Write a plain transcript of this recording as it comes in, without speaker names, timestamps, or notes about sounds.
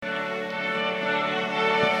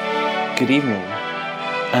Good evening,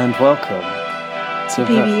 and welcome to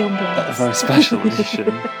PB on a Blast. very special edition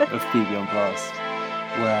of PB on Blast,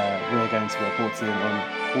 where we're going to report in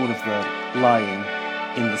on all of the lying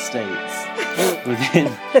in the States within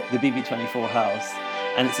the BB24 house,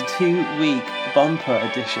 and it's a 2-week bumper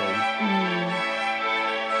edition.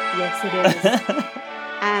 Yes, it is.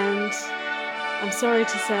 And I'm sorry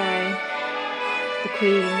to say, the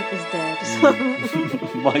Queen is dead.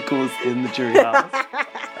 Michael's in the jury house.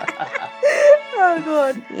 Oh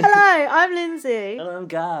God! Hello, I'm Lindsay. Hello, I'm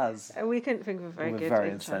Gaz. And we couldn't think of a very good very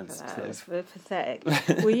intro for that. insensitive. It was pathetic.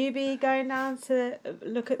 Will you be going down to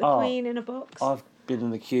look at the Queen in a box? I've been in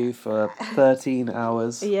the queue for 13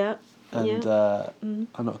 hours. Yeah. And I'm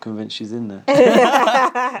not convinced she's in there.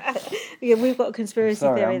 Yeah, we've got a conspiracy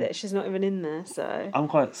theory I'm- that she's not even in there. So I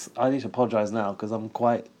need to apologise now because I'm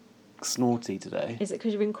quite snorty today. is it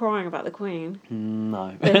because you've been crying about the Queen?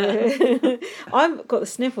 No. I've got the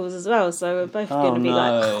sniffles as well, so we're both going to be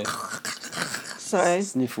like. So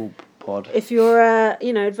Sniffle pod. if you're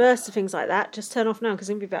adverse to things like that, just turn off now because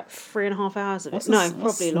it's going to be about 3.5 hours of it. What's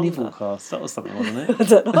probably longer. Snivelcast? That was something, wasn't it? I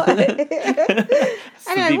don't know. It's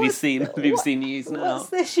Anyway, the BBC News now. What's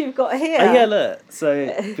this you've got here? Oh, yeah, look.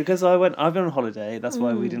 So, because I've been on holiday, that's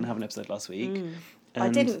why we didn't have an episode last week. I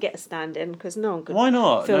And didn't get a stand-in because no one could. Why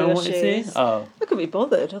not? fill No your one wanted to? shoes. Oh. I couldn't be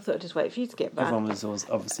bothered. I thought I'd just wait for you to get back. Everyone was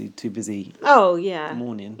obviously too busy Oh yeah.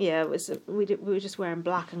 morning. Yeah, it was. We were just wearing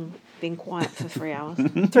black and being quiet for 3 hours.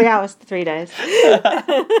 3 hours, 3 days.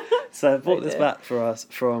 So I brought this back for us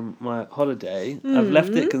from my holiday. I've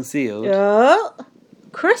left it concealed Oh,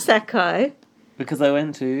 Prosecco, because I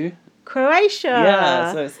went to... Croatia.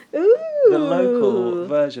 Yeah, so it's Ooh. the local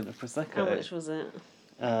version of Prosecco. How much was it?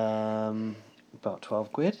 About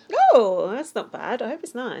 12 quid. Oh, that's not bad. I hope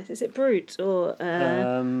it's nice. Is it brut or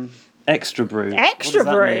Extra brut. extra What does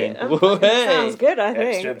that brut? mean? Hey! Sounds good, I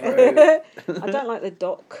think. Extra brut. I don't like the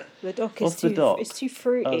dock. The dock is What's too. the dock? It's too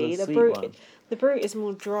fruity. The sweet brut. one. The brut is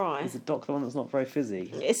more dry. Is the dock the one that's not very fizzy?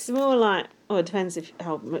 It's more like, it depends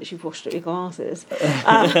how much you've washed up your glasses.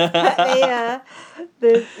 The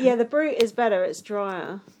brut is better. It's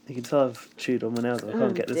drier. You can tell I've chewed on my nails. I can't Oh,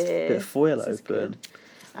 get this dear. bit of foil This is open. good.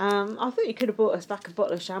 I thought you could have bought us back a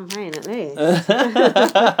bottle of champagne at least. Well,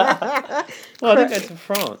 I didn't go to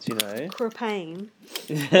France, you know. Cropagne.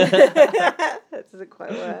 That doesn't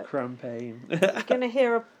quite work. Champagne. You're going to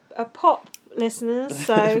hear a pop, listeners,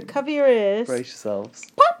 so cover your ears. Brace yourselves.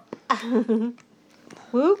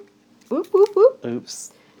 Whoop, whoop, whoop, whoop.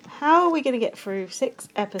 Oops. How are we going to get through 6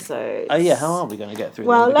 episodes? Oh yeah, how are we going to get through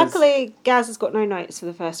Well, them? Because- luckily, Gaz has got no notes for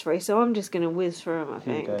the first 3, so I'm just going to whiz through them, I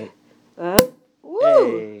Here you think. go.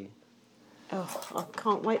 Woo! Hey. Oh, I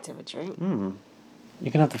can't wait to have a drink. You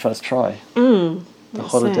can have the first try. Mm. The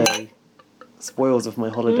Let's holiday. Spoils of my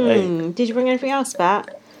holiday. Did you bring anything else back?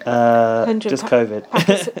 Just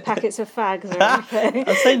COVID. Packets of fags or anything? I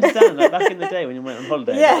was saying to Dan, like, back in the day when you went on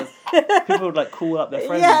holiday, Yeah. people would like call up their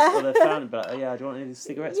friends Yeah. or their family and be like, oh yeah, do you want any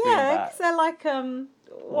cigarettes being Yeah, back? because they're like,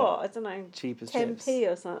 what? I don't know. Cheap as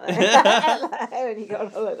 10p or something. When you go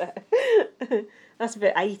on holiday. That's a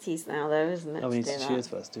bit 80s now, though, isn't it? Oh, we need do to that? cheers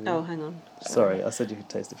first, do we? Oh, hang on. Sorry, I said you could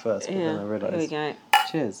taste it first, but then I realised. Here we go.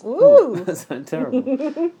 Cheers. Ooh. Ooh, that sounded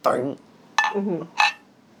terrible.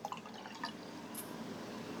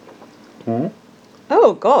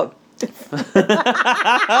 Oh, God.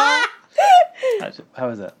 Actually, how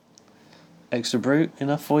is it? Extra brute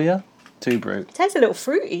enough for you? Too brute. It tastes a little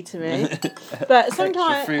fruity to me. But Extra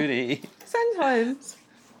sometimes fruity.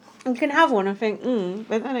 you can have one and think,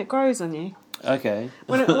 but then it grows on you. Okay.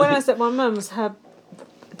 When I was at my mum's, her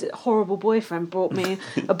horrible boyfriend brought me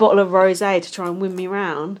a bottle of rosé to try and win me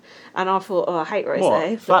round, and I thought, I hate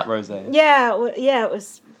rosé. What? Flat rosé? Yeah, it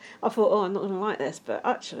was. I thought, I'm not going to like this, but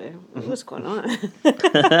actually, it was quite nice.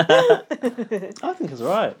 I think it's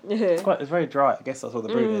alright. It's very dry. I guess that's what the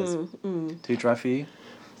brute is. Too dry for you?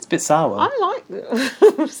 It's a bit sour. I like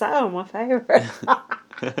sour, my favourite.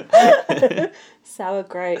 Sour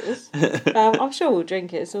grapes. I'm sure we'll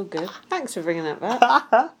drink it. It's all good. Thanks for bringing that back.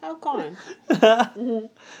 How kind.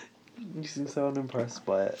 You seem so unimpressed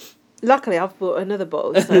by it. Luckily, I've bought another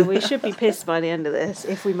bottle, so we should be pissed by the end of this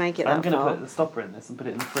if we make it that I'm going to far. put the stopper in this and put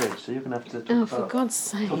it in the fridge, so you're going to have to Oh, for God's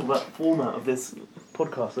sake. talk about the format of this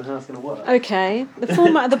podcast and how it's going to work. Okay, the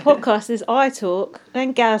format of the podcast is I talk,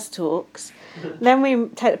 then Gaz talks, then we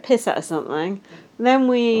take the piss out of something, then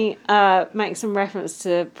we make some reference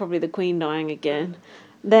to probably the Queen dying again,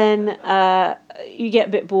 then you get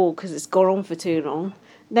a bit bored because it's gone on for too long,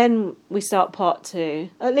 Then we start part 2.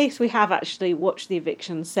 At least we have actually watched the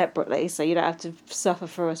eviction separately, so you don't have to suffer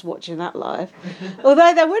for us watching that live.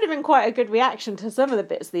 Although there would have been quite a good reaction to some of the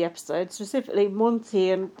bits of the episode, specifically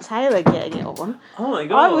Monty and Taylor getting it on. Oh my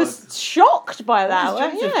god! I was shocked by that.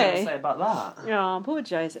 What was Joseph going to Yeah. say about that? Oh, poor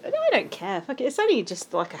Joseph. No, I don't care. Fuck it. It's only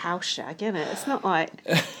just like a house shag, isn't it? It's not like...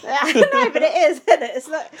 No, but it is, isn't it? It's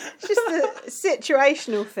just a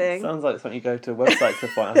situational thing. Sounds like something you go to a website to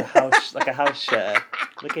find, like a house share.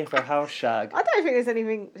 Looking for a house shag. I don't think there's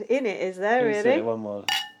anything in it, is there, Let me see really? one more.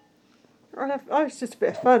 Oh, it's just a bit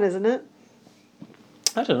of fun, isn't it?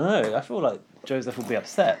 I don't know. I feel like Joseph will be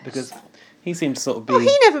upset because he seemed to sort of be... Oh,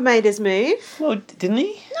 he never made his move. Well, didn't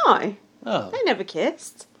he? No, Oh, they never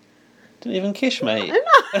kissed. didn't even kiss, mate.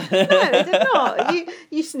 No, they did not.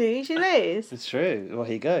 You snooze, you lose. It's true. Well,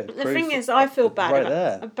 here you go. The thing is, I feel bad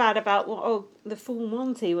right about what the fool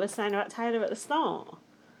Monty was saying about Taylor at the start.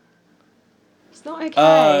 It's not okay.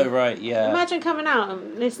 Oh, right, yeah. Imagine coming out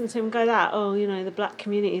and listening to him go that, oh, the black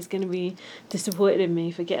community is going to be disappointed in me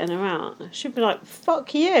for getting her out. I should be like,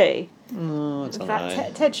 fuck you. No, it's In not fact,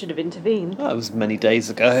 right. Ted should have intervened. That was many days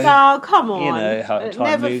ago. Oh, come on. You know how time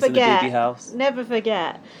Never moves in the forget. BB house. Never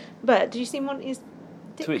forget. But did you see Monty's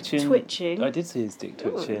dick twitching? I did see his dick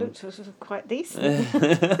Ooh, twitching. it looked quite decent,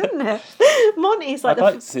 didn't it? Monty's like I'd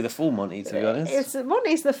like to see the full Monty, to be honest.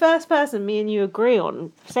 Monty's the first person me and you agree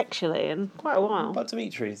on sexually in quite a while. But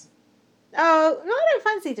Dimitri's. Oh, no, I don't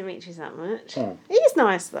fancy Dimitris that much. Oh. He's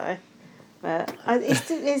nice though, but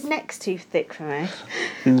his neck's too thick for me.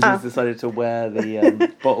 He's decided to wear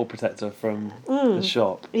the bottle protector from the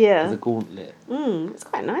shop Yeah. as a gauntlet. It's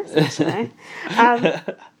quite nice actually.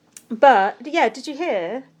 But yeah, did you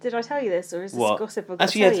hear? Did I tell you this, or is this What? gossip? I've got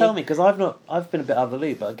Actually, to yeah, tell tell you? me, because I've been a bit out of the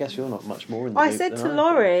loop, but I guess you're not much more in the I loop said than to I have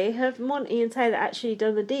Laurie, have Monty and Taylor actually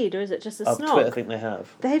done the deed, or is it just a been. snog? Twitter think they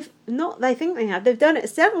have. They've not. They think they have. They've done it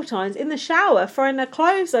several times in the shower, throwing their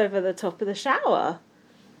clothes over the top of the shower.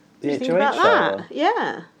 The What do you HOH think about shower. that?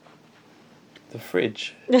 Yeah. The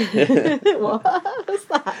fridge. What was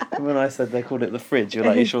that? When I said they called it the fridge, you're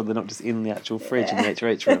like, you sure they're not just in the actual fridge in the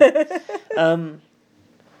HOH room?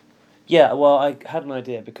 Yeah, well, I had an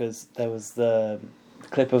idea because there was the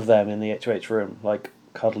clip of them in the HOH room, like,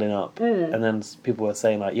 cuddling up. And then people were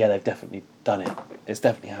saying, like, yeah, they've definitely done it. It's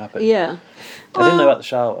definitely happened. Yeah. I didn't know about the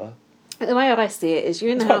shower. The way I see it is,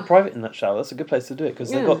 you're in It's the quite house. private in that shower. That's a good place to do it because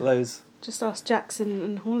they've Yeah. got those... Just ask Jackson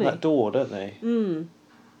and Holly. that door, don't they? Mm.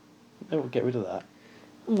 They will get rid of that.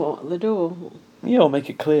 What, the door? Yeah, or make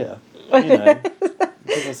it clear. You know,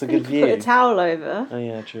 give us a good Put a view. towel over. Oh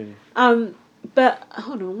yeah, true. But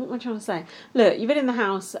hold on, what am I trying to say? Look, you've been in the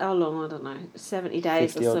house how long? I don't know, 70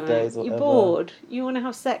 days 50 or odd something. days or You're whatever. bored. You want to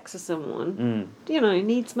have sex with someone.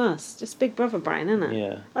 Needs must. Just Big Brother brain, isn't it?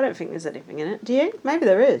 Yeah. I don't think there's anything in it. Do you? Maybe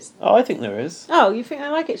there is. Oh, I think there is. Oh, you think they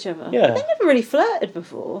like each other? Yeah. They never really flirted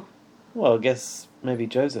before. Well, I guess maybe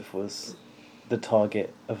Joseph was the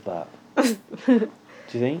target of that. Do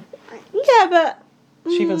you think? Yeah, but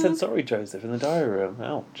She even said sorry, Joseph, in the diary room.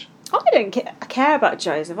 Ouch. I don't care about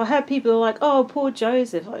Joseph. I heard people are like, oh, poor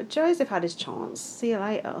Joseph. Like, Joseph had his chance. See you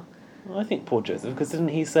later. Well, I think poor Joseph, because didn't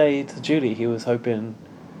he say to Julie he was hoping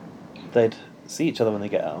they'd see each other when they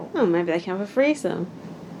get out? Oh, maybe they can have a threesome.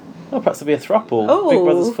 Oh, perhaps it'll be a thruple. Oh, Big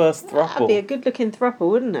Brother's first That'd be a thruple. good-looking thruple,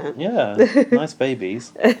 wouldn't it? Yeah, nice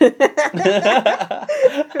babies.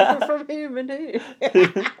 From whom and who?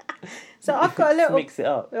 So I've got a little. Mix it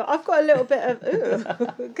up. I've got a little bit of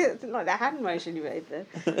like the hand motion you made there.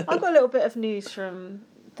 I've got a little bit of news from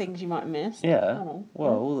things you might have missed. Yeah. Oh.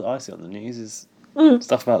 Well, all that I see on the news is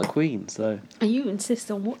stuff about the Queen, so... And you insist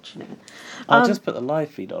on watching it. I'll just put the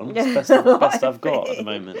live feed on. It's the best I've got at the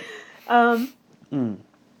moment.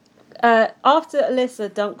 After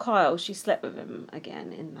Alyssa dumped Kyle, she slept with him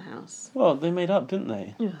again in the house. Well, they made up, didn't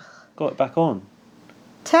they? Got it back on.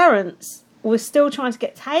 Terence was still trying to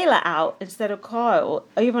get Taylor out instead of Kyle,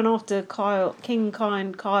 even after King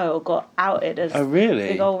Kind Kyle got outed as Oh, really?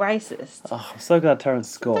 big old racist. Oh, I'm so glad Terence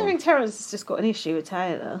is I don't gone. think Terence has just got an issue with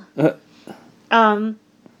Taylor. And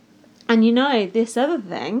this other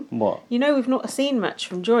thing, What? we've not seen much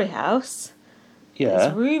from Joy House. Yeah.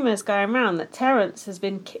 There's rumours going around that Terence has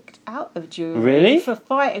been kicked out of Jury Really? for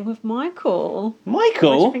fighting with Michael. What do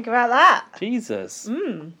Michael? you think about that? Jesus.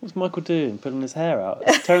 What's Michael doing? Putting his hair out?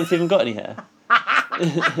 Has Terence even got any hair? I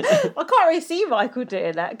can't really see Michael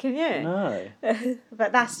doing that, can you? No.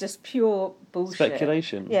 But that's just pure bullshit.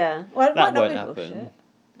 Speculation. Yeah. Well, it That might not won't be happen. bullshit.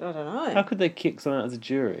 I don't know. How could they kick someone out as a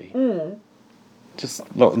jury? Just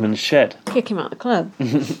lock them in a shed. Kick him out of the club.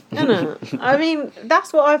 No. I mean,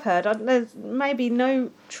 that's what I've heard. There's maybe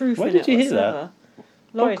no truth Where in did it you hear that? whatsoever.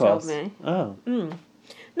 Laurie told Podcast? me. Oh.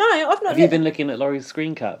 No, I've not. Have you been looking at Laurie's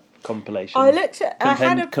screen cap compilation? I looked at.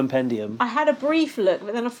 Compendium. I had a brief look,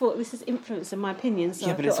 but then I thought this is influencing my opinion. So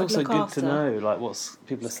Yeah, I but thought it's I'd also look good after. to know, like, what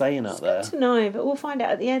people are saying out there. Good to know, but we'll find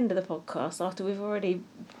out at the end of the podcast after we've already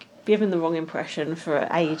given the wrong impression for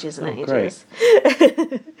ages and ages.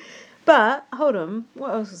 Great. But hold on,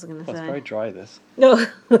 what else was I going to Well, say? it's very dry, this. No,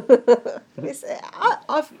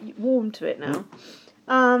 I've warmed to it now.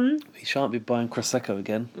 You shan't be buying Prosecco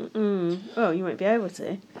again. Oh, you won't be able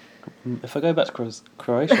to. If I go back to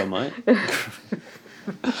Croatia, I might.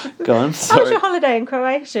 Go on, How was sorry. your holiday in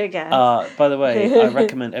Croatia again? By the way, I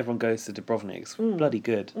recommend everyone goes to Dubrovnik. It's bloody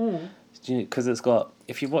good. Because it's got...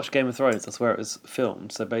 If you've watched Game of Thrones, that's where it was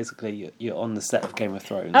filmed. So basically, you're on the set of Game of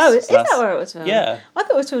Thrones. Oh, is So that where it was filmed? Yeah. I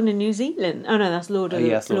thought it was filmed in New Zealand. Oh no, that's Lord of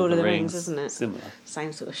that's the Rings, isn't it? Similar.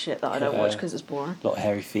 Same sort of shit that I don't watch because it's boring. A lot of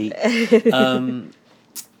hairy feet.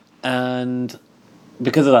 And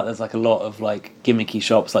because of that, there's like a lot of like gimmicky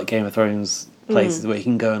shops, like Game of Thrones places where you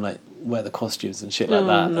can go and like wear the costumes and shit like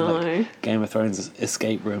that. No. And, like, Game of Thrones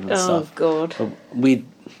escape room and Oh stuff. God. But we're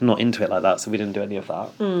not into it like that, so we didn't do any of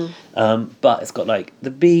that. But it's got like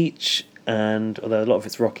the beach, and although a lot of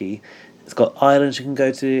it's rocky, it's got islands you can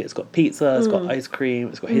go to. It's got pizza. It's got ice cream.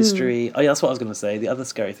 It's got history. Oh yeah, that's what I was going to say. The other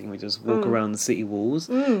scary thing we do is walk around the city walls,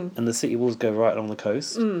 and the city walls go right along the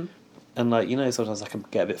coast. And like sometimes I can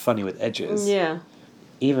get a bit funny with edges. Yeah.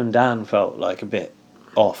 Even Dan felt like a bit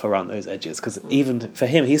off around those edges because even for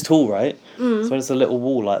him, he's tall, right? So when it's a little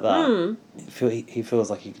wall like that, he feels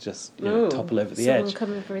like he could just topple over the Someone edge.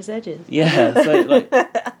 coming for his edges. Yeah, so like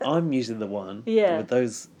I'm usually the one with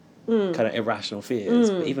those kind of irrational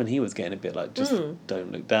fears, but even he was getting a bit like, just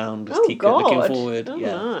don't look down, just keep looking forward. Oh,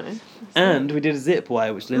 yeah, no. and we did a zip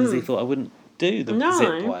wire, which Lindsay thought I wouldn't do the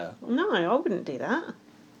zip wire. No, I wouldn't do that.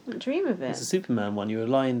 I wouldn't dream of It's a it. Superman one. You were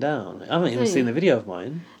lying down. I haven't even seen the video of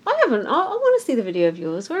mine. I haven't. I want to see the video of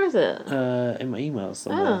yours. Where is it? In my emails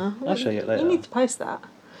somewhere. I'll show you it later. You need to post that.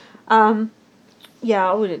 Yeah,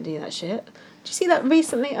 I wouldn't do that shit. Did you see that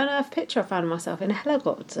recently unearthed picture I found of myself in a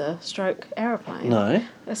helicopter stroke aeroplane? No.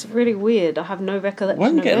 That's really weird. I have no recollection Where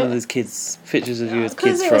are you of getting all it. those kids pictures of you as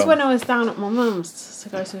Because kids it was from? when I was down at my mum's to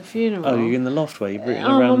go to a funeral. Oh, you're in the loft where you're rooting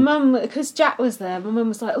Oh, around. my mum, because Jack was there, my mum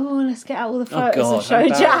was like, oh, let's get out all the photos God, and show how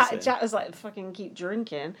Jack. embarrassing. Jack was like, fucking keep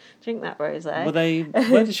drinking. Drink that rosé. Were they?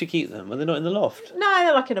 Where did she keep them? Were they not in the loft? No,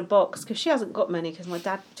 they're like in a box, because she hasn't got many, because my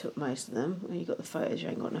dad took most of them. When you got the photos, you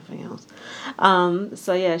ain't got nothing else.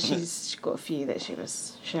 So yeah, she's got a few that she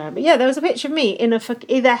was sharing. But yeah, there was a picture of me in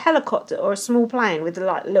either a helicopter or a small plane with the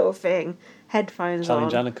like little thing, headphones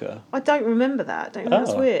Challenge on. Annika. I don't remember that. I don't think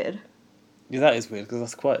that's Oh. weird. Yeah, that is weird because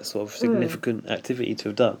that's quite a sort of significant activity to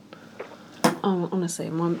have done. Oh, honestly,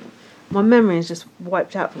 my memory is just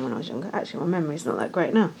wiped out from when I was younger. Actually, my memory's not that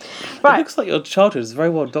great now. It Right. looks like your childhood is very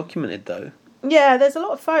well documented, though. Yeah, there's a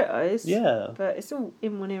lot of photos. Yeah. But it's all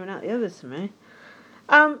in one ear and out the other to me.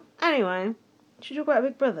 Anyway, should we talk about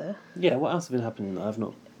Big Brother? Yeah. What else has been happening that I've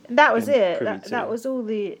not? That was Been it. privy to. That was all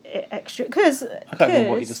the extra. Because I can't remember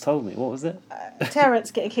what you just told me. What was it?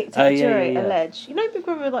 Terence getting kicked Oh, out of yeah, jury, yeah, yeah. alleged. You know, Big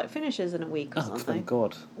Brother like finishes in a week or Oh, something. thank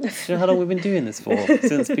God. Do you know how long we've been doing this for?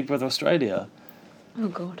 Since Big Brother Australia. Oh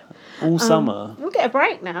God. All summer. We'll get a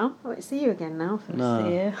break now. I won't see you again now for No. the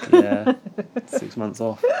year. Yeah. 6 months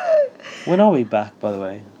off. When are we back, by the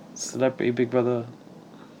way? Celebrity Big Brother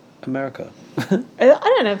America. I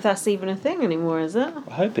don't know if that's even a thing anymore, is it?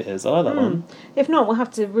 I hope it is. I like that one. If not, we'll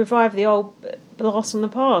have to revive the old Blast from the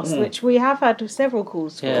Past, which we have had several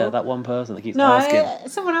calls for. Yeah, that one person that keeps No, asking.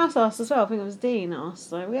 someone else asked as well. I think it was Dean asked.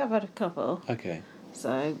 So we have had a couple. Okay.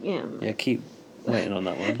 So yeah. Yeah, keep waiting on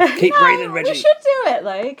that one. Keep breathing, Reggie. We should do it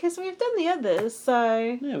though, because we've done the others.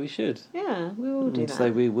 So Yeah, we should. yeah, we will do We'd that.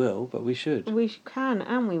 say we will, but we should. We can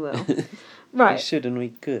and we will. We Right. should and we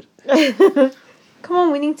could. Come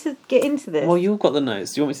on, we need to get into this. Well, you've got the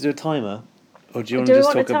notes. Do you want me to do a timer? Or do you want Do to we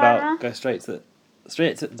just want talk a about... timer? Go straight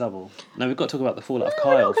to double. No, we've got to talk about the fallout of We're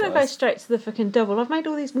Kyle not going to go first. straight to the fucking double. I've made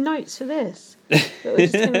all these notes for this. But we're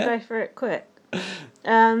just going to go for it quick. Do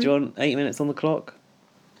you want 8 minutes on the clock?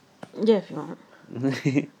 Yeah, if you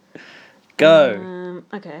want. Go!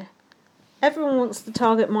 Okay. Everyone wants to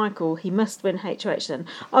target Michael. He must win HOH then.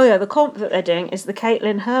 Oh yeah, the comp that they're doing is the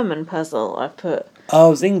Caitlin Herman puzzle I've put.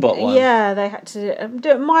 Oh, Zingbot one. Yeah, they had to do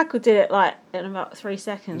it. Michael did it like in about 3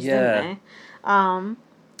 seconds, Yeah. didn't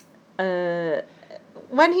they?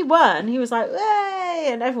 When he won, he was like, "Yay!"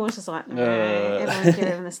 and everyone's just like, everyone's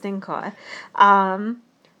giving him the stink eye.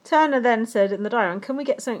 Turner then said in the diary, "Can we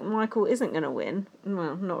get something Michael isn't going to win?"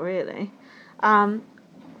 Well, not really.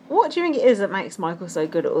 What do you think it is that makes Michael so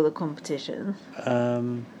good at all the competitions?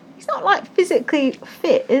 He's not like physically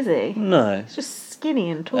fit, is he? No. He's just skinny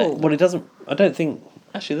and tall. Well, he doesn't... I don't think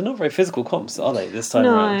Actually, they're not very physical comps, are they, this time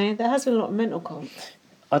around? No, there has been a lot of mental comp.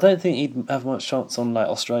 I don't think he'd have much chance on like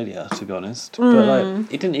Australia, to be honest. But like,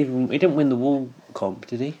 he didn't win the wall comp,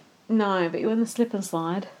 did he? No, but he won the slip and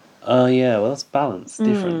slide. Oh yeah, well that's balance,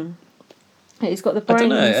 different. He's got the I brains. don't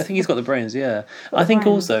know. I think he's got the brains. Yeah, I think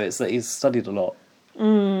also it's that he's studied a lot,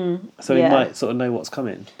 so he might sort of know what's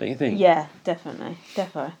coming. Don't you think? Yeah, definitely.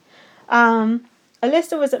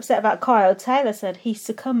 Alyssa was upset about Kyle. Taylor said he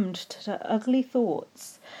succumbed to ugly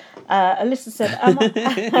thoughts. Alyssa said,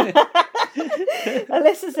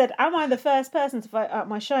 Alyssa said, am I the first person to vote out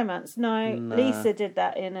my showmance? No, Lisa did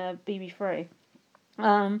that in a BB3.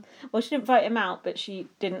 Well, she didn't vote him out, but she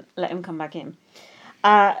didn't let him come back in.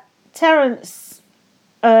 Terence,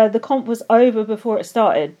 the comp was over before it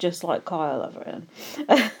started, just like Kyle over in.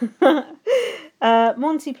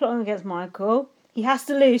 Monty plotting against Michael. He has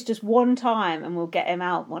to lose just one time and we'll get him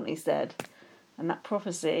out, Monty said. And that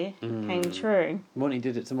prophecy came true. Monty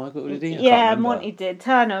did it to Michael, did he? Yeah, Monty did.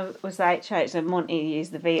 Turner was the HH, and Monty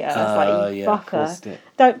used the veto. It's like, you fucker.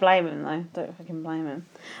 Don't blame him, though. Don't fucking blame him.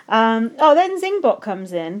 Then Zingbot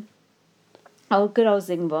comes in. Oh, good old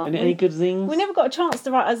Zingbot. Any good zings? We never got a chance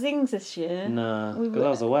to write our zings this year. No, because I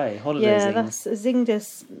was away. Holiday zings. Yeah, that's zinged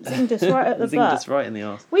us right at the zinged butt. us right in the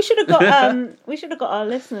arse. We should have got our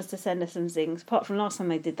listeners to send us some zings. Apart from last time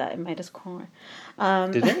they did that, it made us cry.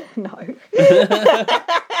 Did it? No.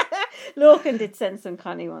 Lorcan did send some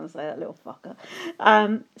funny ones, though, that little fucker.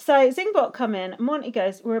 So Zingbot come in. Monty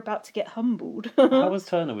goes, we're about to get humbled. How was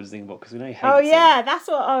Turner with Zingbot? Because we know he hates him. That's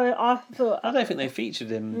what I thought. I don't think they featured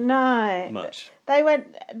him much.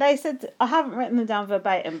 They said, I haven't written them down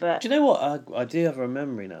verbatim, but... Do you know what? I do have a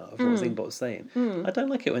memory now of what Zingbot was saying. I don't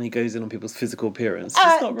like it when he goes in on people's physical appearance.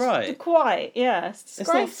 It's not right. Quite, yeah. It's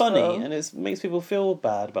not funny, and it makes people feel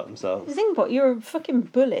bad about themselves. Zingbot, you're a fucking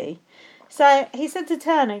bully. So he said to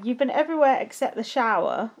Turner, you've been everywhere except the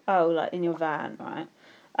shower. Oh, like in your van, right?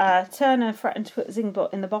 Turner threatened to put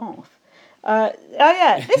Zingbot in the bath.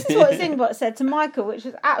 This is what Zingbot said to Michael, which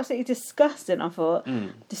was absolutely disgusting, I thought.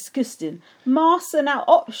 Disgusting. Masks are now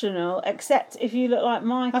optional, except if you look like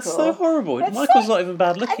Michael. That's so horrible. Michael's not even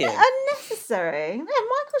bad looking. Unnecessary. No,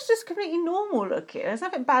 Michael's just completely normal looking. There's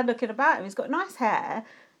nothing bad looking about him. He's got nice hair.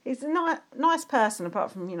 He's a nice person, apart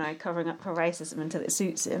from, covering up for racism until it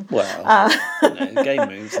suits him. Well, game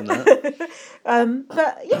moves and that.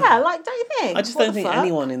 But, yeah, don't you think? I just don't think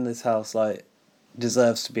anyone in this house,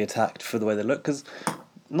 deserves to be attacked for the way they look, because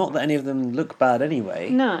not that any of them look bad anyway.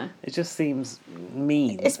 No. It just seems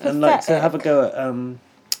mean. It's and, pathetic. to have a go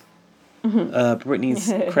at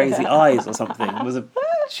Brittany's crazy eyes or something,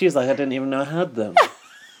 she was like, I didn't even know I had them.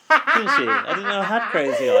 Didn't she? I didn't know I had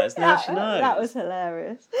crazy eyes. Now she knows. That was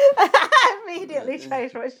hilarious. I immediately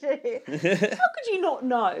changed my shit. How could you not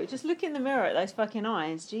know? Just look in the mirror at those fucking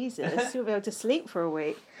eyes. Jesus, you'll be able to sleep for a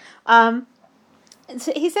week.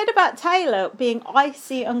 So he said about Taylor being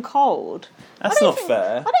icy and cold. That's not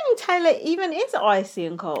fair. I don't think Taylor even is icy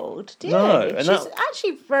and cold. Do you? No, and she's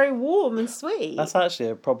actually very warm and sweet. That's actually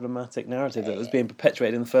a problematic narrative that was being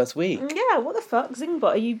perpetuated in the first week. Yeah, what the fuck, Zingbot?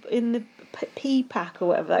 Are you in the pea pack or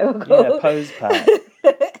whatever they were called? Yeah, pose pack.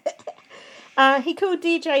 He called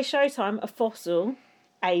DJ Showtime a fossil,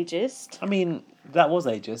 ageist. I mean, that was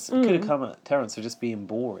ageist. It could have come at Terence for just being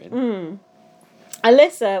boring.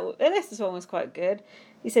 Alyssa's one was quite good.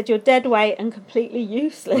 He said, you're dead weight and completely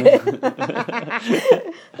useless.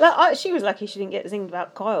 She was lucky she didn't get zinged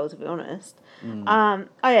about Kyle, to be honest.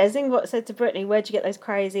 Zingbot said to Brittany, where'd you get those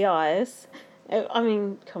crazy eyes? I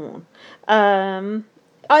mean, come on.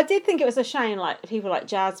 I did think it was a shame, people like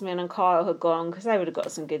Jasmine and Kyle had gone, because they would have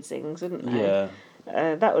got some good zings, wouldn't they? Yeah.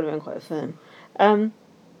 That would have been quite fun.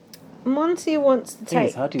 Monty wants to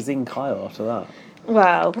take... How do you zing Kyle after that?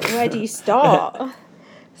 Well, where do you start?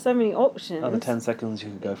 So many options. Another 10 seconds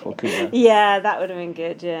you could go for, couldn't you? Yeah, that would have been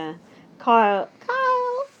good, yeah. Kyle,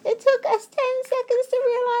 it took us 10 seconds to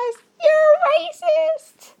realise you're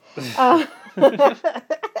racist.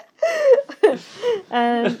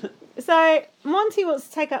 So Monty wants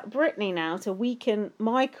to take up Brittany now to weaken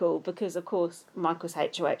Michael because, of course, Michael's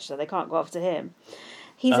HOH, so they can't go after him.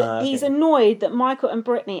 He's annoyed that Michael and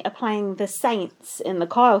Brittany are playing the Saints in the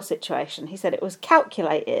Kyle situation. He said it was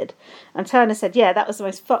calculated. And Turner said, yeah, that was the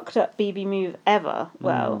most fucked up BB move ever.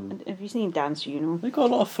 Well, have you seen Dan's funeral? They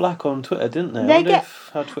got a lot of flack on Twitter, didn't they? I wonder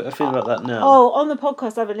how Twitter feel about that now. Oh, on the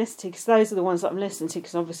podcast I've been listening to, because those are the ones that I'm listening to,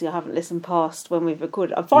 because obviously I haven't listened past when we've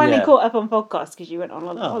recorded. I finally caught up on podcasts because you went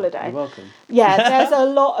on holiday. You're welcome. Yeah, there's a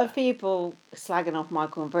lot of people slagging off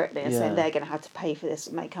Michael and Brittany and saying they're going to have to pay for this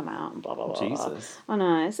when they come out and blah, blah, blah. Jesus. I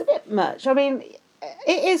know, it's a bit much. I mean,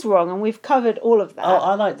 it is wrong, and we've covered all of that. Oh,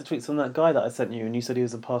 I like the tweets from that guy that I sent you, and you said he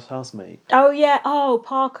was a past housemate. Oh yeah,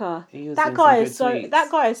 Parker. He was That doing guy some is good so. tweets.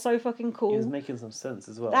 That guy is so fucking cool. He was making some sense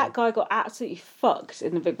as well. That guy got absolutely fucked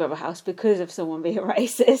in the Big Brother house because of someone being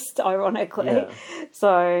racist, ironically. Yeah.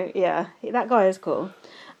 So, yeah, that guy is cool.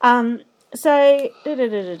 Then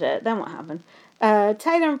what happened?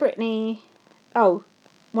 Taylor and Brittany, want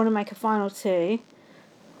to make a final two.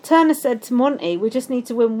 Turner said to Monty, we just need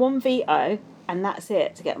to win one veto, and that's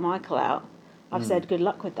it, to get Michael out. I've said good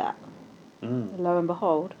luck with that. Lo and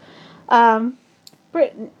behold.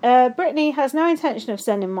 Brittany has no intention of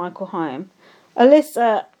sending Michael home.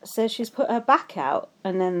 Alyssa says she's put her back out,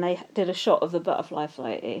 and then they did a shot of the butterfly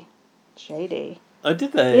floaty. Shady. Oh,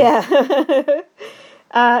 did they? Yeah.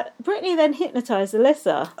 Brittany then hypnotised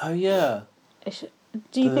Alyssa. Oh, yeah.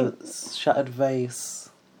 Do you think... Shattered vase.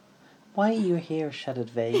 Why are you here, shattered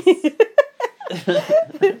vase?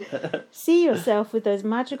 See yourself with those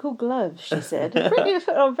magical gloves, she said. Brittany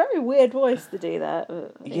put on a very weird voice to do that.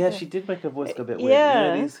 Yeah, she did make her voice go a bit weird. Yeah. You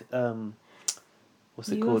know these... what's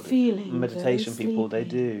it You called? are feeling Meditation very people, they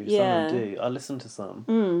sleepy. do. Yeah. Some do. I listened to some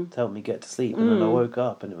to help me get to sleep, and then I woke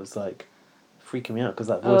up and it was like freaking me out because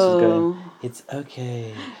that voice was going, it's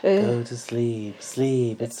okay, go to sleep,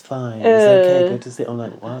 sleep, it's fine, it's okay, go to sleep. I'm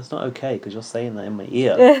like, well, it's not okay because you're saying that in my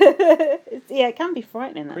ear. Yeah, it can be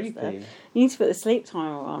frightening, that Creepy. stuff. You need to put the sleep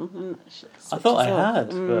timer on. And I thought I off. had,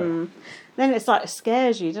 but... Then it's like, it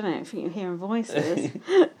scares you, doesn't it? If you're hearing voices.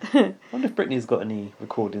 I wonder if Brittany's got any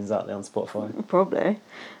recordings out there on Spotify. Probably.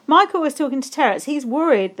 Michael was talking to Terence. He's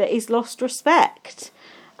worried that he's lost respect.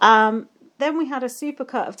 Then we had a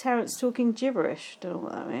supercut of Terence talking gibberish. Don't know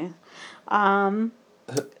what that means.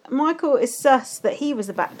 Michael is sus that he was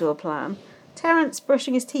the backdoor plan. Terence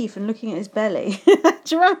brushing his teeth and looking at his belly. Do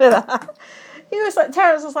you remember that?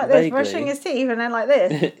 Terence was like this, Vaguely. brushing his teeth and then like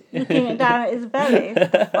this, looking down at his belly.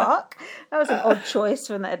 Fuck. That was an odd choice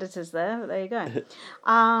from the editors there, but there you go.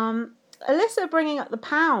 Alyssa bringing up the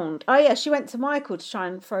pound. Oh yeah, she went to Michael to try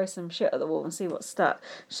and throw some shit at the wall and see what stuck.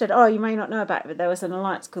 She said, you may not know about it, but there was an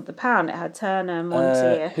alliance called the Pound. It had Turner,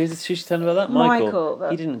 Monty. Who's she telling about that? Michael,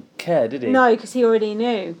 but- He didn't care, did he? No, because he already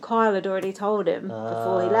knew. Kyle had already told him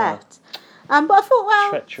before he left. But I thought, well,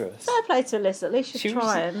 Treacherous. fair play to Alyssa. At least she's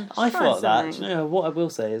trying. I thought that. Something. Do you know what I will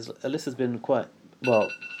say is Alyssa's been quite well.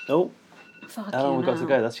 Oh, Fucking how long we got to hell.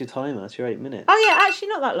 go? That's your timer. That's your 8 minutes. Oh yeah, actually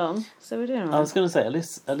not that long. So we're doing all right. I was going to say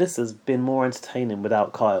Alyssa's been more entertaining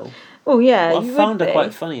without Kyle. Oh yeah, Well, you I found would her be.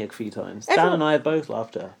 quite funny a few times. Dan Everyone- and I have both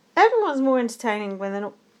laughed at her. Everyone's more entertaining when they're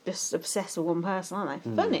not just obsessed with one person, aren't they?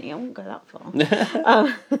 Hmm. Funny, I won't go that far.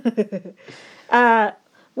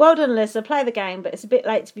 Well done, Alyssa. Play the game, but it's a bit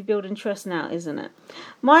late to be building trust now, isn't it?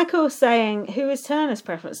 Michael's saying, who is Turner's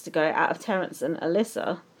preference to go out of Terence and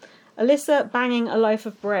Alyssa? Alyssa banging a loaf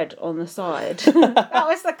of bread on the side. That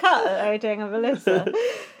was the cut that they were doing of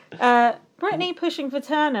Alyssa. Brittany pushing for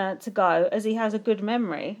Turner to go as he has a good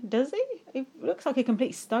memory. Does he? He looks like a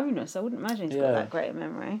complete stoner, so I wouldn't imagine he's got that great a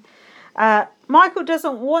memory. Michael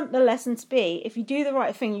doesn't want the lesson to be, if you do the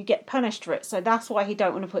right thing, you get punished for it. So that's why he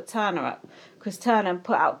don't want to put Turner up. Because Turner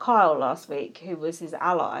put out Kyle last week, who was his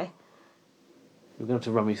ally. We're going to have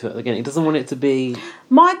to run me through it again. He doesn't want it to be...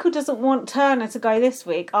 Michael doesn't want Turner to go this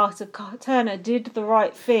week after Turner did the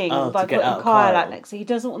right thing by to get putting out Kyle Kyle. out next. So he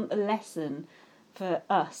doesn't want the lesson for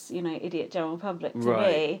us, idiot general public, to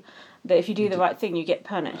be that if you do the right thing, you get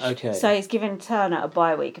punished. Okay. So he's giving Turner a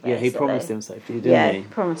bye week, basically. Yeah, he promised him safety, didn't Yeah, he? he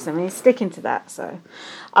promised him. He's sticking to that, so...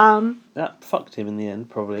 That fucked him in the end,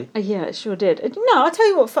 probably. Yeah, it sure did. No, I'll tell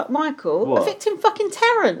you what, fuck Michael. What? Evicting fucking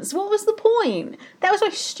Terence. What was the point? That was the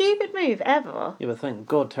most stupid move ever. Yeah, but thank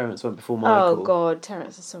God Terence went before Michael. Oh, God,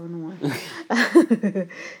 Terence is so annoying.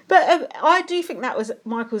 But I do think that was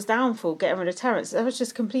Michael's downfall, getting rid of Terence. That was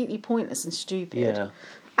just completely pointless and stupid. Yeah.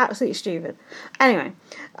 Absolutely stupid. Anyway,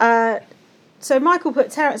 so Michael put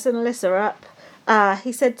Terence and Alyssa up.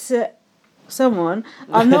 He said to someone,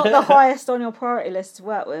 I'm not the highest on your priority list to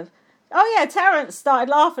work with. Oh yeah, Terence started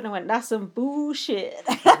laughing and went, that's some bullshit.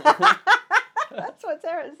 That's what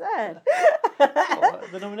Terence said.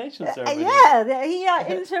 What, the nomination ceremony? Yeah, he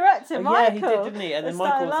interrupted Michael. Yeah, he did, didn't he? And then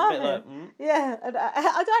Michael was a bit like, Yeah, and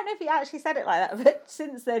I don't know if he actually said it like that, but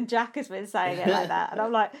since then Jack has been saying it like that. And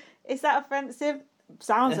I'm like, is that offensive?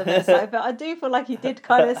 Sounds a bit so, but I do feel like he did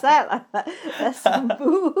kind of say it like that. That's some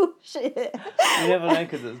bullshit. You never know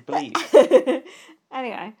because it's bleep.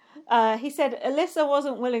 Anyway, he said Alyssa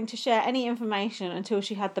wasn't willing to share any information until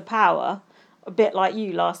she had the power. A bit like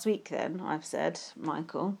you last week then, I've said,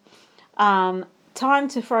 Michael. Time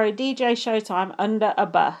to throw DJ Showtime under a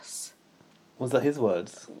bus. Was that his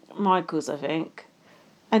words? Michael's, I think.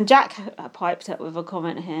 And Jack piped up with a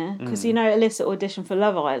comment here, because you know Alyssa auditioned for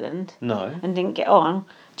Love Island No. and didn't get on.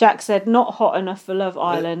 Jack said, not hot enough for Love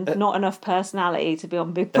Island, not enough personality to be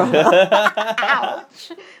on Big Brother.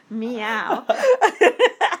 Ouch. Meow.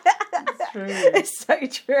 It's true. It's so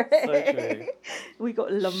true. So true. We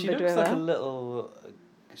got lumbered She with looks like her. a little...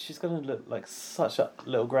 She's going to look like such a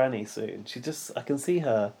little granny soon. I can see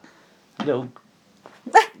her little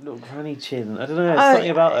granny chin. I don't know, there's something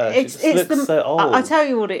about her. She just looks so old. I tell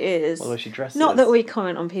you what it is. The way she dresses. Not that we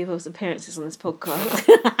comment on people's appearances on this podcast.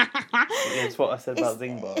 Yeah, it's what I said about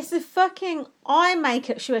Zingbar. It's the fucking eye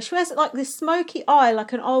makeup she wears. She wears like this smoky eye,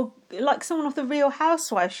 like like someone off the Real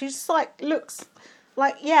Housewives. She just like looks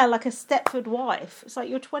like like a Stepford wife. It's like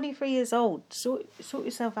you're 23 years old. Sort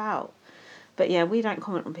yourself out. But yeah, we don't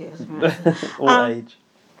comment on people's appearances. Or age.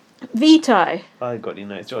 Veto. I got any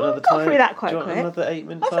notes. Do you want another Got time? through that quite Do you want quick. another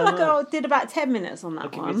 8-minute I time? feel like I did about 10 minutes on that I'll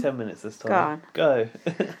give one. you 10 minutes this time. Go on.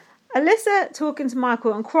 Go. Alyssa talking to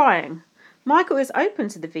Michael and crying. Michael is open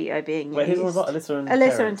to the veto being used. Wait, who's on about Alyssa and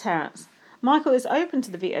Alyssa Terrence? and Terrence. Michael is open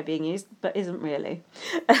to the veto being used, but isn't really.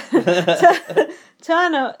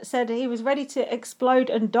 Turner said he was ready to explode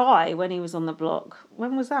and die when he was on the block.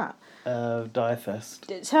 When was that? Die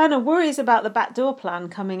Fest. Turner worries about the backdoor plan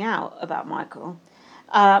coming out about Michael.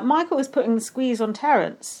 Michael is putting the squeeze on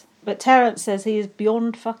Terrence, but Terrence says he is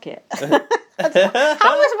beyond fuck it. How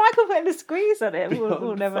was Michael putting the squeeze on him?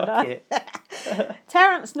 We'll never know.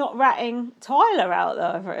 Terrence not ratting Tyler out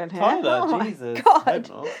though over in here. Tyler, oh Jesus. My God. Hope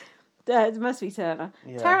not. It must be Turner.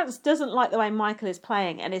 Yeah. Terrence doesn't like the way Michael is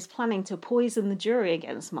playing and is planning to poison the jury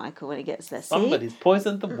against Michael when he gets there. See? Somebody's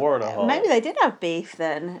poisoned the water hole. Maybe they did have beef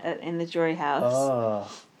then in the jury house.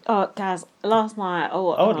 Oh, guys, last night... I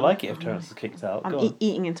would like it if Terrence was kicked out. I'm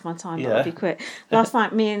eating into my time, but Yeah. I'll be quick. Last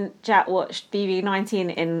night, me and Jack watched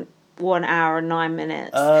BB19 in 1 hour and 9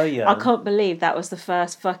 minutes. Oh, yeah. I can't believe that was the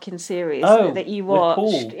first fucking series that you with watched.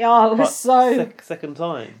 Paul. Oh, it was so... Second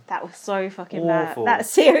time. That was so fucking Awful. bad. That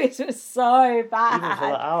series was so bad. Even for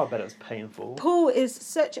that hour, I bet it was painful. Paul is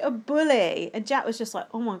such a bully, and Jack was just like,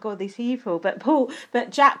 "Oh my God, these people." But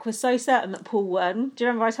Jack was so certain that Paul won. Do you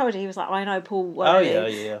remember I told you he was like, "I know Paul won." Oh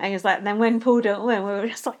yeah. And he was like, and then when Paul didn't win, we were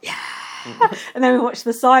just like, "Yeah." And then we watched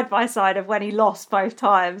the side by side of when he lost both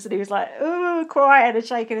times, and he was like, "Ooh," crying and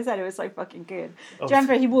shaking his head. It was so fucking good. Do you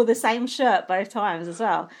remember he wore the same shirt both times as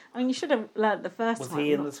well? I mean, you should have learnt the first time. Was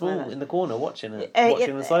he in not the to wear in the corner watching it, it.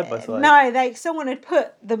 watching the side by side? No, someone had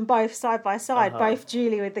put them both side by side, Uh-huh. both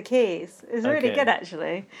Julie with the keys. It was really Okay. good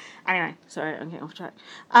actually. Anyway, sorry, I'm getting off track.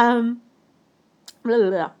 Blah, blah,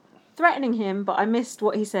 blah. Threatening him, but I missed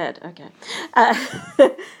what he said. Okay.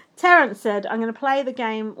 Terrence said, "I'm going to play the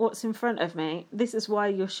game what's in front of me. This is why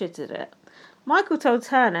you're shit at it." Michael told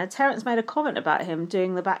Turner Terrence made a comment about him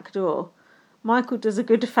doing the back door. Michael does a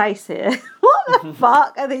good face here. What the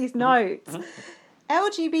fuck are these notes?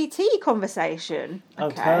 LGBT conversation.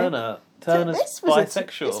 Okay. Oh, Turner's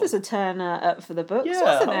bisexual. This was a Turner up for the books, yeah,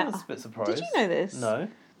 wasn't I it? was a bit surprised. Did you know this? No.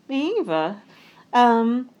 Me either.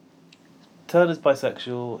 Turner's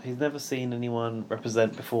bisexual. He's never seen anyone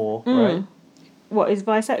represent before, right? What, is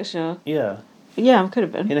bisexual? Yeah. Yeah, could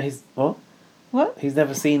have been. You know, he's... What? What? He's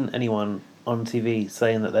never seen anyone on TV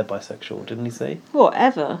saying that they're bisexual, didn't he say?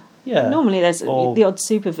 Whatever. Yeah. Normally there's Or- the odd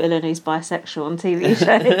supervillain who's bisexual on TV shows.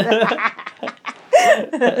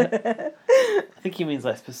 I think he means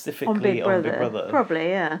like specifically on Big Brother. Probably,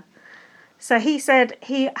 yeah. So he said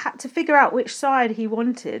he had to figure out which side he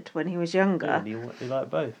wanted when he was younger. Yeah, he liked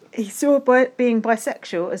both. He saw being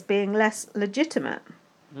bisexual as being less legitimate.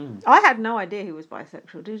 I had no idea he was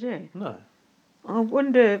bisexual, did you? No. I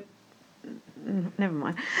wonder... Never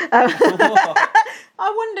mind. I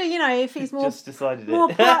wonder, if he's more... Just decided No,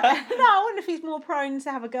 it. I wonder if he's more prone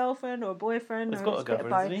to have a girlfriend or a boyfriend. He's or got a just bit of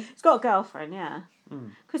girlfriend, both. hasn't he? He's got a girlfriend, yeah.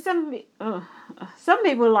 Because some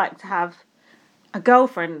people like to have a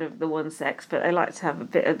girlfriend of the one sex, but they like to have a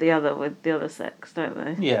bit of the other with the other sex, don't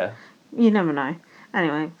they? Yeah. You never know.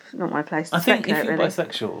 Anyway, it's not my place to I think if speculate, you're really.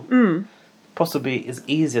 bisexual, possibly it's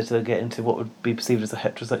easier to get into what would be perceived as a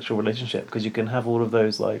heterosexual relationship because you can have all of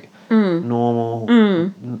those like normal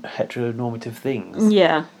heteronormative things.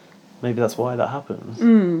 Yeah. Maybe that's why that happens.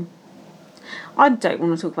 I don't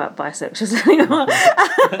want to talk about bisexuals anymore.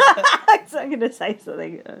 So I'm going to say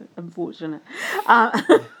something unfortunate.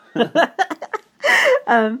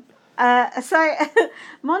 So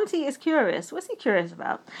Monty is curious. What's he curious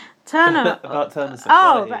about? Turner. About Turner's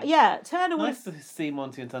Oh, sexuality. Turner would. Nice to see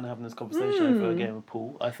Monty and Turner having this conversation over a game of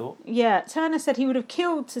pool, I thought. Yeah, Turner said he would have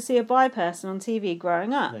killed to see a bi person on TV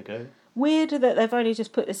growing up. There you go. Weird that they've only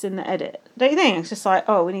just put this in the edit. Don't you think? It's just like,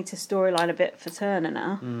 oh, we need to storyline a bit for Turner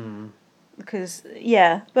now. because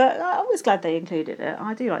but I was glad they included it.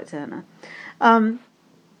 I do like Turner.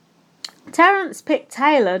 Terence picked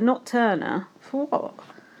Taylor, not Turner. For what?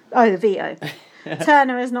 Oh, the veto.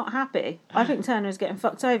 Turner is not happy. I think Turner is getting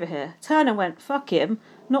fucked over here. Turner went, fuck him,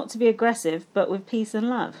 not to be aggressive, but with peace and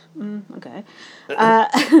love. Okay.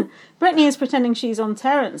 Brittany is pretending she's on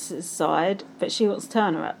Terence's side, but she wants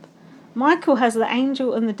Turner up. Michael has the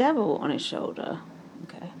angel and the devil on his shoulder.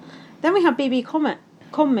 Okay. Then we have BB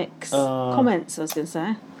comments, I was going to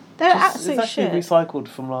say. They're absolute It's actually shit. recycled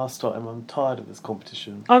from last time. I'm tired of this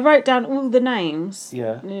competition. I wrote down all the names.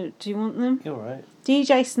 Yeah. Do you want them? You're right.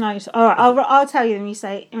 DJ Snow. All right, I'll tell you them. You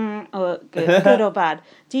say or good or bad.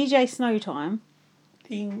 DJ Snowtime.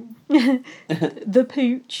 Ding. The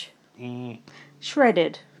Pooch.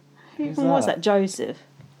 Shredded. Who's Who was that? that? Joseph.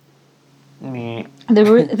 Meh.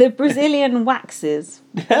 The Brazilian Waxes.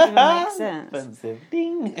 Doesn't even make sense. Offensive.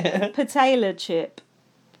 Ding. Potato Chip.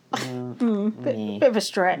 Bit of a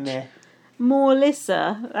stretch. Meh.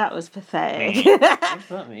 Melissa. That was pathetic. What does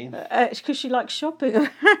that mean? Because she likes shopping.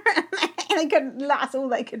 That's all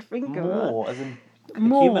they could think of. More, as in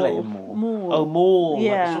More. accumulating more. More. Oh, more. Like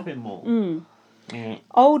Yeah. a shopping mall. Meh.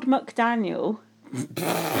 Old McDaniel.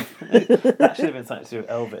 That should have been something to do with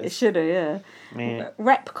Elvis. It should have, yeah. Meh.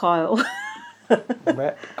 Rep Kyle.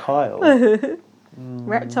 Rep Kyle.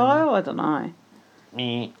 Reptile? I don't know.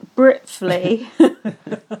 Meh. Brit Flea.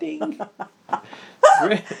 Ding.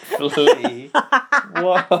 Briefly.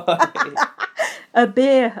 Why? A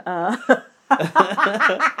beer.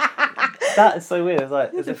 That is so weird. It's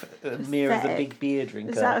like as if Mia is a Pathetic. big beer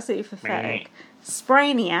drinker. It's absolutely pathetic.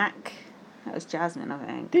 Sprainiac. That was Jasmine, I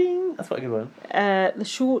think. Ding. That's quite a good one. The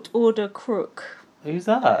Short Order Crook. Who's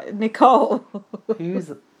that? Nicole.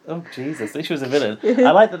 Who's? Oh Jesus! She was a villain. I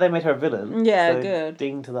like that they made her a villain. Yeah, so good.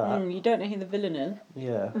 Ding to that. You don't know who the villain is.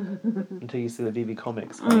 Yeah. Until you see the VB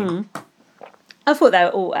comics. Coming. I thought they were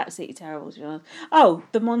all absolutely terrible, to be honest. Oh,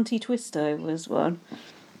 the Monty Twisto was one.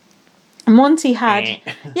 Monty had...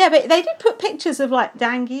 yeah, but they did put pictures of, like,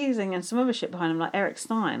 Dan Giesing and some other shit behind him, like Eric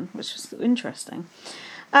Stein, which was interesting.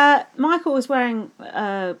 Michael was wearing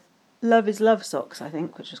Love is Love socks, I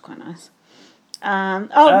think, which was quite nice.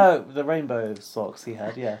 The rainbow socks he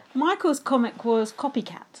had, yeah. Michael's comic was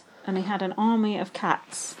Copycat, and he had an army of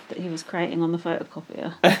cats that he was creating on the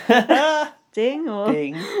photocopier. Ding or...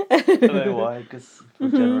 Ding. I don't know why, because we're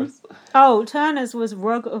generous. Oh, Turner's was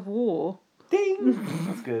Rug of War. Ding.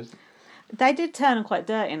 That's good. They did Turner quite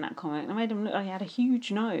dirty in that comic. They made him look like he had a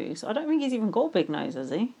huge nose. I don't think he's even got a big nose, has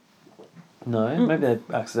he? No, maybe they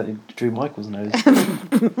accidentally drew Michael's nose.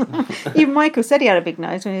 Even Michael said he had a big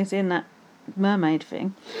nose when he was in that mermaid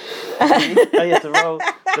thing. Oh, you had to roll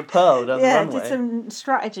the pearl down the runway. Did some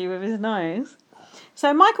strategy with his nose.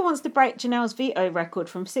 So Michael wants to break Janelle's veto record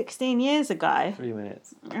from 16 years ago. 3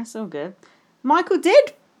 minutes. That's all good. Michael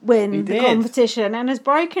did win He the did. competition and has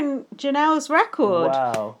broken Janelle's record.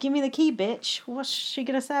 Wow. Give me the key, bitch. What's she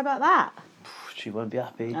going to say about that? She won't be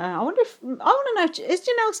happy. I wonder if... I want to know, is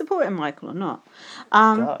Janelle supporting Michael or not?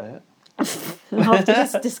 Got it. After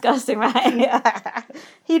this disgusting, right?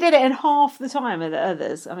 He did it in half the time of the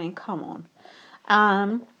others. I mean, come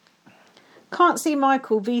on. Can't see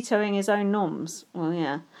Michael vetoing his own noms. Well,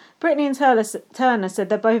 yeah. Brittany and Turner said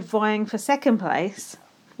they're both vying for second place.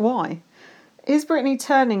 Why? Is Brittany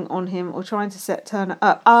turning on him or trying to set Turner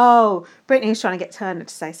up? Oh, Brittany's trying to get Turner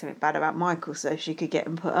to say something bad about Michael so she could get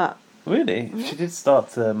him put up. Really? She did start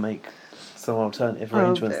to make some alternative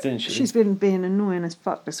arrangements, didn't she? She's been being annoying as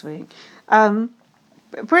fuck this week.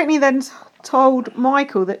 Brittany then told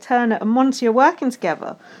Michael that Turner and Monty are working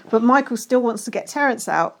together, but Michael still wants to get Terence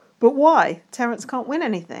out. But why? Terence can't win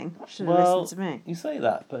anything. Should have listened to me. You say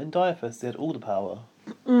that, but in Diaphragm they had all the power.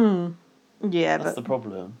 Yeah, That's the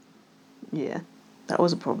problem. Yeah, that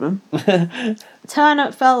was a problem.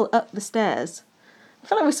 Turner fell up the stairs. I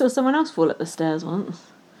feel like we saw someone else fall up the stairs once.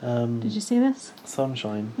 Did you see this?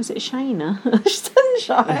 Sunshine. Was it Shayna?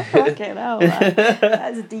 Sunshine. Fucking hell, man.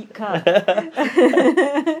 That's a deep cut.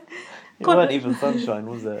 It weren't even sunshine,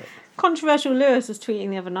 was it? Controversial Lewis was tweeting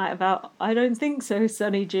the other night about, I don't think so,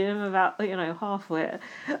 Sonny Jim, about, halfwit.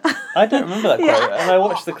 I don't remember that quote, and I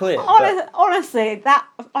watched the clip. Honestly,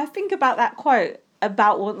 I think about that quote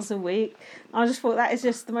about once a week. I just thought that is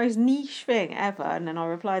just the most niche thing ever, and then I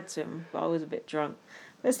replied to him, but I was a bit drunk.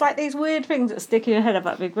 It's like these weird things that stick in your head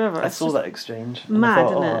about Big Brother. I saw that exchange. And mad, I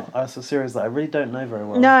thought, isn't it? I saw a series that I really don't know very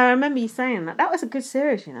well. No, I remember you saying that. That was a good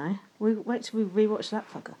series, Wait till we rewatch that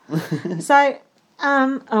fucker. So,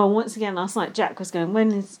 once again, last night Jack was going,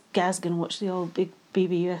 when is Gaz going to watch the old big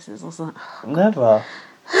BBUSs? I was like, Never.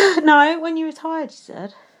 no, when you retired, you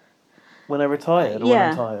said. When I retired, or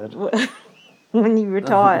Yeah. when I'm tired. when you were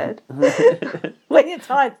tired. When you're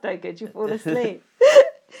tired, it's no good. You fall asleep.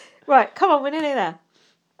 Right, come on, we're nearly there.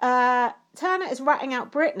 Turner is ratting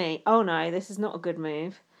out Brittany. Oh no, this is not a good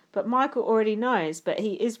move. But Michael already knows, but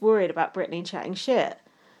he is worried about Brittany chatting shit.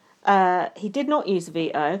 He did not use the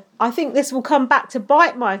veto. I think this will come back to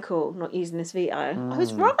bite Michael, not using this veto. I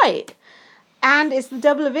was right. And it's the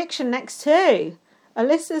double eviction next too.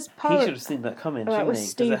 Alyssa's poem... He should have seen that coming, Oh, that shouldn't was he?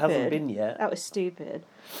 Because stupid. it hasn't been yet. That was stupid.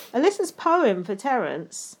 Alyssa's poem for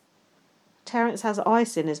Terence. Terence has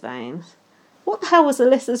ice in his veins. What the hell was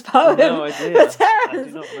Alyssa's poem No idea. for Terence? I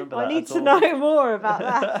do not remember that I need at to all. know more about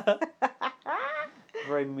that.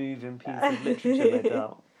 Very moving piece of literature, no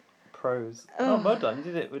doubt. Prose. Oh, well done. You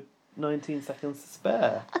did it with 19 seconds to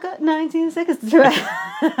spare. I got 19 seconds to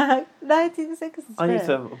spare. 19 seconds to spare. I need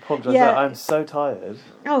to apologise. Yeah. That I'm so tired.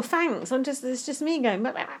 Oh, thanks. It's just me going...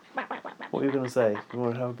 What were you going to say? You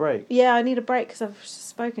want to have a break? Yeah, I need a break because I've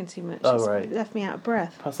spoken too much. Oh, It's right. left me out of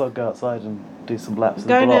breath. Perhaps I'll go outside and do some laps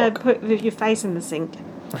Go in the and block. put your face in the sink.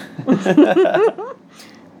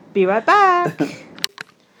 Be right back.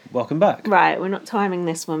 Welcome back. Right, we're not timing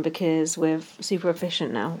this one because we're super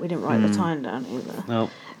efficient now. We didn't write the time down either. No,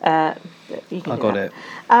 But you can I do got that.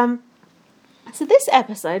 it. So this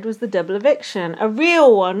episode was the double eviction. A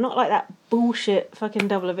real one, not like that bullshit fucking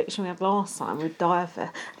double eviction we had last time with Direfair.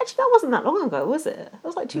 Actually, that wasn't that long ago, was it? That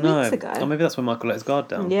was like 2 No. weeks ago. Oh, maybe that's when Michael let his guard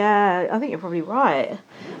down. Yeah, I think you're probably right.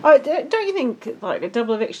 Oh, don't you think like a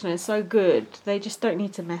double eviction is so good? They just don't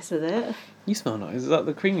need to mess with it. You smell nice. Is that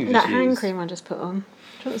the cream you just That hand used? cream I just put on.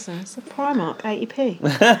 Do you know what it's a Primark 80p.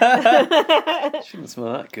 Shouldn't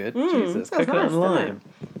smell that good. Jesus. smells Coconut nice, and doesn't lime.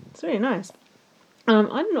 It's really nice. I'm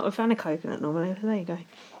not a fan of coconut normally, but there you go.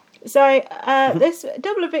 So this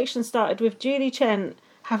double eviction started with Julie Chen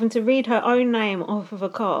having to read her own name off of a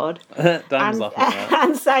card Dan was and, laughing at that.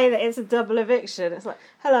 and say that it's a double eviction. It's like,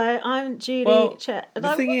 hello, I'm Julie Well, Chen. the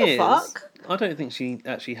Like, thing what is, the fuck? I don't think she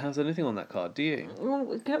actually has anything on that card, do you? Well,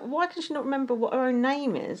 why can she not remember what her own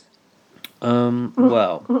name is?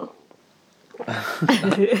 Well,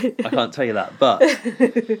 I can't tell you that, but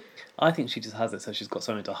I think she just has it so she's got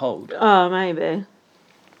something to hold. Oh, maybe.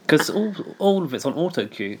 Because all of it's on auto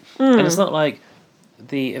cue, and it's not like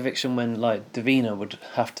the eviction when like Davina would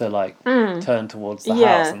have to like turn towards the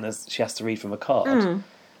Yeah. house and she has to read from a card.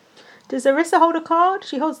 Does Arissa hold a card?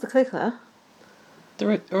 She holds the clicker.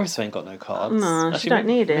 Arissa ain't got no cards. No, she don't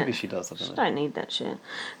need it. Maybe she does. I don't She know. don't need that shit.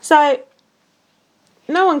 So,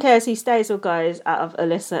 no one cares who stays or goes out of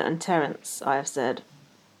Alyssa and Terence, I have said.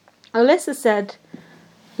 Alyssa said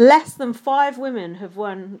less than 5 women have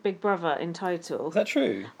won Big Brother in total. Is that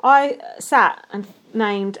true? I sat and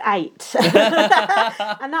named 8.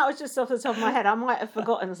 And that was just off the top of my head. I might have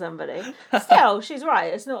forgotten somebody. Still, she's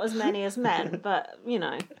right. It's not as many as men, but, you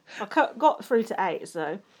know, I got through to 8,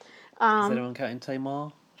 so... Is anyone counting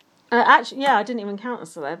Tamar? Actually, yeah, I didn't even count the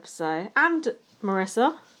celebs, so... And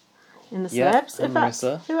Marissa in the Yeah, celebs. and In fact,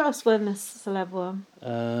 Marissa. who else won this celeb one?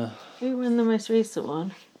 Uh, Who won the most recent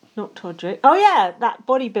one? Not Todrick. Oh, yeah, that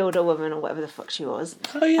bodybuilder woman or whatever the fuck she was.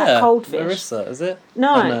 oh yeah, Goldfish. Marissa, is it?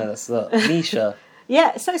 No. Oh, no, that's that. Nisha.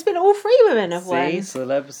 Yeah, so it's been all 3 women have See, won.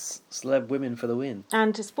 celeb women for the win.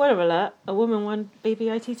 And spoiler alert, a woman won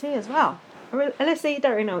BBOTT as well. Alyssa, you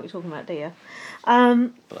don't really know what you're talking about, do you?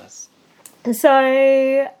 Bless.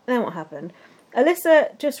 So, then what happened?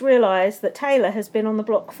 Alyssa just realised that Taylor has been on the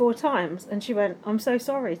block 4 times, and she went, I'm so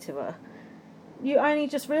sorry to her. You only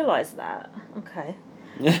just realised that? Okay.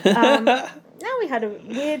 Now we had a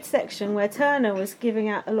weird section where Turner was giving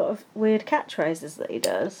out a lot of weird catchphrases that he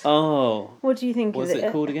does. Oh, What do you think what's of it?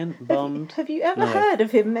 it called again? Bummed? Have you ever No. heard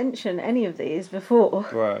of him mention any of these before?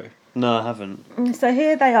 Bro. No, I haven't. So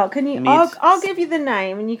here they are. Can you? Mid- I'll give you the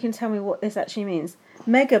name, and you can tell me what this actually means.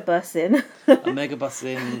 Mega bussing. A megabus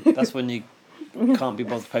in, that's when you can't be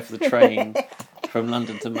bothered to pay for the train from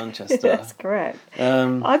London to Manchester. That's correct.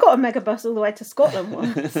 Um, I got a mega bus all the way to Scotland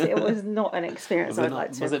once. It was not an experience was I'd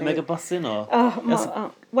like to. it repeat. megabus in or?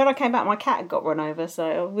 When I came back, my cat had got run over, so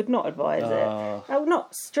I would not advise Oh. it.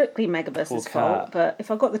 Not strictly Megabus's Poor fault, cat. but if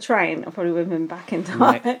I got the train, I probably would have been back in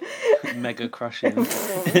time. Mega crushing.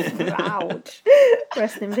 Ouch.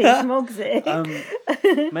 Rest in peace, Mogsy.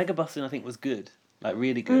 Megabusing, I think, was good. Like,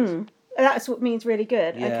 really good. That's what means really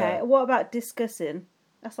good. Yeah. Okay. What about discussing?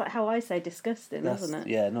 That's like how I say disgusting, That's, isn't it?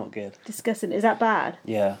 yeah, not good. Discussing. Is that bad?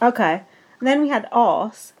 Yeah. Okay. And then we had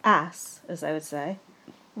ass, as they would say.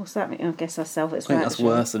 What's that mean? I guess that's I think that's self-explanatory.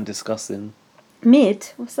 worse than discussing.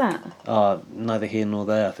 Mid? What's that? Neither here nor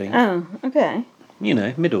there, I think. Oh, okay. You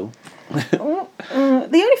know, middle.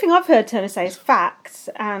 The only thing I've heard Turner say is facts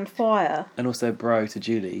and fire. And also bro to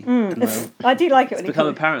Julie. No. I do like it when It's become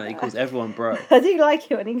apparent that he calls everyone bro. I do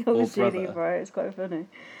like it when he calls Or Julie brother. bro. It's quite funny.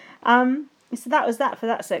 So that was that for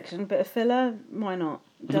that section. Bit of filler. Why not?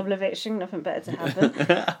 Double eviction. Nothing better to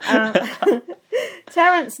happen.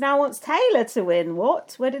 Terence now wants Taylor to win.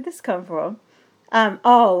 What? Where did this come from?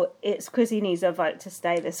 It's because he needs a vote to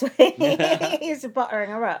stay this week. He's buttering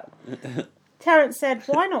her up. Terence said,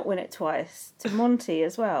 why not win it twice? To Monty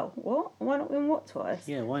as well. What? Why not win what twice?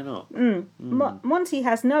 Yeah, why not? Monty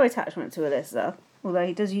has no attachment to Alyssa, although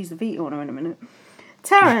he does use the veto on her in a minute.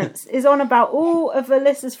 Terence is on about all of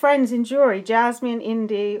Alyssa's friends in jury. Jasmine,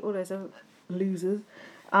 Indy, all those other losers.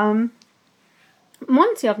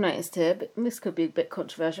 Monty, I've noticed here, but this could be a bit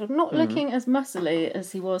controversial, not looking as muscly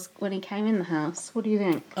as he was when he came in the house. What do you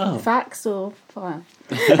think? Oh. Facts or fire?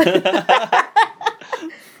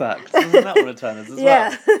 Facts. Wasn't that one of Turner's as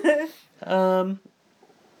Yeah. well?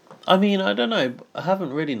 I mean, I don't know. I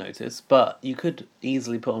haven't really noticed, but you could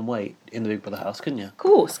easily put on weight in the Big Brother house, couldn't you? Of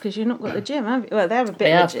course, because you've not got the gym, have you? Well, they have a bit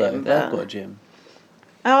They of have, a though. gym. They've got a gym.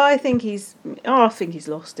 I think he's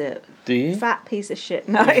lost it. Do you? Fat piece of shit.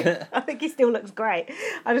 No, I think he still looks great.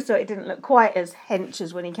 I just thought he didn't look quite as hench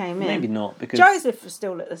as when he came in. Maybe not, because... Joseph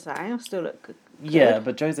still looked the same. Still look good. Yeah,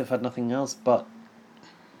 but Joseph had nothing else but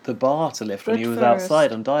the bar to lift when he Good was first.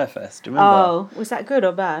 outside on Direfest. Do you remember? Oh, was that good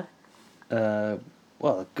or bad?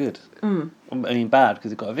 Well, good. I mean, bad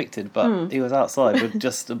because he got evicted, but he was outside with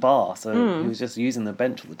just a bar, so he was just using the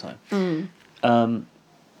bench all the time.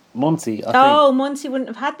 Monty, I think Monty wouldn't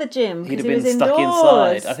have had the gym he'd because have he been was stuck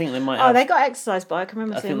indoors. inside. I think they might Oh, have... they got exercise bike. I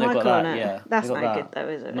remember I seeing think they've Michael got on that, it. yeah. That's They got no that. good though,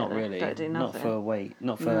 is it? Not really. Don't do Not nothing. for weight,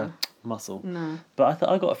 not for muscle. No. But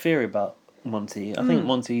I got a theory about Monty. I think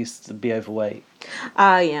Monty used to be overweight.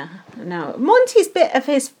 Yeah. No. Monty's bit of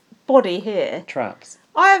his body here. Traps.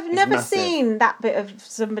 I've never massive. seen that bit of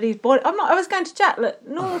somebody's body. I was going to chat. Look,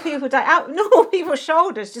 normal people don't. Normal people's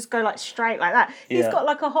shoulders just go like straight like that. He's Yeah. got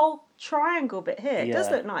like a whole triangle bit here. It does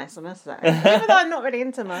Yeah. look nice, I must say. Even though I'm not really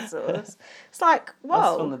into muscles, it's like That's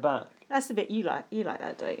whoa. from the back. That's the bit you like. You like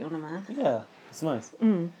that, don't you, on a man? Yeah, it's nice.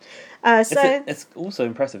 So It's also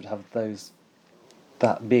impressive to have those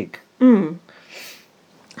that big.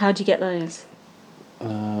 how'd you get those? I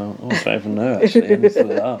don't even know, actually. Let me sort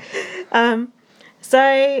it out.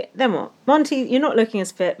 So then what? Monty, you're not looking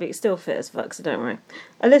as fit, but you're still fit as fuck, so don't worry.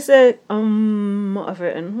 Alyssa, what I've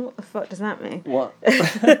written, what the fuck does that mean? What?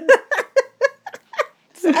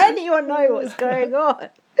 Does anyone know what's going on?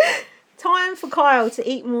 Time for Kyle to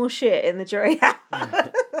eat more shit in the jury house.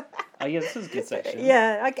 Oh, yeah, this is a good section.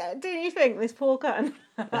 Yeah, don't you think this poor cunt?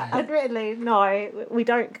 Admittedly, no, we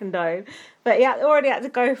don't condone. But he already had to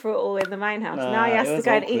go through it all in the main house. Nah, Now he has it to was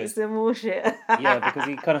go and awkward. eat some more shit. Yeah, because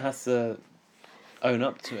he kind of has to own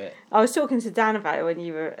up to it. I was talking to Dan about it when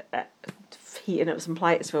you were heating up some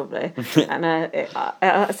plates, probably. And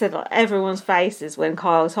I said, like, everyone's faces when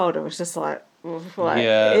Kyle's holding was just like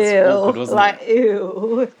Yeah, it's ew, awkward, wasn't like, it?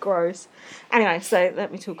 ew, gross. Anyway, so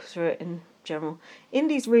let me talk through it in general.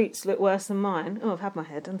 Indy's roots look worse than mine. Oh, I've had my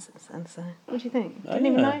hair done since then, so what do you think? Didn't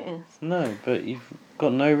even yeah. notice. No, but you've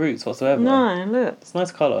got no roots whatsoever. No, look. It's a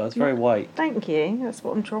nice colour. It's very white. Thank you. That's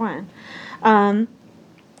what I'm trying.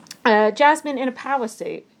 Jasmine in a power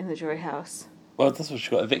suit in the jury house. Well, that's what she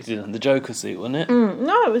got evicted in, the Joker suit, wasn't it?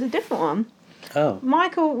 No, it was a different one. Oh.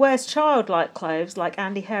 Michael wears childlike clothes like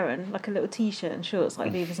Andy Heron, like a little t-shirt and shorts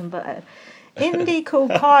like Beavis and Butthead. Indy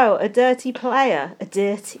called Kyle a dirty player.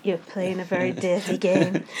 You're playing a very dirty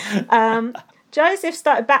game. Joseph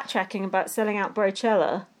started backtracking about selling out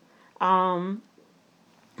Brochella.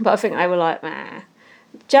 But I think they were like, meh.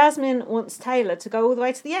 Jasmine wants Taylor to go all the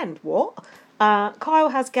way to the end. What? Kyle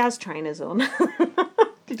has Gaz trainers on. Did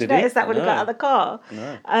you Did he? notice that when he got out of the car?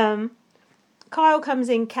 No. Kyle comes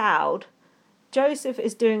in cowed. Joseph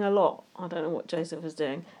is doing a lot. I don't know what Joseph was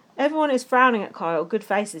doing. Everyone is frowning at Kyle. Good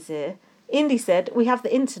faces here. Indy said, we have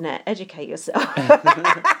the internet. Educate yourself. Which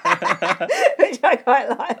I quite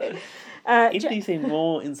like. Indy seemed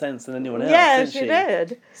more incensed than anyone else, Yeah, didn't she she?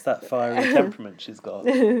 did. It's that fiery temperament she's got.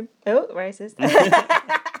 Oh, racist.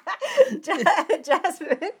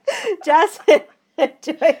 Jasmine. Joseph.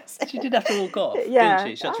 She did have to walk off, Yeah.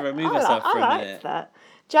 didn't she? She had to remove herself for a minute. That.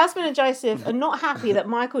 Jasmine and Joseph are not happy that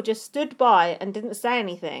Michael just stood by and didn't say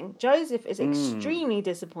anything. Joseph is extremely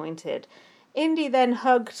disappointed. Indy then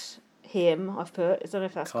hugged him, I've put. I don't know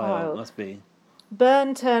if that's Kyle. Must be.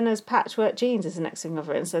 Burn Turner's patchwork jeans is the next thing I've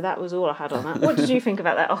written, so that was all I had on that. What did you think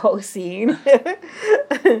about that whole scene?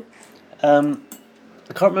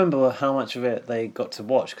 I can't remember how much of it they got to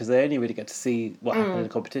watch because they only really get to see what happened in the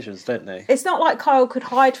competitions, don't they? It's not like Kyle could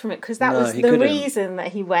hide from it because that was he the couldn't. reason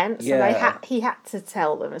that he went. So he had to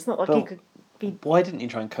tell them. It's not like he could be. Why didn't he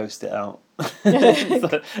try and coast it out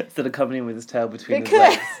instead of coming in with his tail between his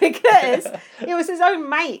legs? Because it was his own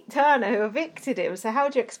mate Turner who evicted him. So how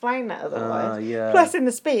do you explain that otherwise? Yeah. Plus, in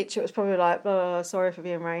the speech, it was probably like, "Oh, sorry for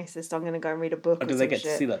being racist. I'm going to go and read a book." Oh, or did some they get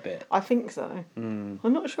shit. to see that bit? I think so. I'm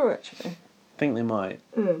not sure actually. I think they might.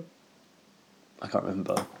 I can't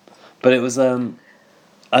remember, but it was.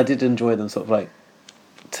 I did enjoy them sort of like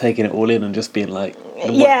taking it all in and just being like,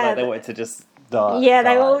 like they wanted to just die. Yeah,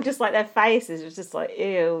 they were all just like their faces was just like,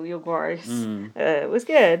 ew, you're gross. It was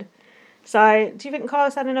good. So, do you think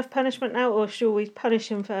Kyle's had enough punishment now, or shall we punish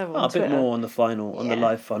him further? A bit more on the the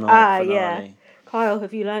live finale. Yeah. Kyle,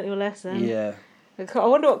 have you learnt your lesson? Yeah. I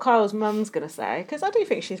wonder what Kyle's mum's going to say, because I do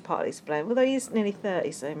think she's partly to blame, although he's nearly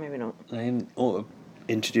 30, so maybe not. They ought to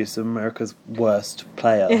introduce America's worst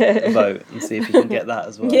player vote and see if you can get that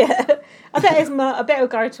as well. Yeah. I bet he'll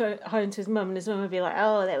go home to his mum, and his mum will be like,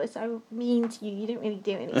 "Oh, they were so mean to you. You didn't really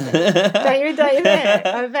do anything." don't you think?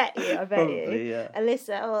 I bet you. Probably, yeah.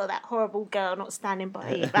 Alyssa, oh, that horrible girl not standing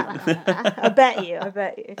by you. I bet you.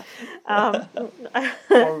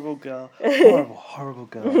 Horrible girl. Horrible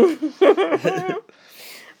girl.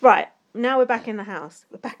 Right. Now we're back in the house.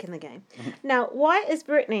 We're back in the game. Now, why is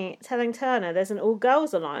Brittany telling Turner there's an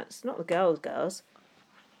all-girls alliance? Not the girls.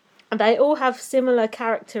 And they all have similar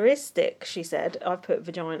characteristics, she said. I put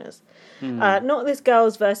vaginas. Not this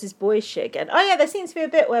girls versus boys shit again. Oh, yeah, there seems to be a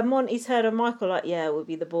bit where Monty's heard of Michael like, yeah, we'll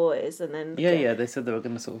be the boys. And then... Yeah, they said they were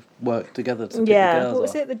going to sort of work together to pick the girls what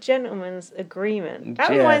was off. it? The gentleman's agreement. That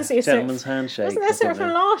reminds me of gentleman's handshake. Wasn't there something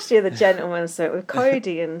from last year, the gentleman's suit with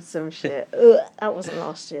Cody and some shit? Ugh, that wasn't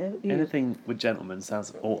last year. Anything with gentlemen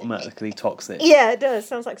sounds automatically toxic. Yeah, it does.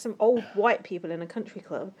 Sounds like some old white people in a country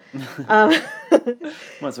club. Might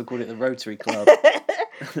as well call it the Rotary Club.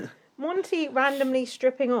 Monty randomly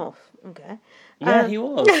stripping off. Okay. Yeah, he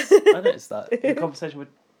was. I noticed that. In conversation with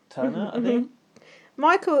Turner, I think.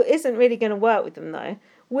 Michael isn't really going to work with them, though.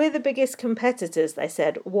 We're the biggest competitors, they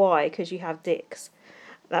said. Why? Because you have dicks.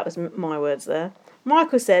 That was my words there.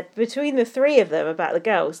 Michael said, between the three of them about the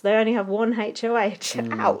girls, they only have one HOH.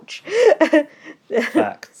 Ouch.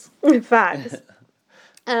 Facts. Facts.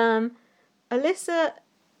 Alyssa...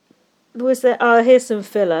 Was there? Oh, here's some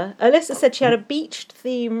filler. Alyssa said she had a beached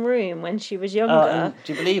theme room when she was younger.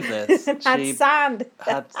 Do you believe this? Had sand.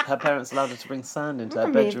 Had her parents allowed her to bring sand into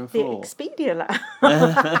her bedroom floor. The Expedia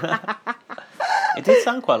lab. It did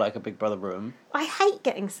sound quite like a Big Brother room. I hate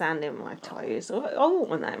getting sand in my toes. I want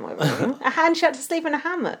one that in my room. And she had to sleep in a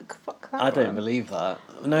hammock. Fuck that. I don't believe that.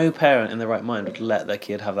 No parent in their right mind would let their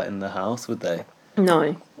kid have that in the house, would they?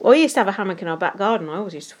 No. Well, we used to have a hammock in our back garden. I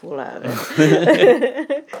always used to fall out of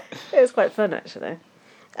it. It was quite fun, actually.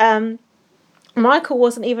 Michael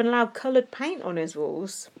wasn't even allowed coloured paint on his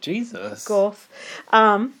walls. Jesus. Goth.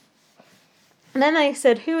 And then they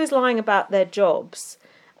said, who is lying about their jobs?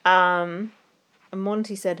 And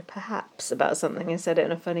Monty said, perhaps, about something and said it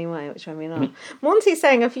in a funny way, which made me laugh. Monty's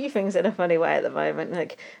saying a few things in a funny way at the moment,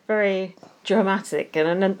 like very dramatic and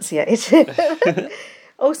enunciated.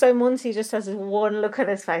 Also, Monty just has this one look on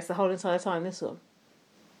his face the whole entire time, this one.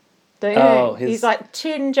 Don't you think? He's like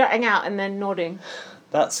chin jutting out and then nodding.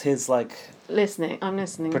 That's his, like... Listening. I'm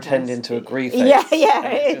listening. Pretending to agree face. Yeah,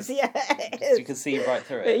 it is. You can see right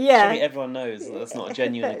through it. Yeah. Surely everyone knows that's not a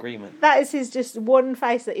genuine agreement. That is his just one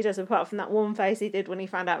face that he does, apart from that one face he did when he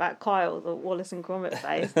found out about Kyle, the Wallace and Gromit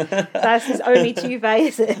face. That's his only two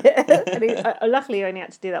faces. And luckily he only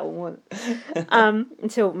had to do that one once.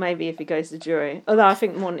 Until maybe if he goes to jury. Although I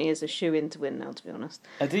think Monty is a shoe-in to win now, to be honest.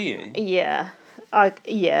 Oh, do you? Yeah. I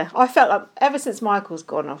felt like ever since Michael's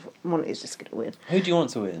gone, Monty's just going to win. Who do you want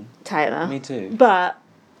to win? Taylor. Me too. But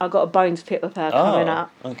I got a bone to pick with her coming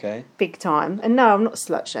up. Okay. Big time. And no, I'm not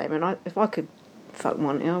slut shaming. If I could fuck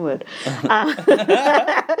Monty, I would.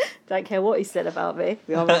 Don't care what he said about me.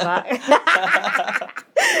 Behind my back.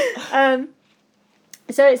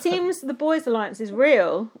 So it seems the boys' alliance is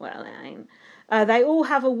real. Well, it ain't. They all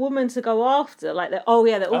have a woman to go after. Like, they're all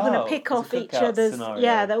going to pick off each other's... Scenario.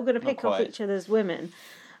 Yeah, they're all going to pick off each other's women.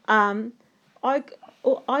 I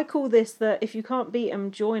call this the if you can't beat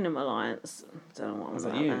them, join them alliance. I don't know what was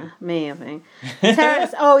that you? there. Me, I think.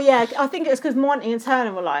 Terrence, I think it's because Monty and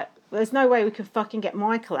Turner were like, there's no way we could fucking get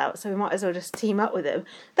Michael out, so we might as well just team up with him.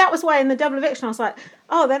 That was why in the double eviction I was like,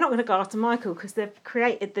 oh, they're not going to go after Michael because they've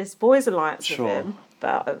created this boys' alliance with him.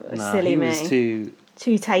 But silly me. He was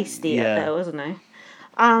too tasty up there, wasn't he?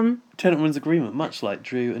 Gentleman's agreement, much like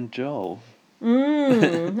Drew and Joel.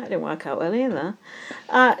 That didn't work out well either.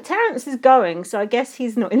 Terence is going, so I guess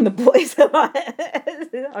he's not in the boys' alliance.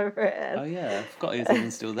 Oh yeah, I forgot he was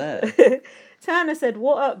even still there. Turner said,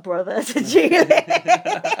 "What up, brother?" to Julie.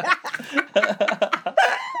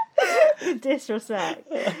 Disrespect.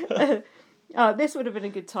 Oh, this would have been a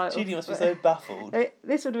good title. Julie must be so baffled.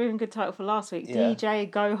 This would have been a good title for last week. Yeah.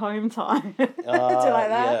 DJ Go Home Time. Do you like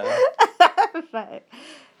that? Yeah. Perfect.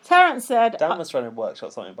 Terence said, Dan was trying to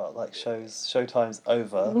workshop something about like showtime's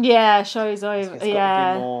over. "Yeah, show's over. It's got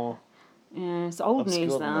Yeah, to be more yeah, it's old news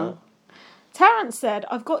obscure than now." Terence said,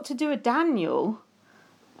 "I've got to do a Daniel."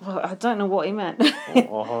 Well, I don't know what he meant.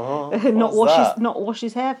 that. Not wash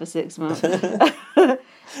his hair for 6 months.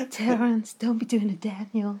 Terence, don't be doing a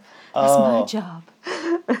Daniel. That's my job.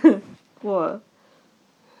 What?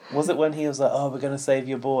 Was it when he was like, "Oh, we're going to save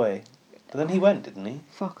your boy"? But then he went, didn't he?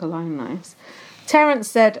 Fuck alone knows. Terence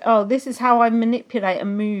said, "Oh, this is how I manipulate a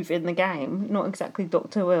move in the game." Not exactly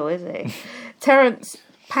Dr. Will, is he? Terence,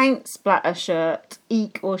 paint splatter shirt,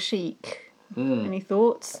 eek or chic. Any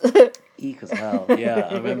thoughts? Eek as hell. Yeah,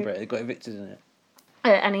 I remember it. It got evicted in it.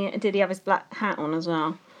 And did he have his black hat on as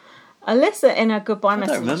well? Alyssa, in her goodbye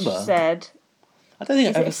message, remember. said, I don't think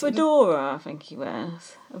 "Is I it ever a fedora?" I think he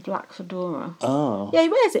wears a black fedora. Oh. Yeah, he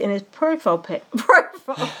wears it in his profile pic.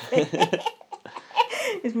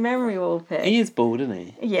 His memory wall pic. He is bald, isn't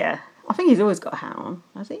he? Yeah, I think he's always got a hat on.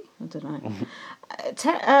 Has he? I don't know.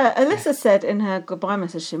 Alyssa said in her goodbye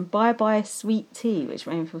message, "Bye bye sweet tea," which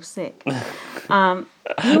made me feel sick.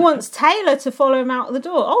 He wants Taylor to follow him out the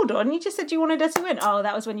door. Hold on, you just said you wanted her to win. Oh,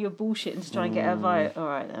 that was when you were bullshitting to try and get her vote. All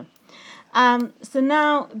right then.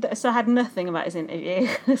 So I had nothing about his interview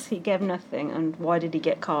because he gave nothing. And why did he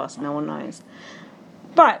get cast? No one knows.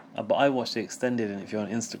 But I watched the extended interview on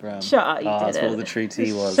Instagram. Shut up, you That's didn't. what all the true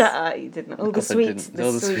tea was. Shut up, you didn't. All the Of course I sweet, didn't.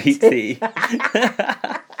 All the sweet tea.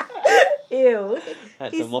 Ew. I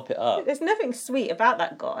had to mop it up. There's nothing sweet about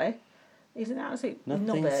that guy. He's an absolute Nothing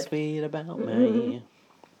knobhead. sweet about me.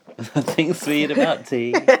 Nothing sweet about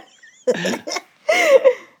tea.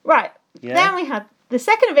 Right. Yeah. Then we had the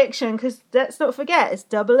second eviction, because let's not forget, it's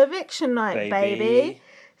double eviction night, baby.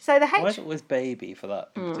 So the Why is it always baby for that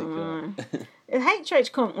in particular? the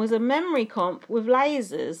HH comp was a memory comp with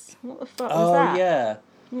lasers. What the fuck was Oh, that? yeah.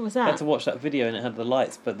 What was I had that? to watch that video and it had the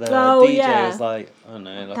lights, but the Oh, DJ yeah. was like, I don't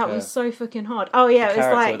know, like That a was so fucking hard. Oh yeah, it was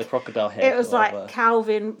character like with a crocodile head. it was or whatever. like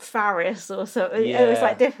Calvin Farris or something. It Yeah. was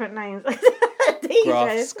like different names. Graf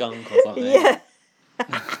DJs. Skunk or something. Yeah.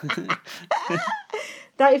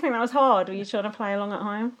 Don't you think that was hard? Were you trying to play along at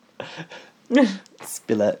home?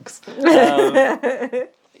 Spillex.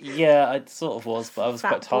 Yeah, I sort of was, but I was Fat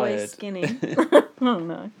quite boy, tired. skinny. Oh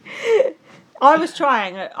no. I was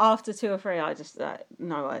trying after 2 or 3. I just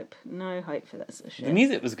no hope for that sort of shit. The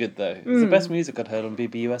music was good though. It was the best music I'd heard on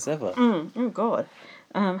BBUS ever. Oh god.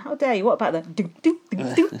 How dare you? What about the ding, ding,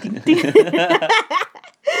 ding, ding, ding, ding.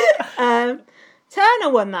 Turner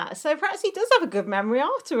won that, so perhaps he does have a good memory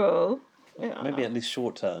after all. Maybe at least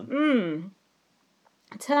short term.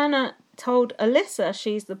 Turner told Alyssa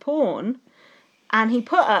she's the pawn, and he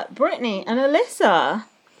put up Brittany and Alyssa.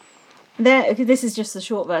 This is just the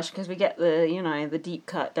short version because we get the deep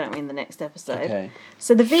cut, don't we, in the next episode. Okay.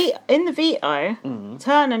 So in the veto,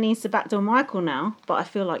 Turner needs to backdoor Michael now, but I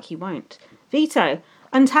feel like he won't. Veto.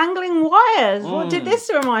 Untangling wires. What did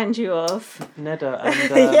this remind you of? Neda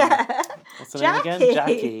and Yeah. what's her name again?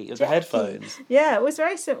 Jackie. With the headphones. Yeah, it was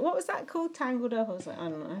very simple. What was that called? Tangled Up? I was like, I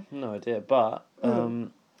don't know. No idea, but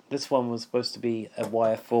this one was supposed to be a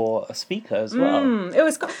wire for a speaker as well.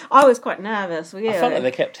 I was quite nervous. Yeah. I felt like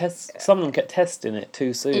they kept some of them kept testing it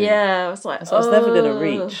too soon. Yeah, I was like, So I was never going to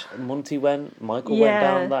reach. Monty went, Michael went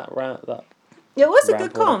down that route. It was a good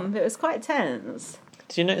ramp. comp. It was quite tense.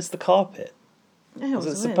 Did you notice the carpet? Yeah, Was it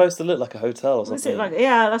weird. supposed to look like a hotel or something? Was it like,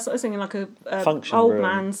 yeah, that's what I was thinking, like a Function old room.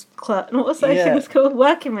 man's club. What was that thing called?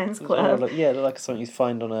 Working men's club. It looked like something you'd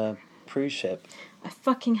find on a cruise ship. I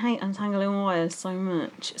fucking hate untangling wires so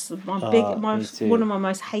much. It's me too. one of my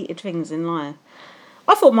most hated things in life.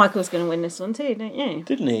 I thought Michael was going to win this one too, didn't you?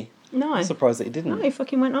 Didn't he? No. I'm surprised that he didn't. No, he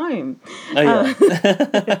fucking went home. Oh,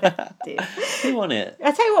 yeah. Dude. Who won it?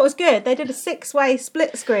 I tell you what was good. They did a 6-way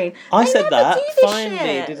split screen. I They said never that. do this Finally,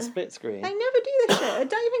 shit. did a split screen. They never do this shit.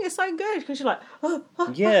 Don't you think it's so good? Because you're like,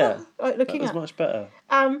 Yeah. like That looking was at. much better.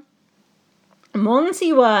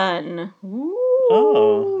 Monty won. Ooh.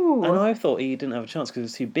 Oh. And I thought he didn't have a chance because it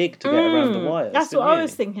was too big to get around the wires. That's what didn't I you?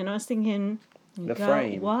 was thinking. I was thinking The got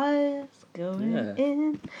frame. wires going Yeah.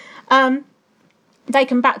 in. They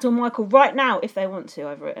can backdoor Michael right now if they want to.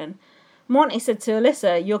 I've written. Monty said to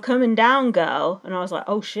Alyssa, "You're coming down, girl," and I was like,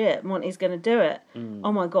 "Oh shit, Monty's gonna do it."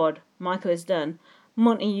 Oh my god, Michael is done.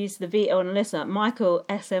 Monty used the veto on Alyssa. Michael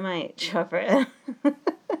SMH over it. So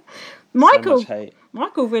much hate.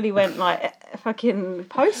 Michael really went like fucking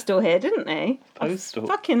postal here, didn't he? Postal? I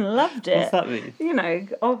fucking loved it. What's that mean? You know,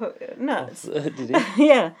 nuts. Did he?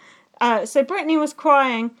 Yeah. So Brittany was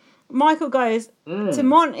crying. Michael goes to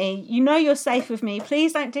Monty, you know you're safe with me.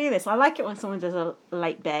 Please don't do this. I like it when someone does a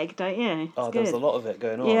late beg, don't you? It's There's a lot of it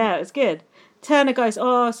going on. Yeah, it's good. Turner goes,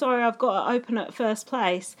 oh, sorry, I've got to open at first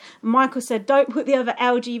place. Michael said, don't put the other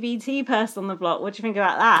LGBT person on the block. What do you think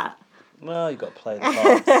about that? Well, you've got to play the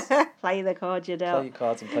cards. Play the cards you dealt. Play your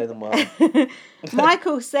cards and play them well.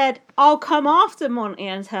 Michael said, I'll come after Monty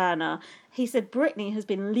and Turner. He said Brittany has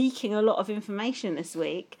been leaking a lot of information this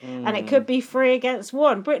week and it could be 3 against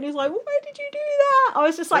 1. Brittany was like, well, why did you do that? I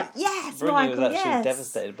was just like, yes, Brittany Michael, was actually yes.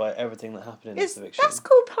 devastated by everything that happened in this eviction. That's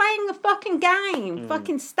called playing a fucking game.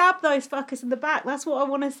 Fucking stab those fuckers in the back. That's what I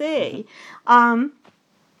want to see.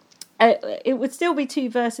 It would still be 2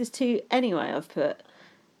 versus 2 anyway, I've put.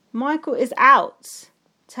 Michael is out.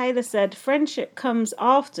 Taylor said friendship comes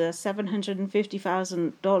after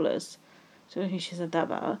 $750,000. I don't know who she said that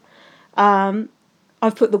about.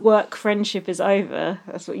 I've put the work friendship is over.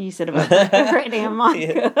 That's what you said about Brittany and Michael.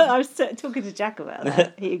 Yeah. I was talking to Jack about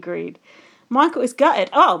that. He agreed. Michael is gutted.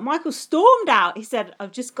 Oh, Michael stormed out. He said,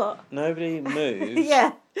 I've just got... Nobody moved.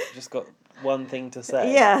 Yeah. Just got one thing to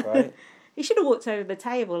say. Yeah. Right? He should have walked over the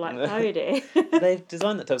table like Cody. They've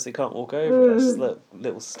designed that table so you can't walk over it. It's just a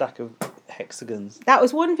little stack of hexagons. That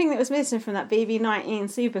was one thing that was missing from that BB19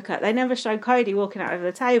 Supercut. They never showed Cody walking out over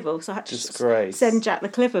the table, so I had to send Jack the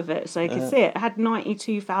clip of it so he could see it. It had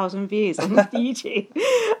 92,000 views on YouTube.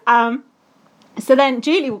 So then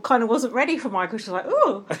Julie kind of wasn't ready for Michael. She was like,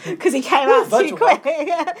 ooh, because he came out too quick.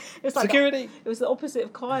 It was like security. It was the opposite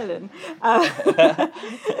of Kylan.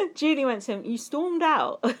 Julie went to him, you stormed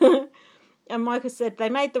out. And Michael said they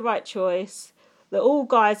made the right choice. The all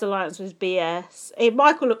guys alliance was BS.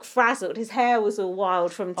 Michael looked frazzled. His hair was all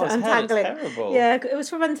wild from untangling. Terrible. Yeah, it was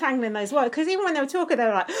from untangling those wires. Because even when they were talking, they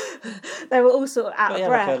were like, they were all sort of out of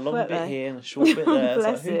breath. Like a long bit here and a short bit there. It's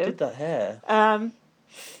like, who did that hair?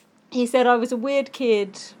 He said, I was a weird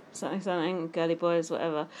kid. Something, girly boys,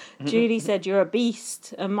 whatever. Julie said, you're a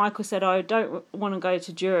beast. And Michael said, I don't want to go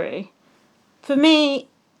to jury. For me,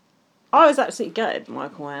 I was absolutely gutted.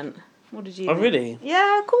 Michael went. What did you think? Really?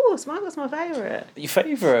 Yeah, of course. Michael's my favourite. Your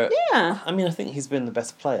favourite? Yeah. I mean, I think he's been the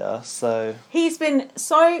best player, so... He's been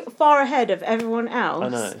so far ahead of everyone else. I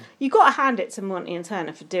know. You've got to hand it to Monty and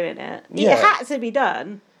Turner for doing it. Yeah. It had to be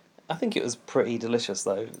done. I think it was pretty delicious,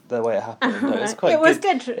 though, the way it happened. No, It was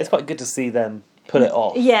good. It's quite good to see them pull it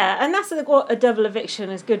off. Yeah, and that's what a double eviction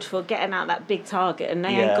is good for, getting out that big target, and they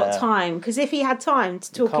ain't got time. Because if he had time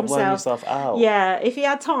to talk himself... You can't worm yourself out. Yeah, if he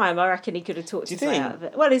had time, I reckon he could have talked his way out of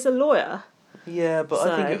it. Well, he's a lawyer. Yeah, but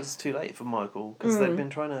I think it was too late for Michael, because they've been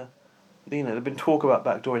trying to... they've been talking about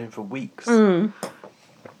backdooring him for weeks.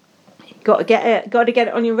 Got to get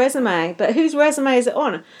it on your resume. But whose resume is it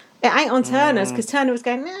on? It ain't on Turner's, because Turner was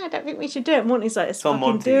going, no, I don't think we should do it. Monty's like, let's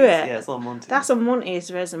fucking do it. Yeah, it's on Monty's. That's on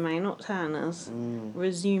Monty's resume, not Turner's.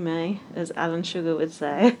 Resume, as Alan Sugar would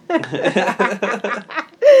say.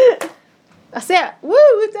 That's it. Woo,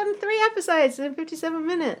 we've done 3 episodes in 57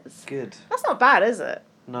 minutes. Good. That's not bad, is it?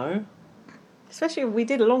 No? Especially if we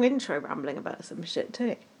did a long intro rambling about some shit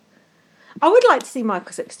too. I would like to see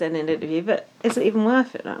Michael's extended interview, but is it even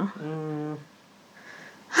worth it now?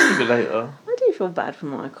 A bit later. I do feel bad for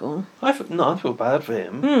Michael. I feel bad for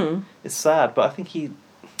him. It's sad, but I think he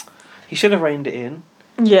should have reined it in.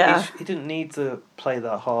 Yeah. He didn't need to play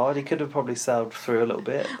that hard. He could have probably sailed through a little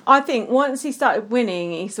bit. I think once he started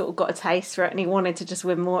winning, he sort of got a taste for it and he wanted to just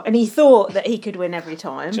win more. And he thought that he could win every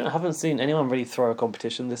time. I haven't seen anyone really throw a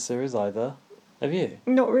competition this series either. Have you?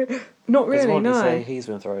 Not really, no. Say he's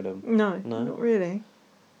been throwing them. No, not really.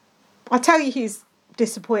 I tell you who's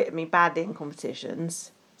disappointed me badly in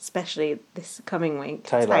competitions, especially this coming week.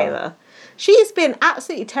 Taylor. She's been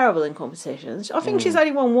absolutely terrible in competitions. I think she's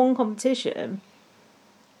only won 1 competition.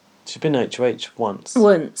 She's been HOH once.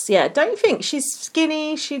 Once, yeah. Don't you think she's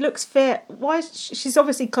skinny? She looks fit. She's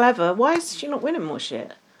obviously clever. Why is she not winning more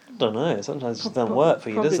shit? I don't know. Sometimes it just doesn't work for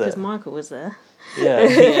you, does it? Probably because Michael was there. Yeah,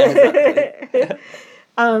 exactly.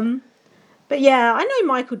 But yeah, I know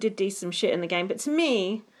Michael did do some shit in the game, but to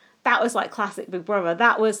me, that was like classic Big Brother.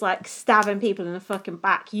 That was like stabbing people in the fucking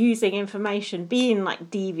back, using information, being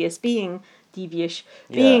like devilish.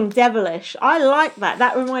 Being devilish. I like that.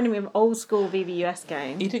 That reminded me of old school VBUS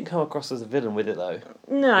game. He didn't come across as a villain with it though.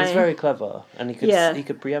 No. He's very clever, and he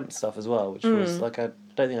could preempt stuff as well, which was like I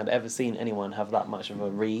don't think I'd ever seen anyone have that much of a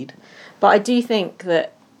read. But I do think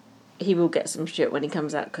that he will get some shit when he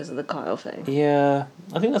comes out because of the Kyle thing. Yeah,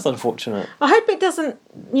 I think that's unfortunate. I hope it doesn't,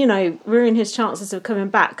 ruin his chances of coming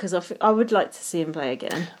back, because I would like to see him play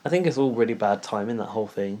again. I think it's all really bad timing, that whole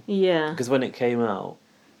thing. Yeah. Because when it came out,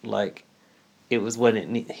 it was when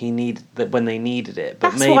when they needed it.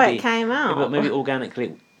 But That's why it came out. But maybe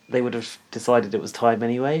organically they would have decided it was time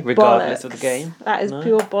anyway, regardless of the game. That is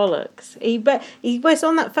pure bollocks. He was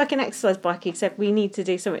on that fucking exercise bike. He said, we need to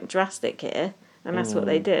do something drastic here. And that's what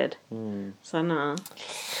they did. So, no.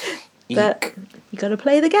 But you got to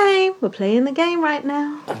play the game. We're playing the game right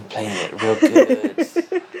now. I'm playing it real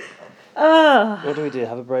good. What do we do?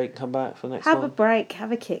 Have a break, come back for the next one? Have a break,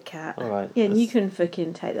 have a Kit Kat. All right. Yeah, and you can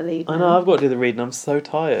fucking take the lead now. I know, I've got to do the reading. I'm so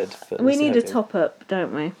tired. We need a top up,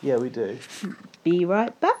 don't we? Yeah, we do. Be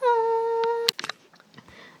right back.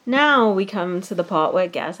 Now we come to the part where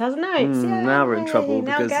Gaz has notes. Now we're in trouble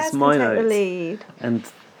because Gaz it's my can take notes. the lead. And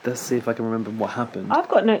let's see if I can remember what happened. I've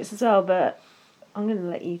got notes as well, but I'm going to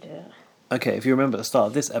let you do it. Okay, if you remember at the start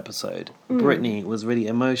of this episode, Brittany was really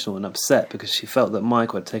emotional and upset because she felt that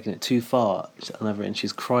Michael had taken it too far, and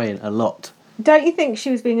she's crying a lot. Don't you think she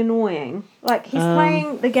was being annoying? Like, he's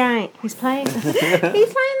playing the game. He's playing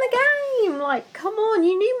the game. Like, come on,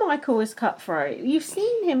 you knew Michael was cutthroat. You've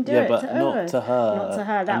seen him do it but to not her. to her. Not to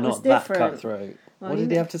her. That and was not different. That cutthroat. Well, what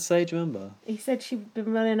did he have to say? Do you remember? He said she'd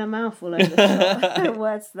been running her mouth all over the shop.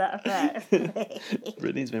 Words to that effect.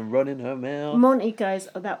 Brittany's been running her mouth. Monty goes,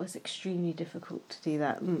 oh, that was extremely difficult to do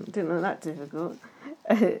that. Didn't know that difficult.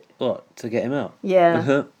 What? To get him out?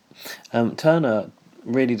 Yeah. Turner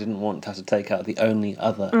really didn't want to have to take out the only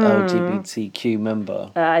other LGBTQ member.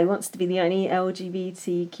 He wants to be the only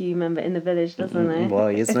LGBTQ member in the village, doesn't he? Well,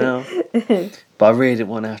 he is now. But I really didn't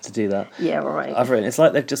want to have to do that. Yeah, right. I've written, it's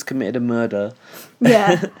like they've just committed a murder.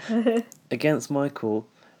 Yeah. Against Michael.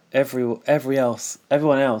 Everyone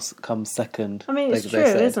else comes second. I mean, it's true,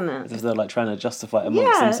 isn't it? As if they're like trying to justify it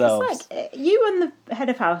amongst themselves. It's like you and the head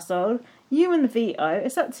of household, you and the veto.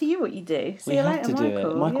 It's up to you what you do. See you later, to Michael. do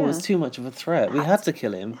it. Michael was too much of a threat. We had to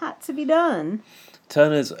kill him. Had to be done.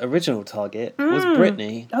 Turner's original target was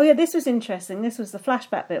Brittany. Oh yeah, this was interesting. This was the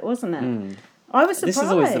flashback bit, wasn't it? I was surprised. This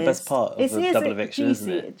is always the best part of the double eviction, juicy,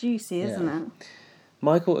 isn't it? Juicy, isn't it?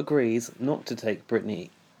 Michael agrees not to take Brittany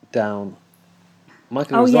down.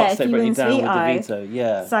 Michael was not to take Brittany down with the veto.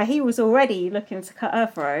 Yeah. So he was already looking to cut her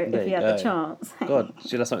throat if he had the chance. God,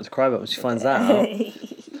 she'll have something to cry about when she finds that out.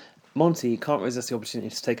 Monty can't resist the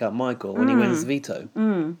opportunity to take out Michael when he wins the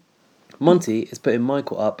veto. Monty is putting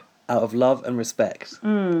Michael up out of love and respect.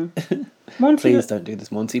 Monty please don't do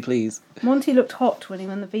this, Monty, please. Monty looked hot when he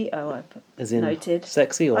won the veto, As in, noted.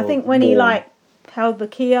 Sexy or I think when warm? he held the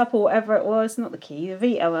key up or whatever it was, not the key, the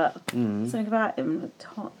veto up. Something about him looked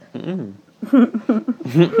hot.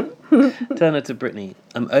 Turner to Brittany.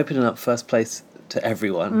 I'm opening up first place to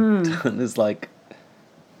everyone. Turner's like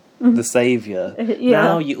the saviour.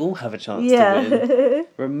 Now you all have a chance to win.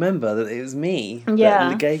 Remember that it was me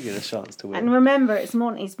that gave you the chance to win. And remember, it's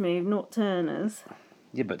Monty's move, not Turner's.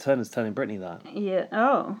 Yeah, but Turner's telling Brittany that. Yeah.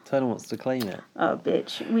 Oh. Turner wants to claim it. Oh,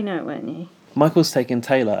 bitch. We know it, won't you? Michael's taken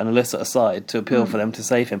Taylor and Alyssa aside to appeal for them to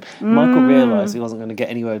save him. Michael realised he wasn't going to get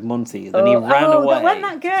anywhere with Monty. Then he ran away. That wasn't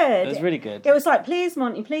that good. It was really good. It was like, please,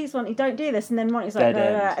 Monty, don't do this. And then Monty's like, no.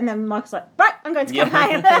 And then Michael's like, right, I'm going to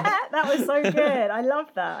campaign. That was so good. I love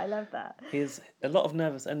that. He has a lot of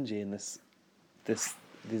nervous energy in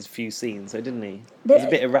these few scenes, didn't he? He's a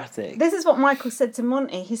bit erratic. This is what Michael said to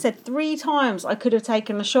Monty. He said 3 times I could have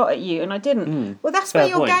taken a shot at you and I didn't. Well, that's where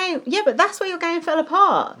your game. Yeah, but that's where your game fell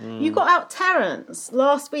apart. You got out Terence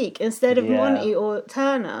last week instead of Monty or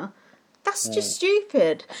Turner. That's just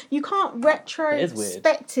stupid. You can't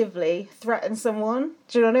retrospectively threaten someone.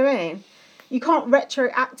 Do you know what I mean? You can't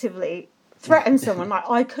retroactively threaten someone like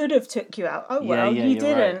I could have took you out. Oh well, you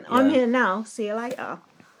didn't. Right. I'm here now. See you later.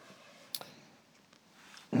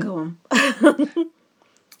 Go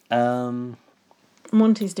on.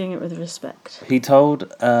 Monty's doing it with respect. He told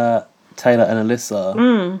Taylor and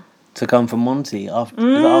Alyssa to come for Monty after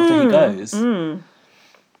he goes.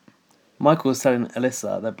 Michael was telling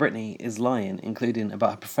Alyssa that Brittany is lying, including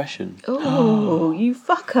about her profession. Oh, you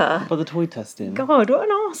fucker. About the toy testing. God, what an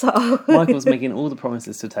arsehole. Michael's making all the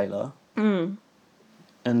promises to Taylor.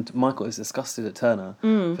 And Michael is disgusted at Turner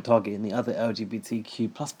for targeting the other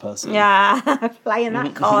LGBTQ plus person. Yeah, playing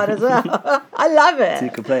that card as well. I love it. So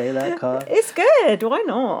you can play that card. It's good. Why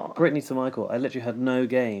not? Brittany to Michael, I literally had no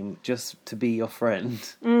game just to be your friend.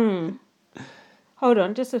 Hold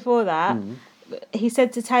on, just before that, he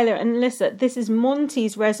said to Taylor and Alyssa, this is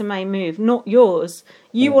Monty's resume move, not yours.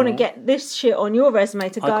 You want to get this shit on your resume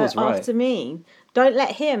to go after me. Don't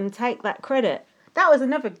let him take that credit. That was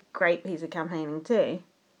another great piece of campaigning too.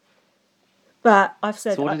 But I've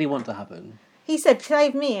said... So what did he want to happen? He said,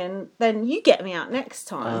 save me and then you get me out next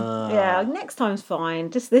time. Yeah, next time's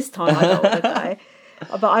fine. Just this time I don't want to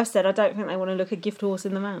go. But I've said I don't think they want to look a gift horse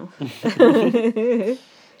in the mouth.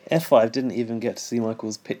 F5 didn't even get to see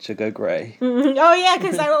Michael's picture go grey. Oh yeah,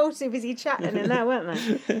 because they were all too busy chatting in there, weren't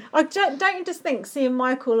they? Don't you just think seeing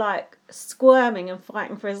Michael like squirming and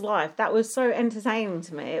fighting for his life, that was so entertaining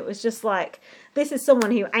to me. It was just like, this is someone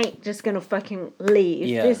who ain't just gonna fucking leave.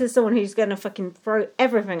 Yeah. This is someone who's gonna fucking throw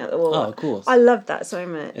everything at the wall. Oh, of course. I love that so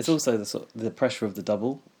much. It's also the pressure of the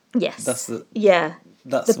double. Yes. That's the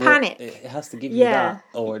the panic. It has to give you that,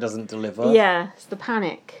 or it doesn't deliver. Yeah, it's the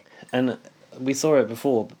panic. And we saw it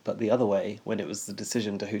before, but the other way, when it was the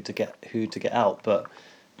decision to who to get out. But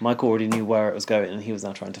Michael already knew where it was going, and he was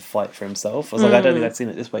now trying to fight for himself. I was like, I don't think I'd seen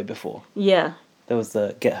it this way before. Yeah. There was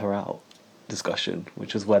the get her out discussion,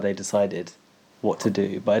 which was where they decided what to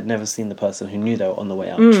do. But I'd never seen the person who knew they were on the way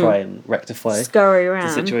out try and rectify scurry around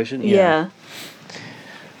the situation. Yeah.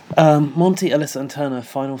 Monty, Alyssa, and Turner,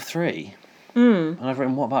 final three. And I've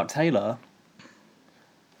written, what about Taylor?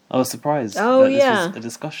 I was surprised that this was a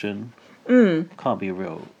discussion. Can't be a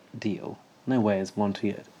real deal. No way is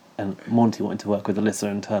Monty wanting to work with Alyssa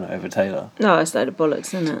and Turner over Taylor. No, it's a load of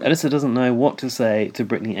bollocks, isn't it? Alyssa doesn't know what to say to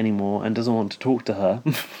Brittany anymore and doesn't want to talk to her.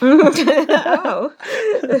 Oh.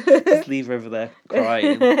 Just leave her over there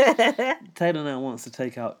crying. Taylor now wants to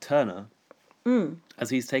take out Turner, as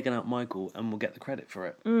he's taken out Michael and will get the credit for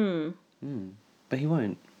it. But he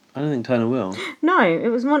won't. I don't think Turner will. No, it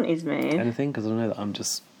was Monty's move. Anything? Because I know that I'm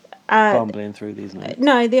just bumbling through these notes.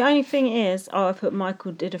 No, the only thing is, I put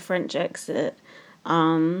Michael did a French exit,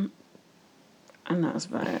 and that was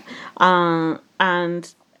about it.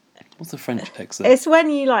 And what's a French exit? it's when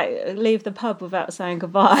you like leave the pub without saying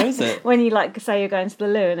goodbye. Oh, is it? When you like say you're going to the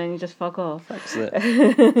loo and then you just fuck off. Exit.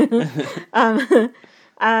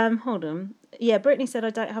 Hold on. Yeah, Brittany said I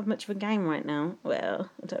don't have much of a game right now. Well,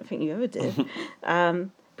 I don't think you ever did.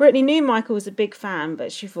 Brittany knew Michael was a big fan,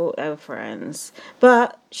 but she thought they were friends.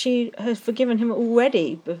 But she has forgiven him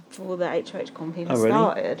already before the HOH comp even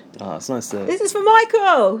started. Oh, it's nice to... This is for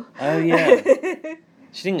Michael! Oh, yeah.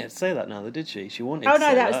 She didn't get to say that now, though, did she? She wanted to say that. Oh,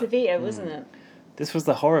 no, that was the veto, wasn't it? This was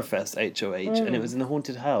the Horror Fest HOH, and it was in the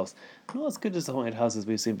haunted house. Not as good as the haunted houses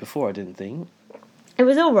we've seen before, I didn't think. It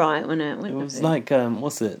was all right, wasn't it? It was like,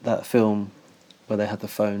 what's it, that film where they had the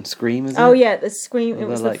phone, Scream, isn't it? Oh, yeah, the Scream, it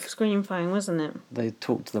was like, the Scream phone, wasn't it? They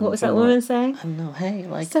talked to them. What was that woman saying? I don't know, hey,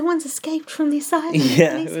 like... Someone's escaped from the asylum.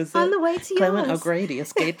 Yeah, it was on the way to Clement yours. O'Grady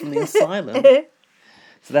escaped from the asylum.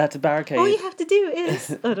 So they had to barricade... All you have to do is...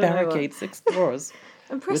 barricade 6 doors.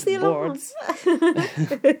 And press with the alarms.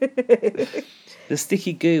 The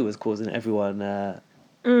sticky goo was causing everyone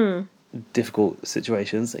difficult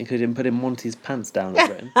situations, including putting Monty's pants down, I've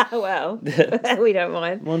written. Well, we don't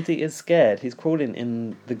mind. Monty is scared. He's crawling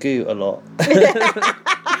in the goo a lot.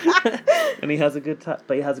 And he has a good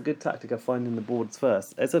tactic of finding the boards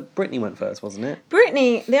first. Brittany went first, wasn't it?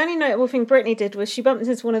 Brittany, the only notable thing Brittany did was she bumped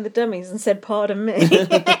into one of the dummies and said, "Pardon me."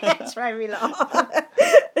 It's made me laugh.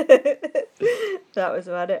 That was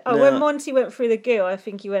about it. Oh, when Monty went through the goo, I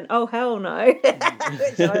think he went, "Oh, hell no,"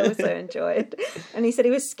 which I also enjoyed. And he said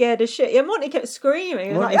he was scared as shit. Yeah, Monty kept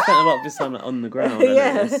screaming. Monty spent a lot of his time on the ground.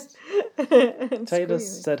 Yeah. Taylor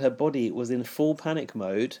said her body was in full panic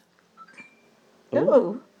mode.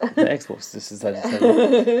 Oh. The Xbox, this is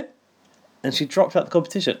Taylor. And she dropped out the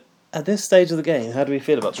competition. At this stage of the game, how do we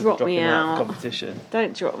feel about people dropping out of the competition?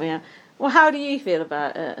 Don't drop me out. Well, how do you feel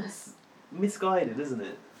about it? It's misguided, isn't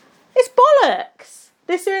it? It's bollocks.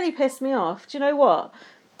 This really pissed me off. Do you know what?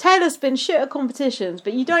 Taylor's been shit at competitions,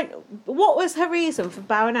 but you don't... What was her reason for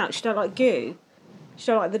bowing out? She don't like goo? She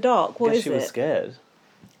don't like the dark? What is it? She was scared.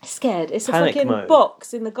 Scared. It's Panic a fucking mode.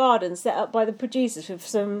 box in the garden set up by the producers with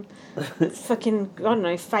some fucking, I don't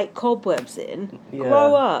know, fake cobwebs in. Yeah.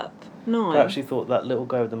 Grow up. No. Perhaps she thought that little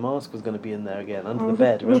guy with the mask was going to be in there again, under the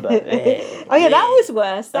bed, remember? Oh yeah, that was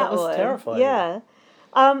worse. That was one. terrifying. Yeah.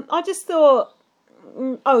 I just thought...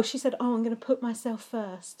 Oh, she said, "Oh, I'm going to put myself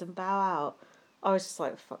first and bow out." I was just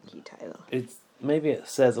like, "Fuck you, Taylor." Maybe it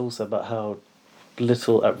says also about how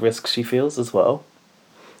little at risk she feels as well.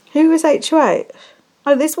 Who was HOH?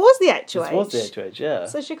 Oh, this was the HOH. This was the HOH, yeah.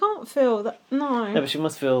 So she can't feel that. No. Yeah, but she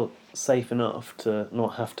must feel safe enough to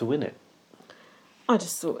not have to win it. I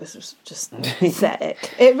just thought this was just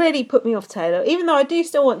pathetic. It really put me off Taylor. Even though I do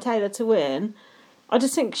still want Taylor to win, I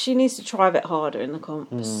just think she needs to try a bit harder in the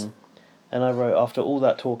comps. And I wrote, after all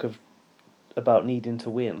that talk about needing to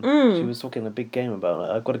win, she was talking a big game about, like,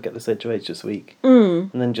 I've got to get this HOH this week. And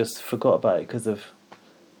then just forgot about it because of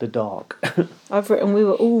the dark. I've written, we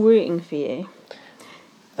were all rooting for you.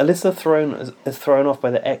 Alyssa is thrown off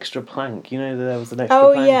by the extra plank. You know, there was an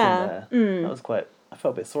extra plank in there. That was quite... I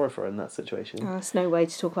felt a bit sorry for her in that situation. Oh, that's no way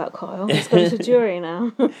to talk about Kyle. He's gone to jury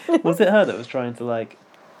now. Was it her that was trying to, like,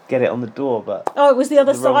 get it on the door, but... Oh, it was the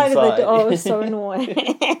other side of the side. door. Oh, it was so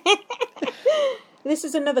annoying. This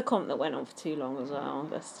is another comp that went on for too long as well.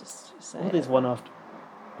 Let's just say All these one after...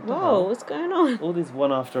 Whoa, what's going on? All these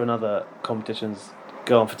one after another competitions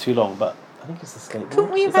go on for too long, but I think it's a skateboard.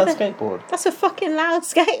 Couldn't we have Is that had a skateboard? That's a fucking loud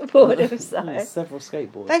skateboard, if so. There's several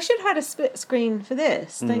skateboards. They should have had a split screen for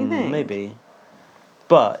this, don't you think? Maybe.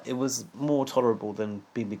 But it was more tolerable than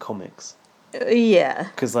BB Comics. Yeah.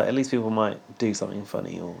 Because like, at least people might do something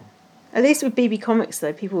funny or... At least with BB Comics,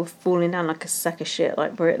 though, people were falling down like a sack of shit,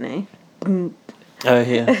 like Britney. Oh,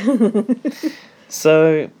 yeah.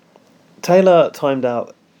 So, Taylor timed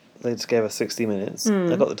out. They just gave her 60 minutes.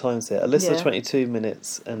 I got the times here. Alyssa, 22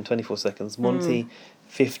 minutes and 24 seconds. Monty,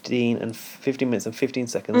 15 minutes and 15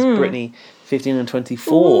 seconds. Brittany, 15 and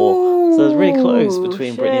 24. Ooh, so it was really close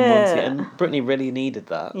between Brittany and Monty. shit. And Brittany really needed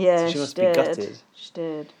that. Yeah, so she must be gutted. She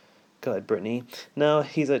did. Gutted Brittany. Now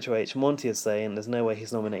he's HOH. Monty is saying there's no way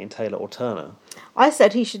he's nominating Taylor or Turner. I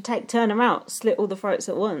said he should take Turner out, slit all the throats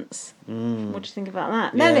at once. What do you think about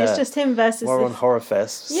that? Then it's just him versus We're on Horror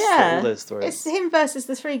Fest. Yeah, all those throats. it's him versus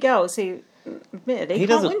the three girls who, admittedly,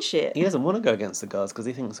 can't win shit. He doesn't want to go against the guards because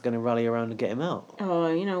he thinks they're going to rally around and get him out.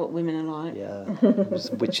 Oh, you know what women are like. Yeah, it's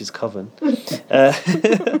witch's coven.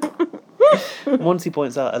 Monty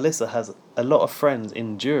points out Alyssa has a lot of friends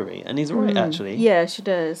in jury, and he's right, actually. Yeah, she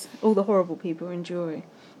does. All the horrible people are in jury.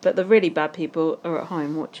 But the really bad people are at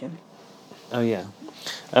home watching. Oh, yeah.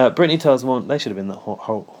 Brittany tells Monty, they should have been that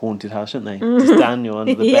haunted house, shouldn't they? Just Daniel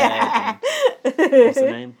under the bed. And, what's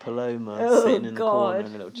her name? Paloma sitting in the corner in a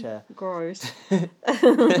little chair. Gross. I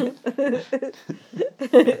don't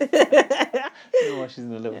know why she's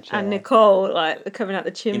in a little chair. And Nicole, like, coming out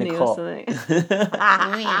the chimney In a or cot. something.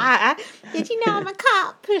 Did you know I'm a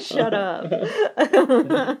cop? Shut up.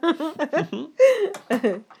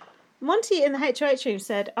 Monty in the HOH room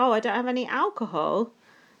said, "Oh, I don't have any alcohol."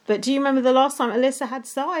 But do you remember the last time Alyssa had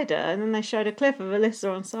cider? And then they showed a clip of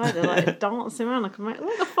Alyssa on cider, like, dancing around like a mate.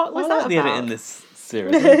 What the fuck was that like the about? edit in this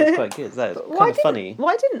series. I think it's quite good. That's kind of funny.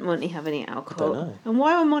 Why didn't Monty have any alcohol? I don't know. And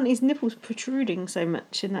why were Monty's nipples protruding so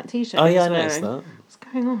much in that t-shirt Oh, he yeah, was I noticed wearing? that. What's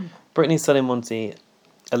going on? Brittany's telling Monty,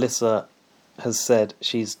 Alyssa has said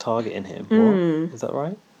she's targeting him. What? Is that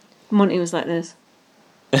right? Monty was like this.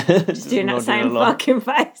 Just doing that nodding same along. fucking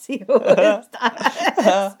face he always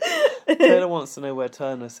does. Taylor wants to know where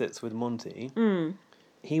Turner sits with Monty.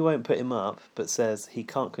 He won't put him up, but says he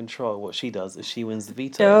can't control what she does if she wins the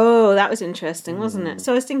veto. Oh, that was interesting, wasn't it?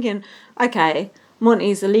 So I was thinking, okay,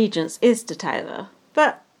 Monty's allegiance is to Taylor,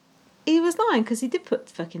 but he was lying because he did put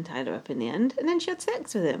fucking Taylor up in the end, and then she had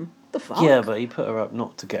sex with him. The fuck? Yeah, but he put her up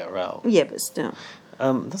not to get her out. Yeah, but still.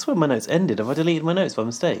 That's where my notes ended. Have I deleted my notes by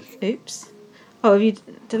mistake? Oops. Oh, have you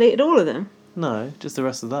deleted all of them? No, just the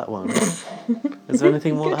rest of that one. Is there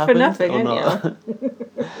anything more Good that for happened? nothing, or ain't not?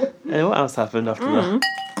 Anyway, what else happened after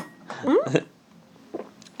that?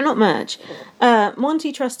 Not much.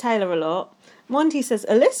 Monty trusts Taylor a lot. Monty says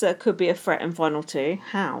Alyssa could be a threat in Final Two.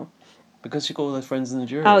 How? Because she got all those friends in the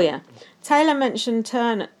jury. Oh, yeah. Taylor mentioned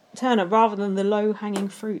Turner rather than the low-hanging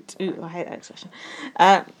fruit. Ooh, I hate that expression.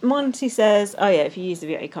 Monty says, oh, yeah, if you use the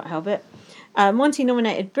veto, you can't help it. Monty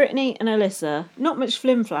nominated Brittany and Alyssa. Not much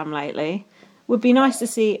flim-flam lately. Would be nice to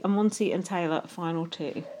see a Monty and Taylor Final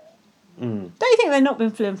Two. Don't you think they've not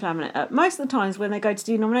been flim-flamming it up? Most of the times when they go to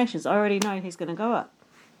do nominations, I already know who's going to go up.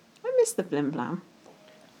 I miss the flim-flam.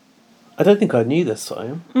 I don't think I knew this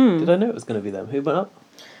time. Did I know it was going to be them? Who went up?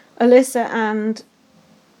 Alyssa and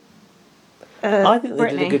I think they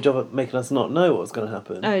Brittany. did a good job of making us not know what was going to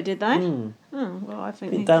happen. Oh, did they? Oh, well, I I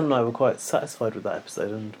think think Dan and I were quite satisfied with that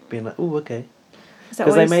episode and being like, oh, okay. Is that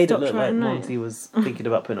Because why they you made it stopped look like writing notes? Monty was thinking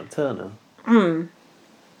about putting up Turner.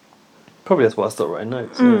 Probably that's why I stopped writing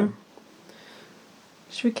notes. Yeah.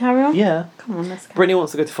 Should we carry on? Yeah. Come on, let's go. Brittany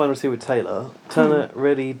wants to go to Final Two with Taylor. Turner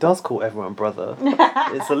really does call everyone brother.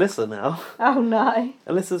 It's Alyssa now. Oh, no.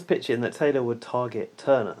 Alyssa's pitching that Taylor would target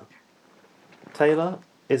Turner. Taylor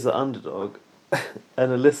is the underdog,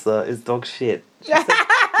 and Alyssa is dog shit. She said,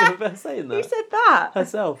 remember her saying that? Who said that?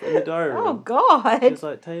 Herself in the diary room. Oh, God. She was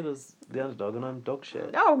like, Taylor's the underdog and I'm dog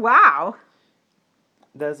shit. Oh, wow.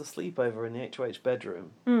 There's a sleepover in the HOH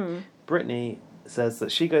bedroom. Brittany says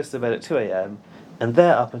that she goes to bed at 2 a.m. and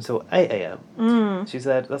they're up until 8 a.m. She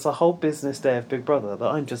said, that's a whole business day of Big Brother that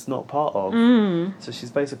I'm just not part of. So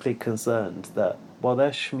she's basically concerned that while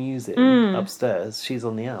they're schmoozing upstairs, she's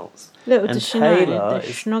on the outs. Little And does she know, Taylor they're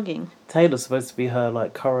is- schnogging. Taylor's supposed to be her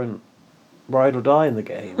like current ride or die in the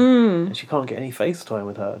game, and she can't get any FaceTime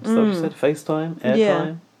with her. Is that what you said? FaceTime? Airtime?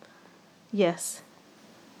 Yeah. Yes.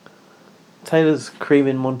 Taylor's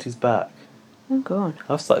creaming Monty's back. Oh, God.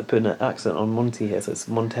 I've started putting an accent on Monty here, so it's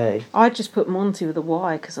Monte. I just put Monty with a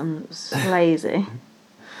Y because I'm lazy.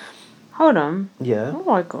 Hold on. Yeah. What have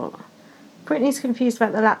I got? Brittany's confused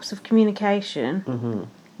about the lapse of communication. Mm-hmm.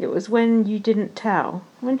 It was when you didn't tell.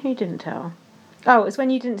 When who didn't tell? Oh, it was when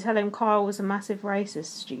you didn't tell him Kyle was a massive racist,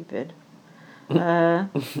 stupid.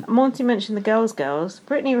 Monty mentioned the girls.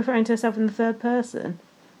 Brittany referring to herself in the third person.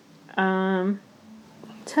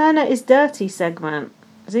 Turner is dirty segment.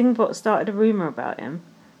 Zingbot started a rumour about him.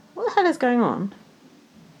 What the hell is going on?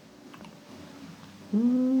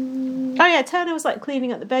 Oh yeah, Turner was like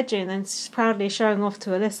cleaning up the bedroom and then proudly showing off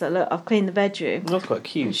to Alyssa, look, I've cleaned the bedroom. That's quite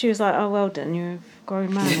cute. And she was like, oh, well done, you're a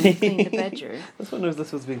grown man and you've cleaned the bedroom. That's when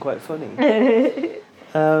this was being quite funny.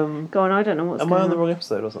 Go on, I don't know what's going on. Am I on the wrong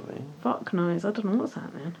episode or something? Fuck knows, I don't know what's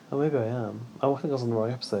happening. Oh, maybe I am. Oh, I think I was on the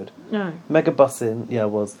wrong episode. No. Mega bussing, yeah, I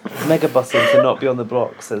was. Mega bussing to not be on the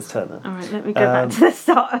block, says Turner. Alright, let me go back to the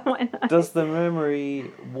start. Does the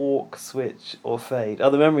memory walk, switch, or fade? Oh,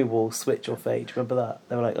 the memory will switch or fade. Do you remember that?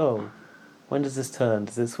 They were like, oh, when does this turn?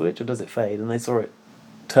 Does it switch or does it fade? And they saw it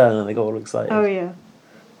turn and they got all excited. Oh, yeah.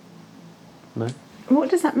 No? What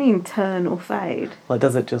does that mean, turn or fade? Like,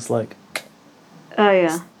 does it just like... Oh,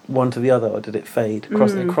 yeah. One to the other, or did it fade?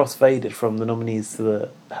 It cross-faded from the nominees to the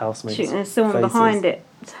housemates. Shoot, there's someone faces. behind it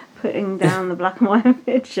putting down the black and white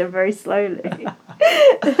picture very slowly.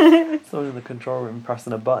 Someone in the control room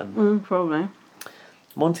pressing a button. Probably.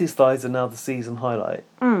 Monty's thighs are now the season highlight.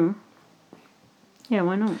 Yeah,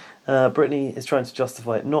 why not? Brittany is trying to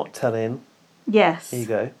justify it not telling. Yes. Here you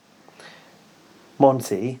go.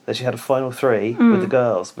 Monty that she had a final 3 with the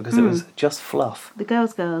girls because it was just fluff. The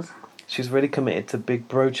girls. She's really committed to Big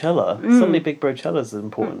Brochella. Suddenly Big Brochella's an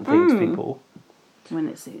important thing to people. When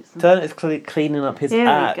it suits them. Turner is cleaning up his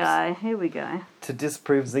act. Here we go. To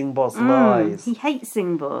disprove Zingbot's lies. He hates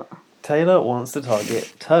Zingbot. Taylor wants to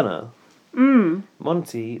target Turner.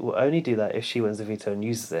 Monty will only do that if she wins the veto and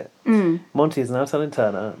uses it. Monty is now telling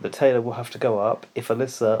Turner that Taylor will have to go up if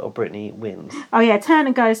Alyssa or Brittany wins. Oh yeah,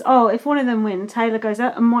 Turner goes, oh, if one of them wins, Taylor goes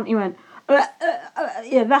up, and Monty went,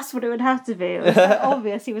 yeah, that's what it would have to be. It was so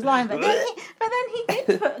obvious he was lying, but then he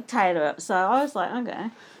did put Taylor up, so I was like,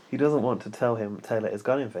 okay. He doesn't want to tell him Taylor is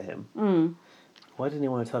gunning for him. Why didn't he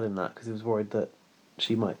want to tell him that? Because he was worried that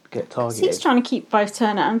she might get targeted. He's trying to keep both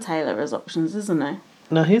Turner and Taylor as options, isn't he?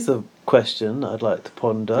 Now, here's a question I'd like to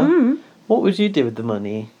ponder. What would you do with the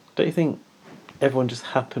money? Don't you think everyone just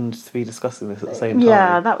happened to be discussing this at the same time?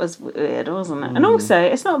 Yeah, that was weird, wasn't it? And also,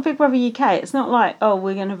 it's not Big Brother UK. It's not like, oh,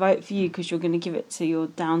 we're going to vote for you because you're going to give it to your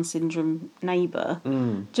Down syndrome neighbour. Do you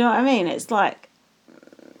know what I mean? It's like...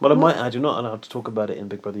 Well, I might add, you're not allowed to talk about it in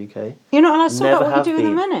Big Brother UK. You're not allowed to talk Never about what you do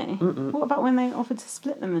have with the money? Mm-mm. What about when they offered to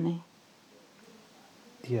split the money?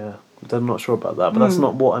 Yeah, I'm not sure about that, but that's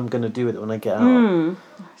not what I'm going to do with it when I get out.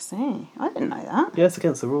 I see. I didn't know that. Yeah, it's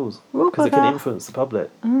against the rules. Rule Because it book can out. influence the public.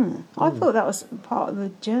 I thought that was part of the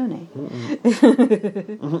journey.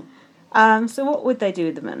 So what would they do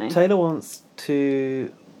with the money? Taylor wants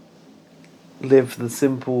to live the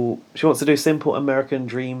simple... She wants to do simple American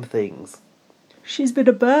dream things. She's been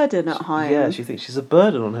a burden at home. Yeah, she thinks she's a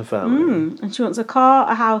burden on her family. And she wants a car,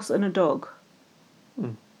 a house and a dog.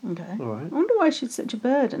 Okay. All right. I wonder why she's such a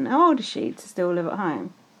burden. How old is she to still live at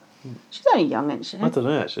home? She's only young, isn't she? I don't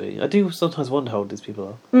know, actually. I do sometimes wonder how old these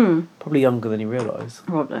people are. Probably younger than you realise.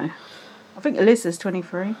 Probably. I think Alyssa's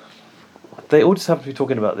 23. They all just happen to be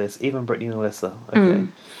talking about this, even Brittany and Alyssa. Okay.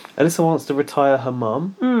 Alyssa wants to retire her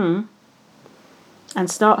mum. And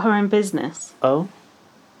start her own business. Oh?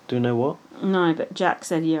 Do you know what? No, but Jack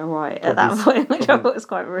said, yeah, right, at that point, which I thought was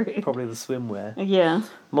quite rude. Probably the swimwear. Yeah.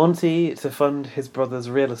 Monty to fund his brother's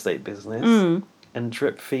real estate business. And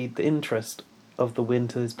drip feed the interest of the win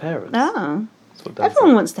to his parents. Oh. That's what Dan Everyone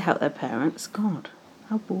said. wants to help their parents. God,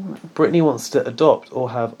 how boring. Brittany wants to adopt or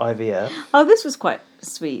have IVF. Oh, this was quite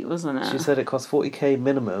sweet, wasn't it? She said it costs 40k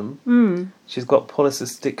minimum. She's got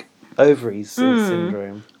polycystic ovaries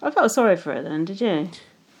syndrome. I felt sorry for her then, did you?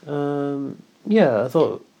 Yeah,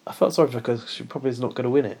 I felt sorry for her because she probably is not going to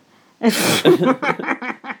win it.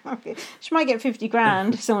 She might get 50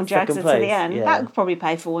 grand if someone drags her Second to the place, end. yeah. That would probably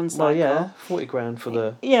pay for one cycle. Well, yeah, 40 grand for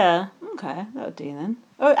the... Yeah, okay, that would do then.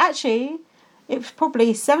 Oh, actually, it's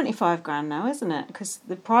probably 75 grand now, isn't it? Because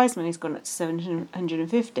the prize money's gone up to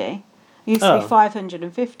 750. It used to be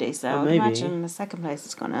 550, so I maybe. imagine the second place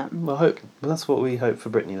has gone up. Well, that's what we hope for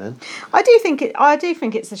Brittany then. I do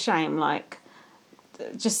think it's a shame, like,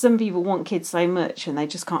 just some people want kids so much and they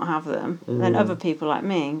just can't have them. And then other people like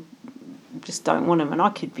me just don't want them, and I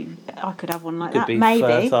could have one like Could that. be Maybe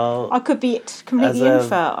fertile I could be completely as a-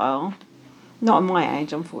 infertile. Not at my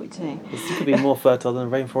age. I'm 42. You could be more fertile than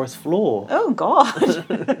a rainforest floor. Oh God!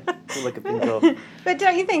 All I could think of. But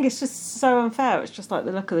don't you think it's just so unfair? It's just like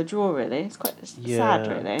the luck of the draw, really. It's quite sad,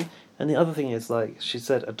 really. And the other thing is, like, she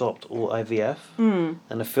said adopt or IVF. Mm.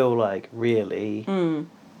 And I feel like, really,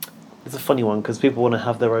 it's a funny one because people want to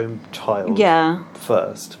have their own child Yeah.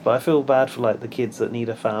 first. But I feel bad for, like, the kids that need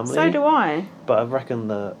a family. So do I. But I reckon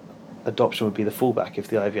that adoption would be the fallback if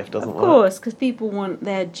the IVF doesn't Of work. course, because people want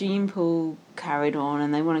their gene pool carried on,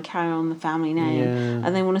 and they want to carry on the family name, Yeah.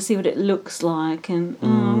 and they want to see what it looks like, and I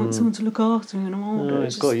want someone to look after me when I'm older. No,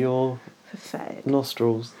 it's got your pathetic.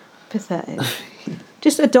 nostrils. Pathetic.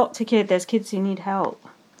 Just adopt a kid. There's kids who need help.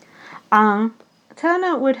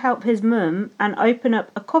 Turner would help his mum and open up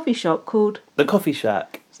a coffee shop called... The Coffee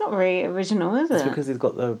Shack. It's not very original, is It's it? because he's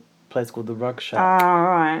got the place called the Rug Shack.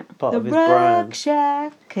 Right. Part the of his Rug brand.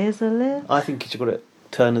 Shack is a little... I think you should call it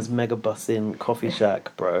Turner's Mega Bussin' Coffee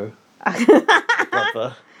Shack, bro.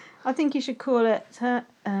 Brother. I think you should call it... what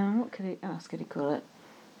else could he call it?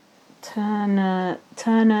 Turner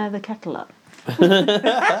the kettle up.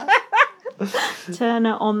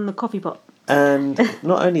 Turner on the coffee pot. And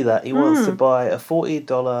not only that, he wants to buy a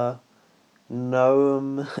 $40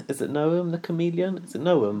 Noam. Is it Noam the chameleon? Is it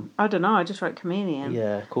Noam? I don't know, I just wrote chameleon.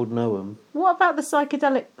 Yeah, called Noam. What about the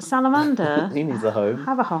psychedelic salamander? He needs a home.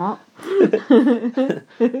 Have a heart.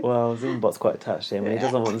 Well, Zingbot's quite attached to him, and he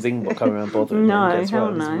doesn't want Zingbot coming around bothering No, him. Gets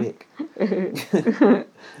hell right on no. his wick.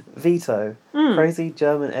 Vito, crazy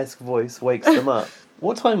German-esque voice wakes them up.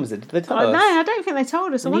 What time is it? Did they tell us? No, I don't think they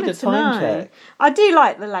told us. I We need wanted a to time know. check. I do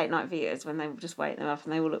like the late night videos when they just wake them up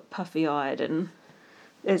and they all look puffy-eyed, and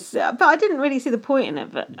it's. But I didn't really see the point in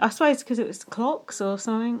it. But I suppose because it was clocks or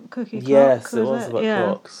something, cookie clock. Yes, it was about Yeah.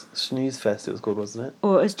 clocks. Snooze Fest it was called, wasn't it?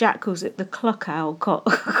 Or as Jack calls it, the clock owl cock.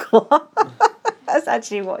 That's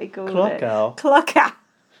actually what he called Clock it. owl? Clock owl.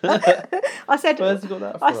 I said. Where's he got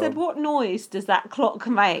that I from? said, what noise does that clock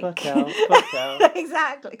make? Cook out, cook out.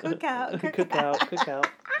 Exactly. Cook out. Cook out, cook out.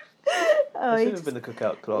 Oh, It he should have been the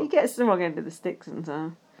cookout He clock. gets the wrong end of the stick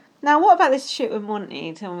sometimes. Now, what about this shit with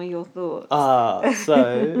Monty? Tell me your thoughts.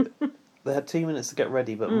 So they had 2 minutes to get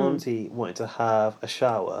ready, but Monty wanted to have a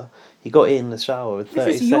shower. He got in the shower with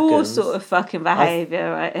 30 This is seconds. your sort of fucking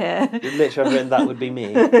behaviour right here. Literally, I've written that would be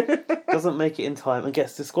me. Doesn't make it in time and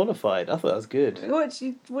gets disqualified. I thought that was good. What do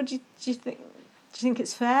you think? Do you think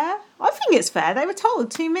it's fair? I think it's fair. They were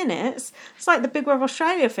told 2 minutes. It's like the Big Brother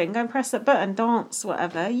Australia thing. Go and press that button, dance,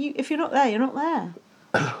 whatever. If you're not there, you're not there.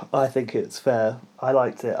 I think it's fair. I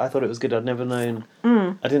liked it. I thought it was good. I'd never known.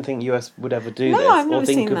 I didn't think US would ever do this I've or never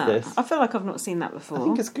think seen of that. this. I feel like I've not seen that before. I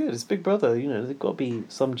think it's good. It's Big Brother. You know, there's got to be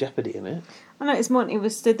some jeopardy in it. I noticed Monty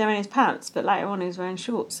was stood there in his pants, but later on he was wearing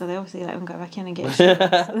shorts, so they obviously let him go back in and get his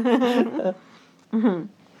shorts.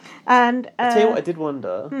 And I tell you what, I did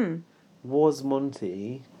wonder: was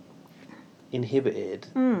Monty inhibited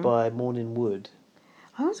by Morning Wood,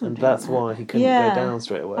 I was and wondering that's that. why he couldn't Yeah. go down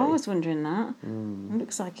straight away? I was wondering that. It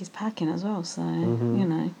looks like he's packing as well, so you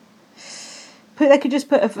know. But they could just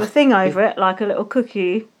put a thing over it, like a little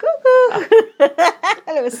cookie, cuckoo, a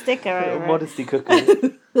little sticker Little over modesty cookie.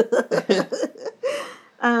 it.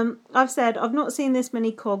 I've said I've not seen this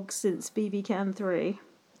many cogs since BB Can 3.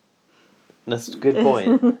 That's a good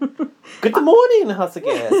point. Good morning,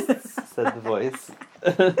 Hussaguests, said the voice.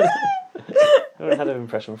 I haven't had an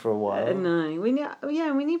impression for a while. No, we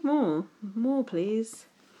need more, please.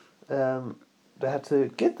 They had to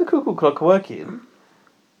get the cuckoo clock working.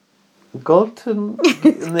 Galton,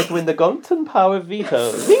 and they can win the Galton Power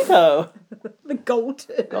Veto. Veto! The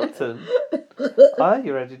golden. Galton. Are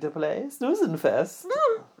you ready to play Snoozenfest?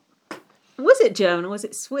 Was it German or was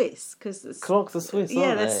it Swiss? Because Clocks are Swiss, aren't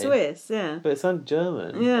yeah, they? they're Swiss. Yeah. But it sounded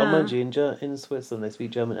German. Yeah. Oh, mind you, in Switzerland they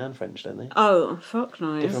speak German and French, don't they? Oh, fuck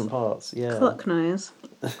knows. Different parts, yeah. Cluck knows.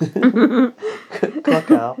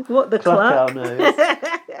 Clock out. What the Clock cluck? out knows.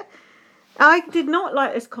 I did not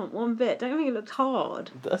like this comp one bit. Don't you think it looked hard?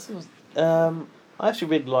 This was, I actually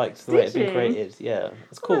really liked the way it's Did been you? created. Yeah,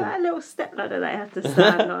 it's cool. That little step ladder they had to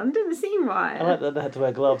stand on didn't seem right. I like that they had to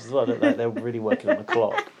wear gloves as well. I don't like they're really working on the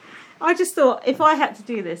clock. I just thought if I had to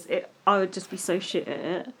do this, I would just be so shit at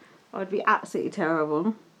it. I would be absolutely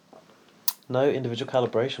terrible. No individual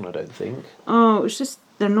calibration, I don't think. Oh, it was just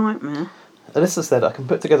a nightmare. Alyssa said, I can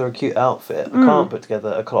put together a cute outfit. I can't put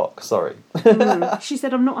together a clock. Sorry. She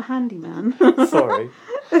said, I'm not a handyman. Sorry.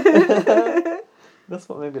 That's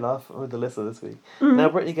what made me laugh with Alyssa this week. Now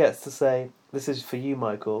Brittany gets to say, this is for you,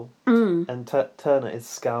 Michael. And Turner is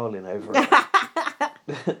scowling over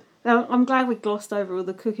it. I'm glad we glossed over all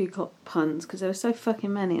the cuckoo clock puns because there were so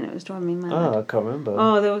fucking many and it was driving me mad. Oh, I can't remember.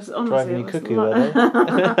 Oh, there was honestly Driving you cuckoo, were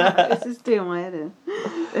they? It's just doing my head in.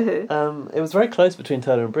 It was very close between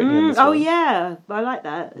Turner and Brittany in this Oh one. yeah, I like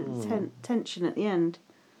that tension at the end.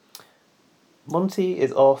 Monty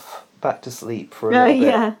is off back to sleep for a little bit,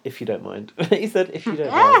 yeah. if you don't mind. He said, if you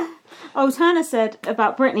don't mind. Oh, Turner said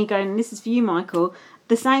about Brittany going, "This is for you, Michael."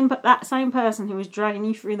 That same person who was dragging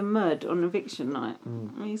you through the mud on eviction night.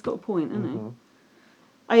 He's got a point, hasn't he?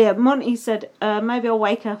 Oh yeah, Monty said, maybe I'll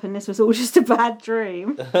wake up and this was all just a bad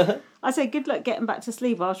dream. I said, good luck getting back to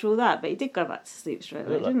sleep after all that, but he did go back to sleep straight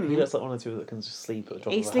away, didn't he? He looks like one of the people that can just sleep at the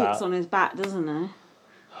drop He of a hat. sleeps on his back, doesn't he?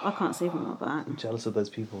 I can't sleep on my back. I'm jealous of those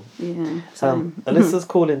people. Yeah. Alyssa's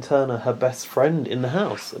calling Turner her best friend in the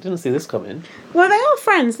house. I didn't see this coming. Well, they are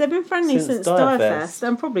friends. They've been friendly Since since Direfest,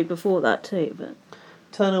 and probably before that too. But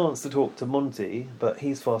Turner wants to talk to Monty, but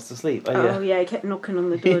he's fast asleep. yeah, he kept knocking on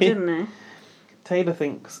the door, didn't he? Taylor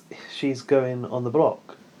thinks she's going on the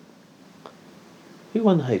block. Who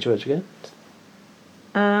won the HOH again?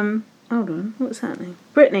 Hold on, what's happening?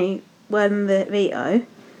 Brittany won the veto.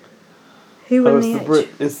 Who won the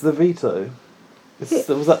it's the veto.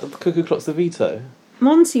 Was that the Cuckoo Clock's the veto?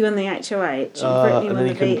 Monty won the HOH, and Brittany and won then the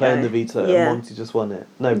he couldn't veto. play in the veto, Yeah. and Monty just won it.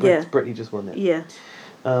 No, Brittany just won it. Yeah.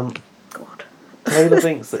 God. God. Taylor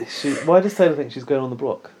thinks that she. Why does Taylor think she's going on the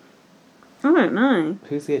block? I don't know.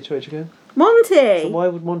 Who's the HOH again? Monty! So why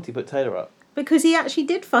would Monty put Taylor up? Because he actually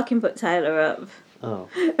did fucking put Taylor up. Oh.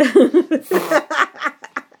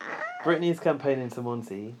 Brittany's campaigning to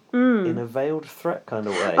Monty in a veiled threat kind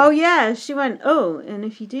of way. Oh yeah, she went, and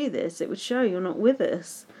if you do this, it would show you're not with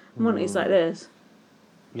us. Monty's like this.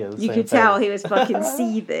 Yeah, the You same could thing. tell he was fucking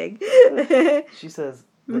seething. She says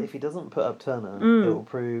that if he doesn't put up Turner, it will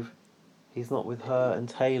prove he's not with her and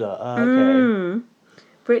Taylor. Okay.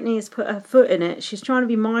 Brittany has put her foot in it. She's trying to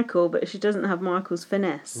be Michael, but she doesn't have Michael's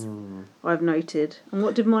finesse. I've noted. And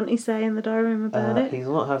what did Monty say in the diary room about it? He's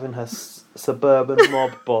not having her suburban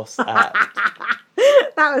mob boss act.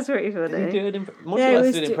 That was pretty funny. Did he do an Monty likes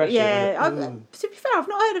to do an impression. To be fair, I've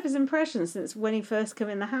not heard of his impression since when he first came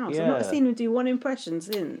in the house. I've not seen him do one impression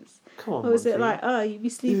since. Come on, Or was it Monty. like, you'd be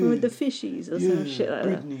sleeping with the fishies or some shit like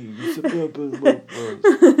Brittany, you suburban mob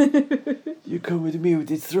boss. You come with me with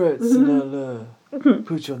these threats and I'll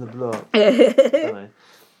put you on the block. that?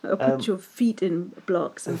 I'll put your feet in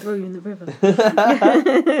blocks and throw you in the river.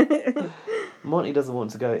 Monty doesn't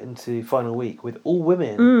want to go into final week with all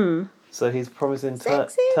women. So he's promising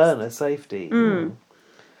Turner safety.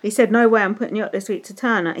 He said, no way I'm putting you up this week to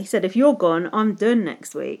Turner. He said, if you're gone, I'm done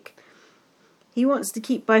next week. He wants to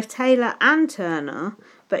keep both Taylor and Turner,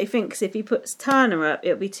 but he thinks if he puts Turner up,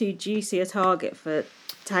 it'll be too juicy a target for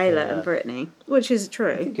Taylor and Brittany, which is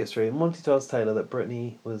true. I think it's true. Monty tells Taylor that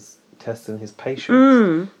Brittany was testing his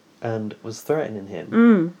patience and was threatening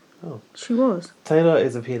him. Oh. She was. Taylor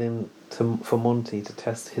is appealing for Monty to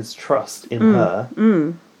test his trust in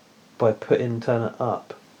her by putting Turner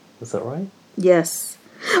up. Is that right? Yes.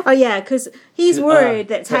 Oh, yeah, because he's worried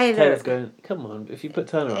that Taylor's going, come on, if you put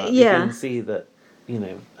Turner up, you can see that,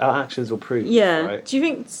 our actions will prove. Yeah. Right? Do you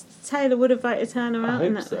think Taylor would have voted Turner out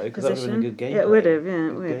in that so, because that would have been a good game. Yeah, it would have, yeah.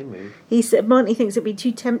 Good game move. He said Monty thinks it'd be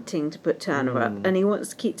too tempting to put Turner up, and he wants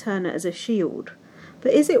to keep Turner as a shield.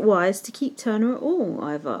 But is it wise to keep Turner at all,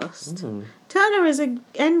 I've asked. Turner is an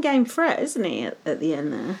endgame threat, isn't he, at the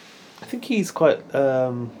end there? I think he's quite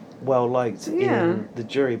well liked in the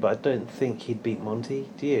jury, but I don't think he'd beat Monty.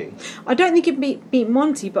 Do you? I don't think he'd beat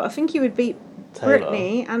Monty, but I think he would beat Taylor.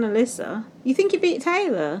 Brittany and Alyssa. You think he'd beat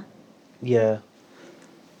Taylor? Yeah.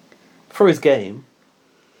 For his game.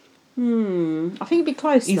 I think he'd be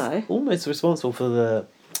close, He's though. almost responsible for the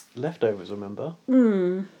leftovers, remember?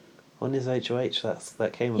 On his HOH,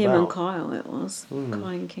 that came Him about. and Kyle, it was.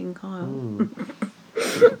 Kind King Kyle.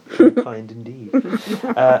 Kind indeed.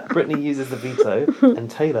 Brittany uses the veto, and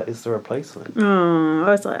Taylor is the replacement. Oh, I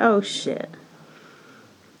was like, oh shit.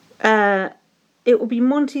 It will be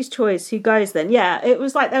Monty's choice who goes then. Yeah, it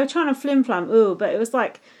was like they were trying to flim-flam, but it was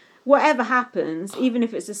like, whatever happens, even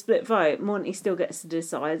if it's a split vote, Monty still gets to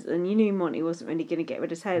decide, and you knew Monty wasn't really going to get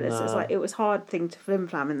rid of Taylor, so it's like, it was a hard thing to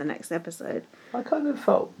flim-flam in the next episode. I kind of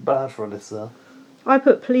felt bad for Alyssa. I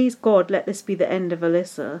put, please God, let this be the end of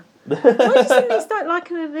Alyssa. Why did you suddenly start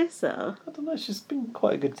liking Alyssa? I don't know, she's been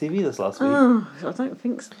quite a good TV this last week. Oh, I don't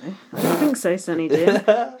think so. I don't think so, Sonny Jim.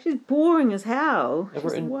 She's boring as hell. I've She's the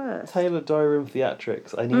written worst. Taylor diary room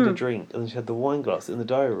theatrics. I need a drink, and then she had the wine glass in the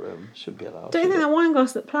diary room. Should be allowed. Don't you think that wine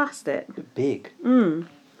glass looked plastic? A bit big.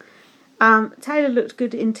 Taylor looked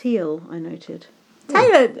good in teal, I noted.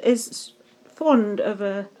 Taylor is fond of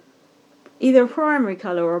a either a primary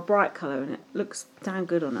colour or a bright colour, and it looks damn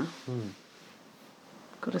good on her.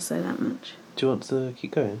 Got to say that much. Do you want to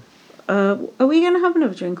keep going? Are we going to have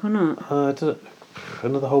another drink or not?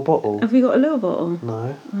 Another whole bottle? Have we got a little bottle?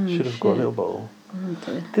 No, should have got a little bottle. Oh,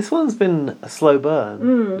 dear. This one's been a slow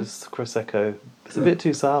burn. This Prosecco. It's a bit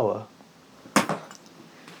too sour.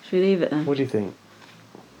 Should we leave it then? What do you think?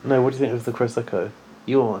 No, what do you think of the Prosecco?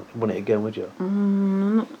 You want it again, would you?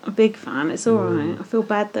 I'm not a big fan. It's alright. I feel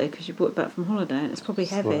bad though because you brought it back from holiday and it's probably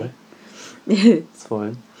heavy. It's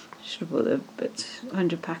fine. Should have bought a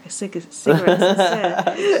 100 pack of cigarettes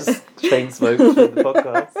instead. Just chain smoke for the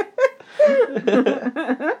podcast.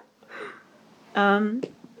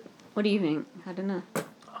 What do you think? Had enough?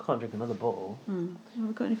 I can't drink another bottle. Have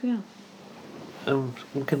we got anything else?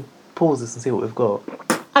 We can pause this and see what we've got.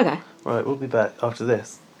 Okay. Right, we'll be back after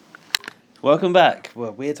this. Welcome back.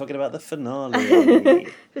 Well, we're talking about the finale.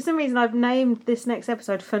 For some reason, I've named this next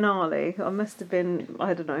episode Finale. I must have been,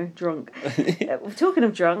 I don't know, drunk. Talking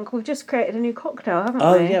of drunk, we've just created a new cocktail, haven't we?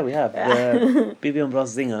 Oh, yeah, we have. Bibion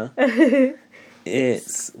Bros Zinger.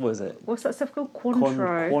 It's, what is it? What's that stuff called?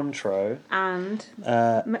 Cointreau. And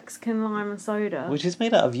Mexican lime and soda. Which is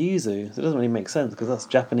made out of yuzu, so it doesn't really make sense because that's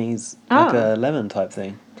Japanese, like a lemon type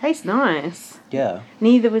thing. Tastes nice. Yeah.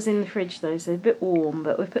 Neither was in the fridge though, so a bit warm,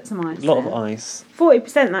 but we've put some ice. A lot of ice.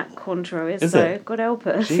 40% that Cointreau is so it? God help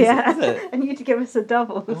us. Jesus, yeah. is it? And you to give us a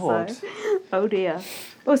double. God. So. Oh dear.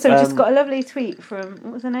 Also, we just got a lovely tweet from,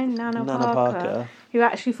 what was her name? Nana Parker. Who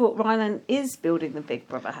actually thought Ryland is building the Big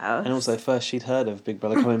Brother house. And also, first she'd heard of Big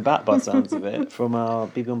Brother coming back by the sounds of it from our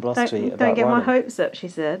Bibion Bros tweet about Don't get Ryland. my hopes up, she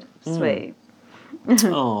said. Sweet.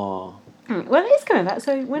 Aww. Well, it is coming back,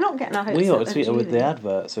 so we're not getting our hopes up. We got to tweet her with the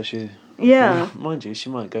advert, so she... Yeah. Mind you, she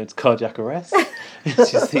might go into cardiac arrest if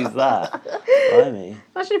she sees that. Blimey.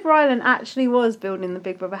 Imagine if Ryland actually was building the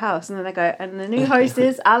Big Brother house, and then they go, and the new host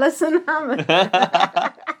is Alison Hammond.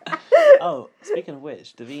 Oh, speaking of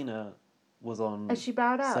which, Davina was on... Has she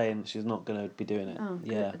bowed out? Saying she's not going to be doing it. Oh,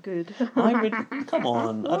 yeah. good. Come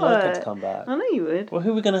on, I'd like her to come back. I know you would. Well,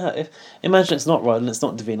 who are we going to have? Imagine it's not Ryland, it's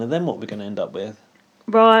not Davina, then what are we going to end up with?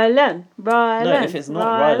 Ryland. No, if it's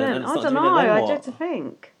not Ryland and it's not I don't Davina, know, then I what? dread to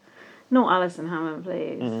think. Not Alison Hammond,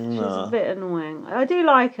 please. No. She's a bit annoying. I do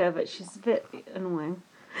like her, but she's a bit annoying.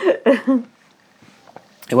 It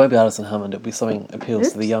won't be Alison Hammond, it'll be something that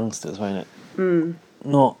appeals to the youngsters, won't it?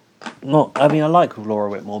 Not. I mean, I like Laura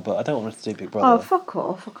Whitmore, but I don't want her to do Big Brother. Oh, fuck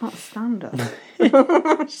off. I can't stand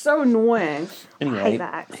her. She's so annoying. Anyway, I hate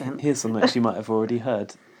that accent. Here's something that you might have already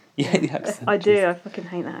heard. You hate the accent? I do. I fucking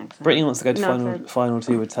hate that accent. Brittany wants to go to final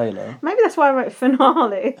two with Taylor. Maybe that's why I wrote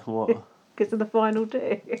finale. What? Because of the final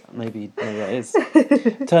two. Maybe that is.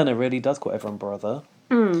 Turner really does call everyone brother.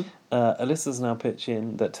 Alyssa's now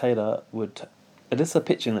pitching that Taylor would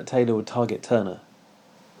target Turner.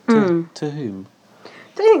 To whom?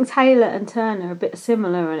 Do you think Taylor and Turner are a bit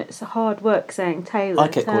similar, and it's hard work saying Taylor? I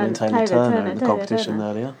kept calling Taylor Turner in the competition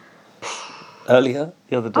earlier.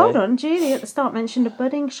 The other day. Hold on, Julie at the start mentioned a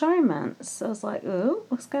budding showmance. I was like, oh,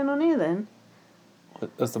 what's going on here then?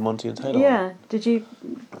 That's the Monty and Taylor Yeah. one. Did you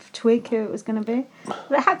twig who it was going to be?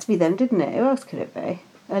 Well, it had to be them, didn't it? Who else could it be?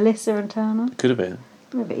 Alyssa and Turner? Could have been.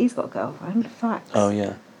 Yeah, but he's got a girlfriend. Facts. Oh,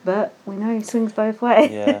 yeah. But we know he swings both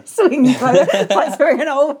ways. Yeah. Swings both like throwing an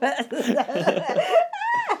Albert.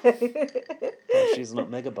 If she's not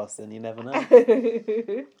mega busting, you never know.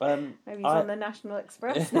 Maybe he's on the National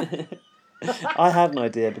Express now. I had an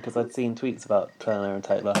idea because I'd seen tweets about Turner and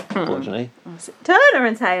Taylor, unfortunately. Turner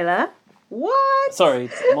and Taylor? What? Sorry,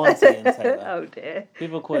 Monty and Taylor. Oh dear.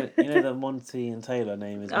 People call it, the Monty and Taylor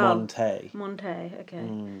name is Monte. Monte, okay.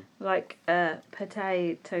 Like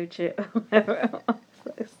potato chip, whatever.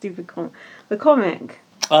 Stupid the comic.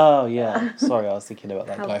 Oh, yeah. Sorry, I was thinking about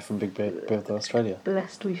that guy from Big Brother Australia.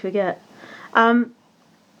 Lest we forget.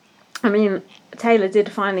 I mean, Taylor did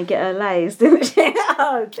finally get her lays, didn't she?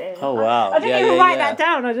 Oh, dear. Oh, wow. I didn't even write that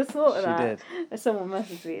down. I just thought of that. She did. Someone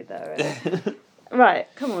messaged me that already. Right,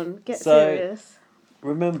 come on, get So, serious.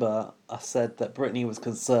 Remember, I said that Brittany was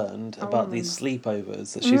concerned about these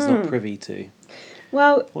sleepovers that she's not privy to.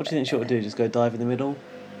 Well, what do you think she ought to do? Just go dive in the middle?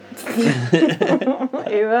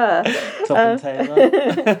 You were. Top and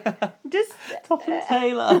Taylor. Just Top and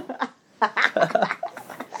Taylor.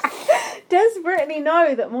 Does Brittany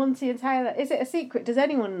know that Monty and Taylor... Is it a secret? Does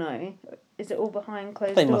anyone know? Is it all behind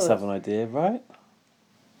closed doors? They must have an idea, right?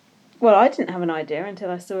 Well, I didn't have an idea until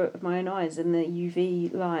I saw it with my own eyes in the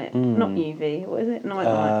UV light. Not UV, what is it? Night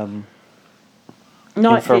light.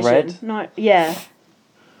 Night infrared? vision. Yeah.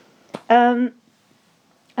 And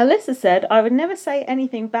Alyssa said, I would never say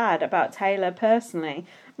anything bad about Taylor personally.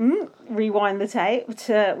 Rewind the tape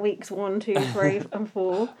to weeks 1, 2, 3 and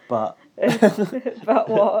 4. But But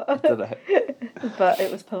what? I don't know. But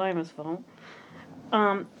it was Paloma's fault.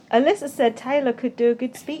 Alyssa said Taylor could do a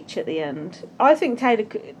good speech at the end. I think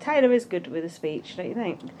Taylor is good with a speech, don't you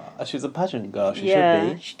think? She's a pageant girl. She Yeah,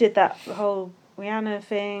 should be. she did that whole Rihanna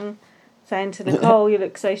thing, saying to Nicole, "You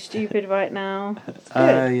look so stupid right now." It's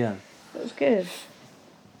good. Yeah. That was good.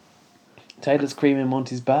 Taylor's creaming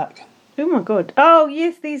Monty's back. Oh my god! Oh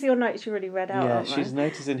yes, these are your notes you already read out. Yeah, aren't she's they?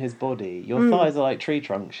 noticing his body. Your thighs are like tree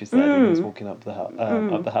trunks, she said when he was walking up the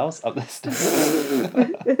up the stairs.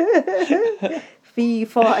 Fee,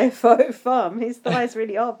 fi, fo, fum. His thighs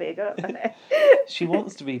really are big, aren't they? She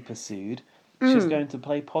wants to be pursued. She's going to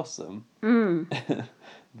play possum.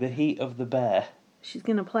 The heat of the bear. She's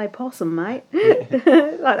gonna play possum, mate. Like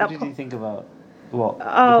that. What did you think about what? The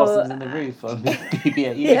Oh, possums in the roof on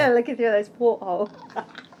BB8? Yeah, looking through those portholes.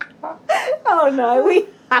 Oh no, we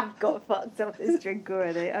have got fucked up this drink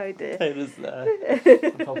already. Oh dear. Taylor's there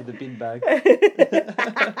on top of the bin bag.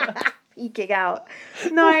 Peeking out.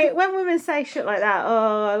 No, when women say shit like that,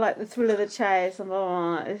 oh, I like the thrill of the chase, and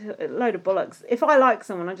it's a load of bollocks. If I like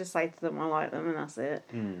someone, I just say to them I like them, and that's it.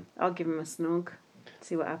 I'll give them a snog,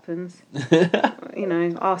 see what happens. You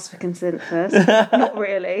know, ask for consent first. Not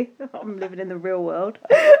really. I'm living in the real world.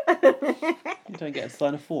 You don't get to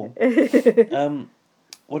sign a form.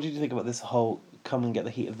 What did you think about this whole come and get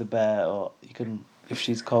the heat of the bear, or you can, if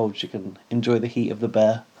she's cold, she can enjoy the heat of the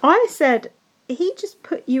bear? I said, he just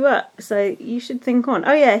put you up, so you should think on.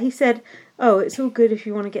 Oh yeah, he said, oh, it's all good if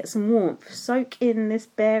you want to get some warmth. Soak in this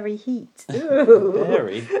berry heat. Ooh.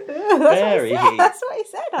 Berry? Berry heat? That's what he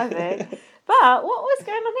said, I think. But what was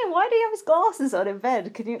going on here? Why do he have his glasses on in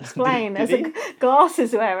bed? Can you explain? As a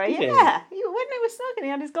glasses wearer. Did he? Yeah. When they were snugging, he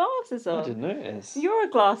had his glasses on. I didn't notice. You're a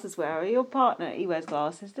glasses wearer. Your partner, he wears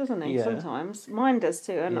glasses, doesn't he? Yeah. Sometimes. Mine does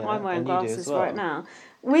too, and Yeah, I'm wearing and you do glasses as well. right now.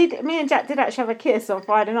 Me and Jack did actually have a kiss on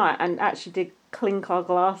Friday night and actually did clink our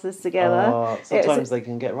glasses together. Oh, sometimes they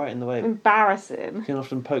can get right in the way. You Embarrassing. can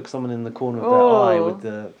often poke someone in the corner of Oh. their eye with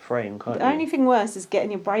the frame, can't The you? only thing worse is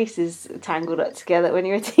getting your braces tangled up together when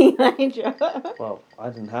you're a teenager. Well, I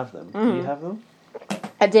didn't have them. Do you have them?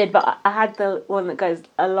 I did, but I had the one that goes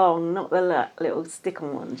along, not the little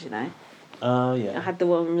stick-on ones, you know. Oh, I yeah. had the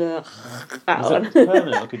one that Was one. it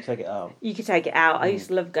permanent or could you take it out? You could take it out. I used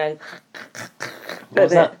to love going. What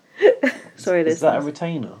was that? Sorry, Is that a listeners.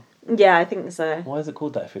 retainer? Yeah, I think so. Why is it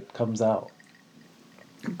called that if it comes out?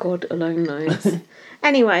 God alone knows.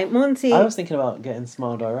 Anyway, Monty. I was thinking about getting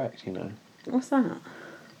Smile Direct, you know. What's that?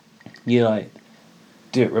 You, like,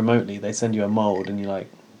 do it remotely. They send you a mould and you, like,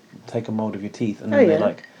 take a mould of your teeth and then Oh, they, yeah.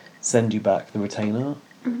 like, send you back the retainer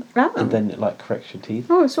Oh. and then it, like, corrects your teeth.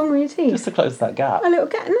 Oh, what's wrong with your teeth? Just to close that gap. A little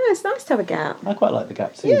gap. No, it's nice to have a gap. I quite like the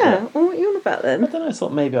gap too. Yeah. Well, what are you on about But then? I don't know, I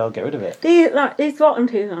thought maybe I'll get rid of it. These bottom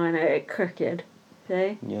teeth, I know, are crooked.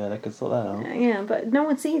 See? Yeah, they could sort that out. Yeah, but no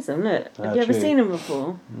one sees them. Look, have you ever true. seen them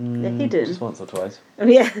before? They're hidden. Just once or twice. Oh,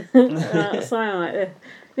 yeah, something like this.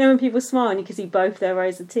 You know when people smile and you can see both their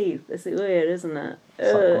rows of teeth? It's weird, isn't it?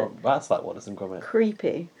 It's like, Ugh, that's like Wallace and Gromit.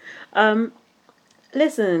 creepy.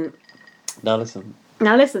 Listen, Now listen.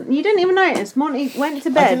 you didn't even notice. Monty went to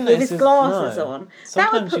bed with his glasses on.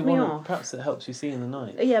 That would Sometimes put you me want off. perhaps it helps you see in the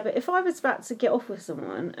night. Yeah, but if I was about to get off with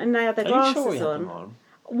someone and they had their Are you glasses sure you had on, them on?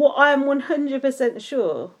 what I am 100%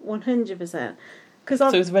 sure, 100%, because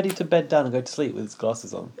So he's ready to bed down and go to sleep with his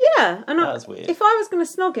glasses on. yeah, and That's weird. if I was going to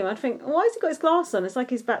snog him, I'd think, why has he got his glasses on? It's like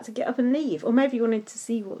he's about to get up and leave, or maybe he wanted to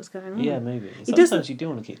see what was going on. Yeah, maybe. He doesn't- Sometimes you do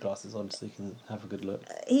want to keep glasses on so you can have a good look.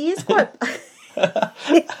 He is quite.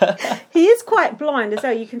 He is quite blind as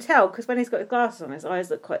well. You can tell because when he's got his glasses on, his eyes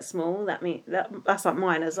look quite small. That's like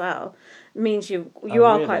mine as well. It means you are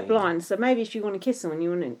really? quite blind. So maybe if you want to kiss someone,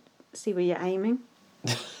 you want to see where you're aiming.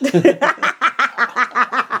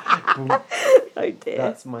 Oh dear.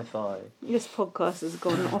 That's my thigh. This podcast has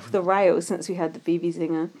gone off the rails since we had the BB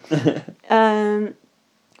Zinger.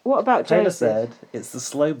 What about Taylor Joseph? said, it's the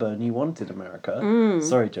slow burn you wanted, America.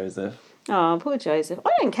 Sorry, Joseph. Oh, poor Joseph. I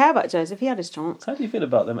don't care about Joseph. He had his chance. How do you feel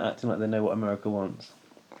about them acting like they know what America wants?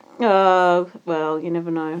 Oh, well, you never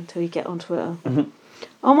know until you get on Twitter.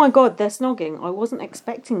 Oh my God, they're snogging. I wasn't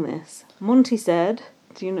expecting this. Monty said,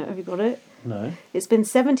 do you know, have you got it? No. It's been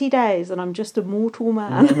 70 days and I'm just a mortal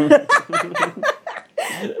man.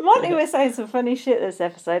 Monty was saying some funny shit this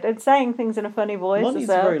episode and saying things in a funny voice. Monty's as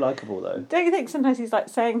well. very likeable, though. Don't you think sometimes he's like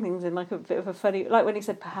saying things in like a bit of a funny, like when he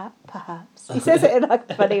said perhaps. He says it in like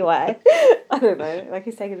a funny way. I don't know, like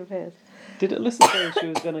he's taking a piss. Did Alyssa say she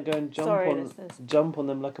was going to go and Sorry, jump on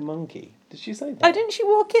them like a monkey? Did she say that? Oh, didn't she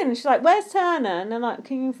walk in? She's like, "Where's Turner?" And they're like,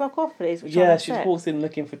 "Can you fuck off, please?" Which Yeah, she walks in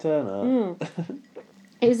looking for Turner.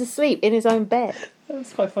 He was asleep in his own bed.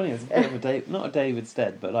 That's quite funny. It's a bit of a not a David's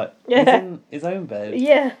dead, but like Yeah. he's in his own bed.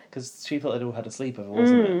 Yeah. Because she thought they'd all had a sleepover,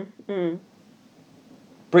 wasn't it?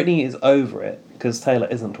 Brittany is over it because Taylor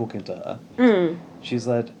isn't talking to her. She's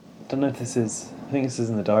like, don't know if this is. I think this is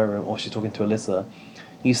in the diary room, or she's talking to Alyssa.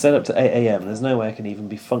 You stayed up to 8 a.m. There's no way I can even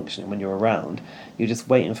be functioning when you're around. You're just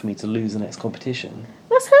waiting for me to lose the next competition.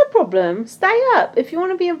 That's her problem. Stay up. If you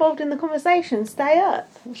want to be involved in the conversation, stay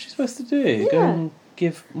up. What's she supposed to do? Yeah. Go and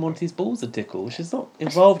give Monty's balls a tickle? She's not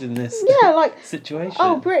involved in this situation.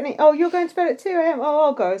 Oh, Brittany, you're going to bed at 2 a.m. Oh,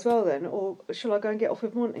 I'll go as well then. Or shall I go and get off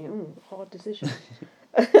with Monty? Hard decision.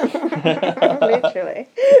 Literally.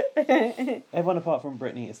 Everyone apart from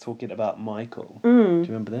Brittany is talking about Michael. Do you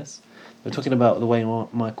remember this? They're talking about the way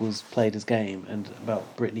Michael's played his game and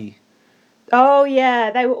about Brittany. Oh,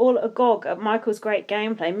 yeah, they were all agog at Michael's great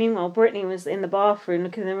gameplay. Meanwhile, Brittany was in the bathroom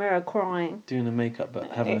looking in the mirror crying. Doing the makeup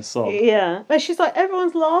but having a sob. Yeah. But she's like,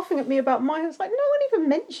 everyone's laughing at me about Michael. It's like, no one even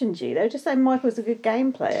mentioned you. They were just saying Michael's a good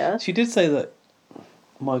game player. She did say that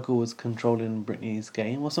Michael was controlling Brittany's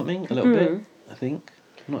game or something, a little bit, I think.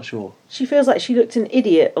 I'm not sure. She feels like she looked an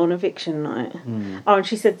idiot on eviction night. Oh, and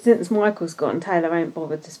she said since Michael's gone, Taylor ain't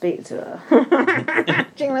bothered to speak to her. Do you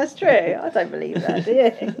think that's true? I don't believe that, do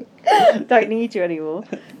you? Don't need you anymore.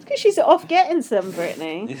 It's because she's off getting some,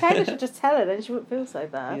 Brittany. Taylor should just tell her, then she wouldn't feel so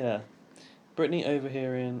bad. Yeah. Brittany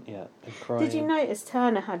overhearing, and crying. Did you notice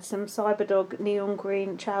Turner had some Cyberdog neon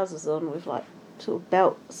green trousers on with like sort of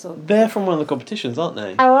belts on? They're from one of the competitions, aren't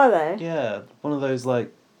they? Oh, are they? Yeah. One of those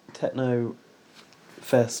like techno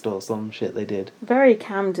fest or some shit they did. Very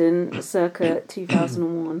Camden, circa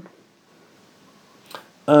 2001.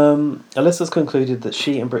 Alyssa's concluded that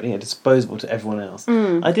she and Brittany are disposable to everyone else.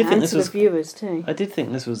 I did think and this to was the viewers too. I did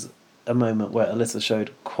think this was a moment where Alyssa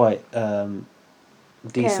showed quite decent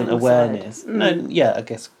Caring awareness. side. No, yeah, I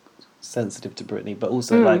guess sensitive to Brittany, but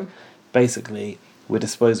also like basically we're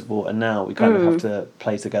disposable and now we kind of have to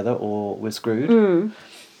play together or we're screwed.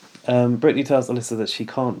 Brittany tells Alyssa that she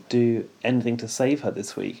can't do anything to save her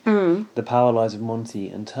this week. The power lies with Monty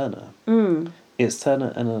and Turner. It's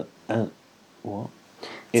Turner and what?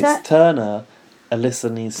 It's Turner.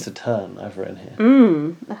 Alyssa needs to turn over in here.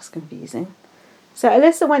 That's confusing. So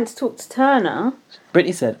Alyssa went to talk to Turner.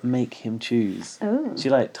 Brittany said, "Make him choose." Oh. She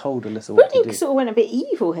told Alyssa what to Brittany do. sort of went a bit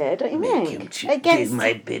evil here, don't you Make think? him choose. Did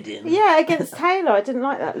my bidding. Yeah, against Taylor. I didn't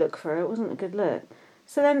like that look for her. It wasn't a good look.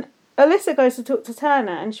 So then Alyssa goes to talk to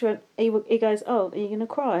Turner and she went, he goes, "Oh, are you going to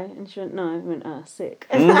cry?" And she went, "No." I went, sick.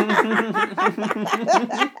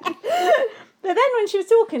 But then when she was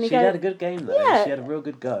talking, She had a good game though. Yeah. She had a real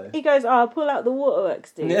good go. He goes, "I'll pull out the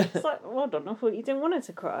waterworks, dude." Yeah. It's like, well done, I thought you didn't want her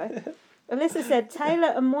to cry. Alyssa said, "Taylor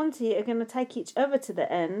and Monty are going to take each other to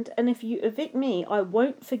the end, and if you evict me, I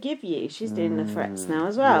won't forgive you." She's doing the threats now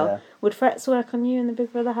as well. Yeah. Would threats work on you in the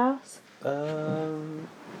Big Brother house?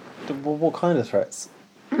 What kind of threats?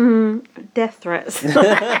 Death threats. Yeah,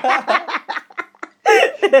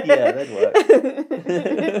 they'd work.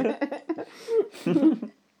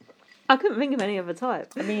 I couldn't think of any other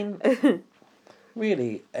type. I mean,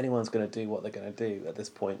 really, anyone's going to do what they're going to do at this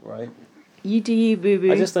point, right? You do you,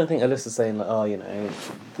 boo-boo. I just don't think Alyssa's saying,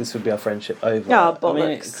 this would be our friendship over. Oh, I mean,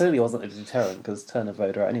 it bollocks. clearly wasn't a deterrent because Turner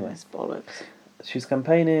voted her out anyway. That's bollocks. She was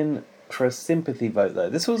campaigning for a sympathy vote, though.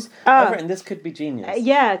 This was... I've written, this could be genius.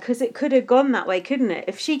 Yeah, because it could have gone that way, couldn't it?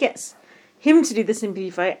 If she gets him to do the sympathy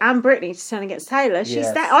vote and Brittany to turn against Taylor,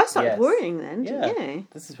 Yes, I started yes. worrying then, Yeah. didn't you?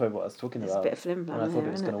 This is probably what I was talking It's about. a bit of flim flam And I thought here,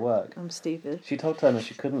 it was isn't going to work. I'm stupid. She told Turner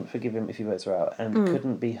she couldn't forgive him if he votes her out and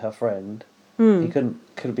couldn't be her friend. He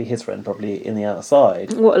couldn't be his friend probably in the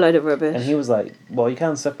outside. What a load of rubbish. And he was like, well, you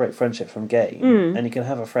can separate friendship from game and you can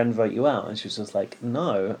have a friend vote you out. And she was just like,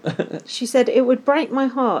 no. She said, "It would break my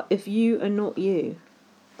heart if you are not you."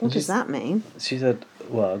 What And does that mean? She said,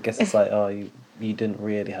 well, I guess it's like, you didn't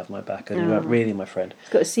really have my back and you weren't really my friend. He's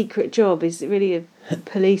got a secret job. Is it really a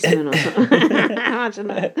policeman or something? Imagine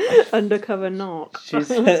that. Undercover narc. She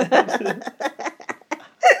said...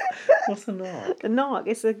 What's a narc? A narc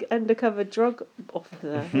is an undercover drug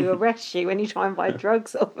officer who arrests you when you try and buy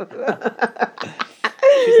drugs off of them.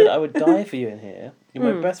 She said, "I would die for you in here.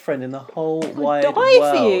 You're my best friend in the whole wide Die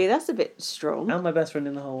world. for you. That's a bit strong. And my best friend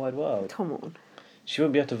in the whole wide world." Come on. She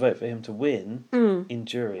wouldn't be able to vote for him to win in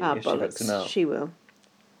jury if she votes him Bollocks. out. She will.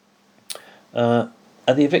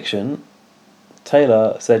 At the eviction,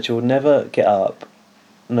 Taylor said she will never give up,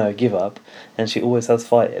 and she always has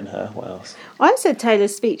fight in her. What else? I said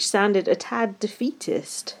Taylor's speech sounded a tad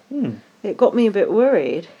defeatist. It got me a bit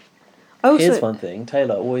worried. Also, Here's one thing: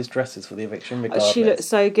 Taylor always dresses for the eviction, regardless. she looked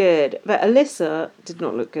so good, but Alyssa did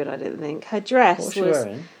not look good. I didn't think her dress What was she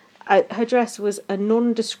wearing? Her dress was a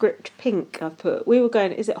nondescript pink. We were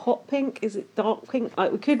going, is it hot pink? Is it dark pink?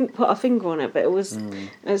 Like, we couldn't put our finger on it, but it was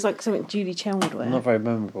like something Julie Chen would wear. Not very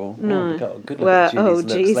memorable. No. Oh, we got a good look at Julie's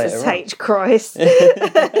looks Jesus later on. H. Christ.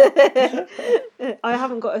 I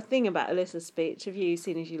haven't got a thing about Alyssa's speech. Have you,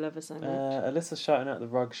 seen as you love her so much? Alyssa's shouting out the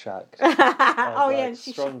rug shack. Oh, yeah. And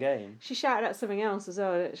strong game. She shouted out something else as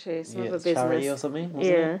well, didn't she? Some other business. Charity or something,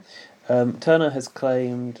 wasn't Yeah. it? Turner has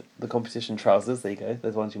claimed the competition trousers. There you go.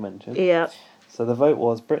 There's ones you mentioned. Yeah. So the vote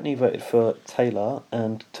was Brittany voted for Taylor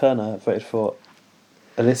and Turner voted for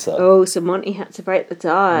Alyssa. Oh, so Monty had to break the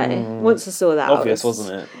tie. Once I saw that, Obvious,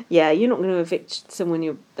 wasn't it? Yeah, you're not going to evict someone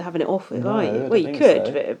you're having it off with, No, are I you? don't Well, you think could,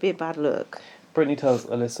 so. but it'd be a bad look. Brittany tells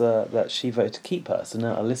Alyssa that she voted to keep her, so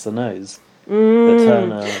now Alyssa knows that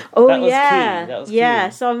Turner... Oh, that was yeah. key. That was yeah,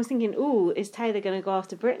 key. so I was thinking, is Taylor going to go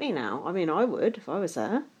after Brittany now? I mean, I would if I was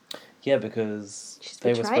her. Yeah, because She's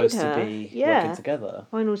they were betrayed supposed her. to be Yeah. working together.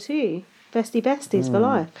 Final two. Besties for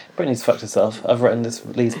life. Brittany's fucked herself. I've written this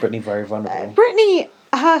leaves Brittany very vulnerable. Brittany,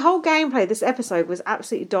 her whole gameplay this episode was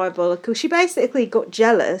absolutely diabolical. She basically got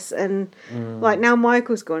jealous and, like, now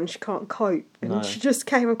Michael's gone, she can't cope. And No. she just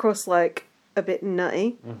came across, like, a bit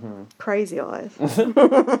nutty. Crazy eyes. And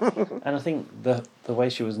I think the way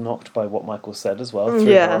she was knocked by what Michael said as well threw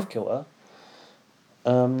Yeah. her off kilter.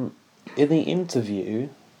 In the interview,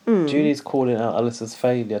 Julie's calling out Alyssa's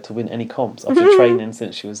failure to win any comps after training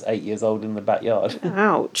since she was 8 years old in the backyard.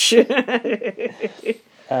 Ouch.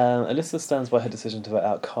 Alyssa stands by her decision to vote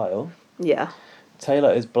out Kyle. Yeah.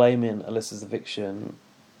 Taylor is blaming Alyssa's eviction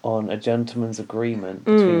on a gentleman's agreement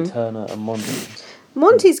between Turner and Monty.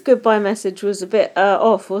 Monty's goodbye message was a bit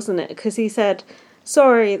off, wasn't it? Because he said,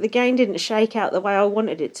 sorry, the game didn't shake out the way I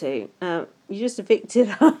wanted it to. You just evicted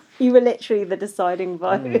her. You were literally the deciding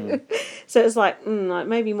vote. So it's like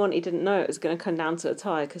maybe Monty didn't know it was going to come down to a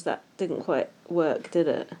tie because that didn't quite work, did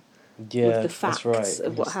it? Yeah, With the facts that's right.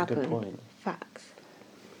 of what That's a happened. good point. Facts.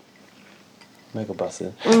 Mega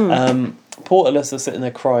busted. Poor Alyssa sitting there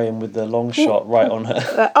crying with the long shot right on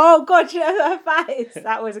her. Oh, God, you know her face.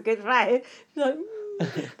 That was a good face. She's like,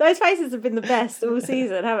 Those faces have been the best all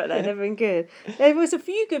season, haven't they? They've been good. There was a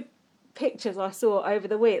few good pictures I saw over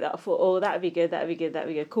the week that I thought, that'd be good.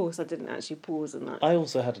 Of course, I didn't actually pause on that. I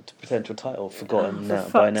also had a potential title forgotten For now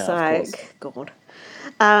fuck's by now. Of course. sake. God.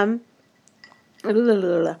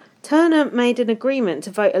 Turner made an agreement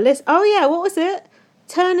to vote Alyssa. Oh, yeah, what was it?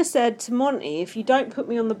 Turner said to Monty, if you don't put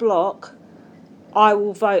me on the block, I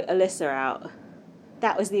will vote Alyssa out.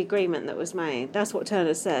 That was the agreement that was made. That's what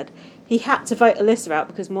Turner said. He had to vote Alyssa out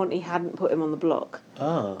because Monty hadn't put him on the block.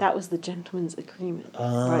 Ah. That was the gentleman's agreement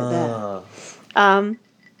Ah. right there.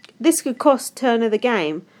 This could cost Turner the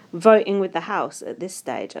game, voting with the House at this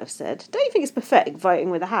stage, I've said. Don't you think it's pathetic voting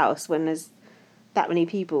with the House when there's that many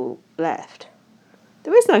people left?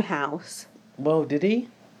 There is no House. Well, did he?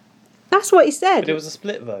 That's what he said. But it was a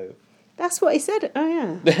split vote. That's what he said. Oh,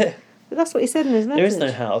 yeah. But that's what he said in his message. There is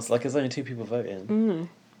no house. Like, there's only two people voting.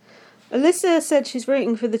 Alyssa said she's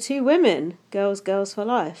rooting for the two women. Girls for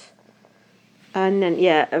life. And then,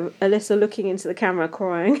 Alyssa looking into the camera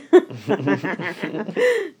crying.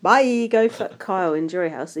 Bye, go fuck Kyle in Jury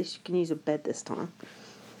House. At least you can use a bed this time.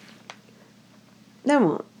 Then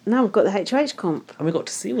what? Now we've got the HOH comp. And we got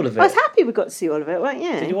to see all of it. I was happy we got to see all of it, weren't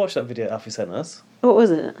you? Did you watch that video Alfie sent us? What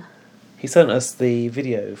was it? He sent us the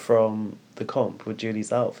video from the comp with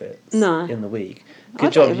Julie's outfits No. in the week. I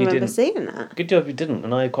don't even remember seeing that. Good job you didn't,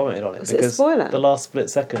 and I commented on it Was it a because spoiler? the last split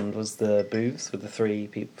second was the booths with the three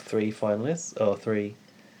finalists or three.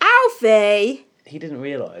 Alfie! He didn't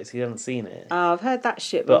realise he hadn't seen it, Oh, I've heard that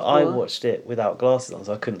shit but before. I watched it without glasses on,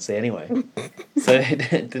 so I couldn't see anyway. So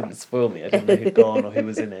it didn't spoil me. I didn't know who'd gone or who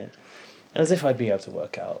was in it. As if I'd be able to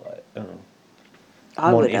work out, like,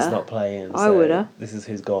 I Monty's woulda. not playing. I so woulda. This is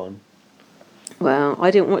who's gone. Well, I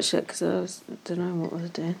didn't watch it because I don't know what I was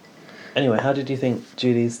doing. Anyway, how did you think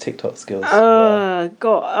Julie's TikTok skills were? Oh,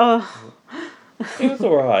 God. Oh, It was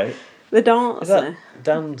alright. the dance. Is that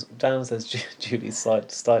Dan says Julie's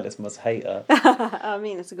stylist must hate her. I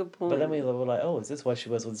mean, it's a good point. But then we were like, is this why she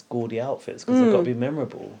wears all these gaudy outfits? Because they've got to be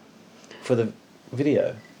memorable for the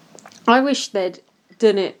video. I wish they'd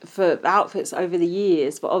done it for outfits over the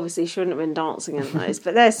years, but obviously she wouldn't have been dancing in those.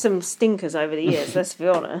 But there's some stinkers over the years, let's be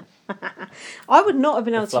honest. I would not have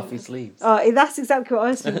been able fluffy to... sleeves. Oh, that's exactly what I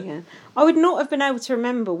was thinking. I would not have been able to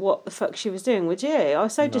remember what the fuck she was doing, would you? I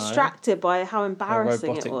was so distracted by how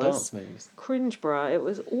embarrassing it was. Dance moves. Cringe bra, it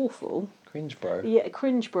was awful. Cringe bro. Yeah,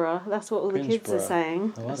 cringe bra. That's what all the kids are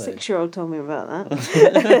saying. Oh, a 6-year-old told me about that.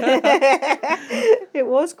 It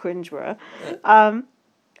was cringe bra.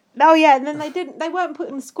 Oh yeah, and then they weren't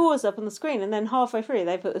putting the scores up on the screen, and then halfway through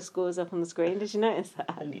they put the scores up on the screen. Did you notice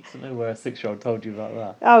that? I need to know where a 6-year-old told you about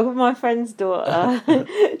that. Oh, my friend's daughter.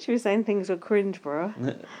 She was saying things were cringe bra.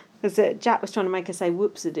 Because Jack was trying to make her say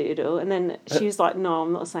whoops-a-doodle, and then she was like, no,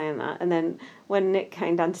 I'm not saying that. And then when Nick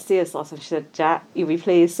came down to see us last time, she said, Jack, you'll be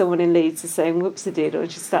pleased someone in Leeds is saying whoops-a-doodle,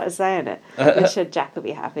 and she started saying it. And she said, Jack will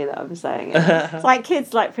be happy that I'm saying it. It's like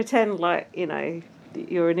kids like pretend like, you know,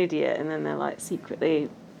 you're an idiot, and then they're like secretly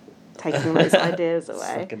taking those ideas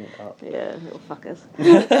away. Sucking it up. Yeah, little fuckers.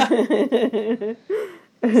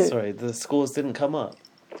 Sorry, the scores didn't come up.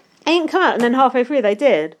 They didn't come out, and then halfway through they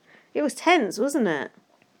did. It was tense, wasn't it?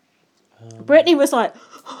 Brittany was like,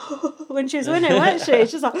 when she was winning, wasn't she?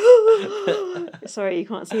 She was like, sorry, you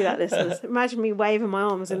can't see that, listeners. Imagine me waving my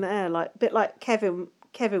arms in the air, like a bit like Kevin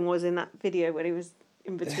was in that video when he was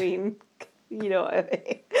in between, you know what I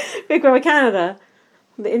mean? Big Brother Canada.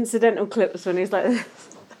 The incidental clips when he's like this.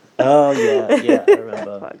 Oh, yeah, I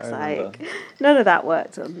remember. Fuck's sake. None of that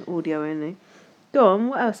worked on audio only. Go on,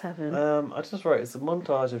 what else happened? I just wrote, it's a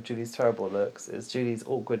montage of Julie's terrible looks. It's Julie's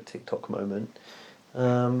awkward TikTok moment.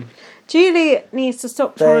 Julie needs to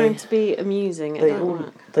stop trying to be amusing.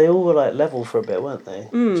 They all were like level for a bit, weren't they?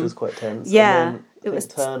 Which was quite tense. Yeah. And then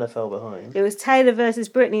Turner fell behind. It was Taylor versus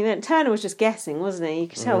Brittany. Then Turner was just guessing, wasn't he? You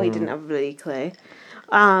could tell he didn't have a bloody clue.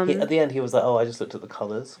 At the end, he was like, "Oh, I just looked at the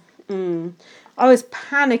colours." I was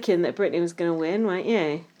panicking that Brittany was going to win, weren't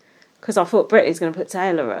you? Because I thought Brittany was going to put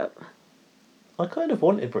Taylor up. I kind of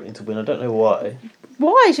wanted Brittany to win. I don't know why.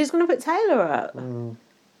 Why? She's going to put Taylor up.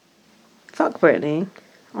 Fuck Brittany.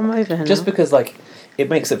 I'm over her Just now. because, like, it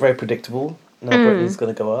makes it very predictable. Now Brittany's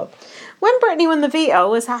going to go up. When Brittany won the veto, I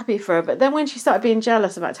was happy for her, but then when she started being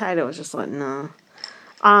jealous about Taylor, I was just like, no.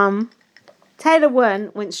 Taylor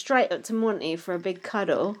went straight up to Monty for a big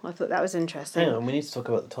cuddle. I thought that was interesting. Hang on, we need to talk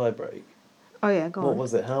about the tie break. Oh yeah, go on. What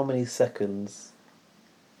was it? How many seconds?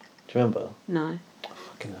 Do you remember? No. Oh,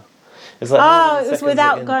 fucking hell. It was like it was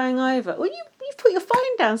without going over. Well, you put your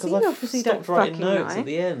phone down, so you obviously don't fucking know. notes at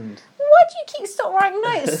the end. Why do you keep stop writing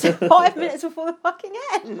notes 5 minutes before the fucking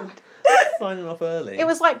end? Signing off early. It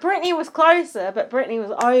was like Brittany was closer, but Brittany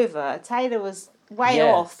was over. Taylor was way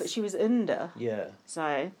off, but she was under. Yeah.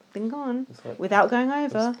 So, been gone. Like, without going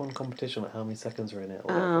over. There's one competition, like how many seconds are in it.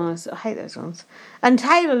 Oh, I hate those ones. And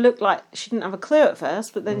Taylor looked like she didn't have a clue at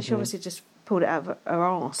first, but then she obviously just pulled it out of her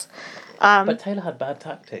arse. But Taylor had bad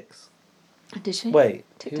tactics. Did she? Wait,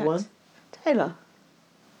 Tic-tacs. who won? Taylor.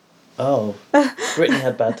 Oh, Brittany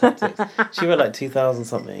had bad tactics. She wrote like 2,000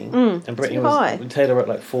 something, and Brittany Taylor wrote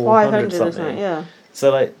like 400 something. Yeah.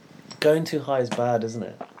 So like, going too high is bad, isn't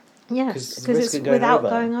it? Yes, because it's without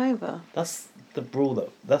going over. That's the rule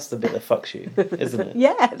that's the bit that fucks you, isn't it?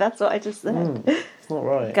 Yeah, that's what I just said. It's not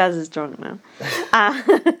right. Gaz is drunk now.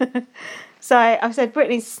 So I said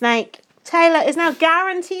Brittany's snake. Taylor is now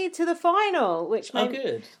guaranteed to the final, which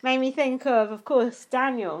made me think of course,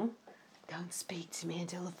 Daniel. Don't speak to me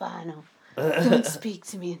until the final. Don't speak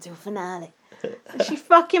to me until finale. And she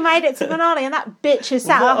fucking made it to finale, and that bitch is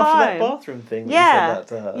sat at home. After that bathroom thing, yeah, you said that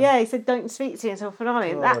to her. Yeah, he said don't speak to me until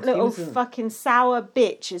finale. God, that little fucking sour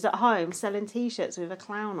bitch is at home selling t-shirts with a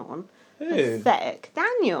clown on. Who? Pathetic.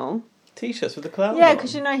 Daniel. T-shirts with the clown on? Yeah,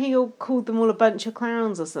 because you know he called them all a bunch of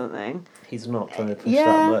clowns or something. He's not trying to push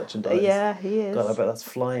that merchandise. Yeah, he is. God, I bet that's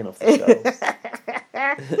flying off the shelves.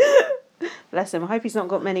 Bless him. I hope he's not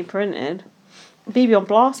got many printed. BB on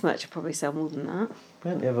Blast merch would probably sell more than that. We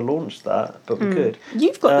haven't ever launched that, but we could.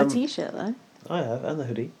 You've got the t-shirt though. I have, and the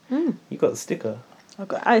hoodie. You got the sticker.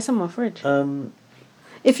 It's on my fridge.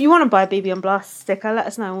 If you want to buy a BB on Blast sticker, let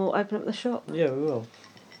us know and we'll open up the shop. Yeah, we will.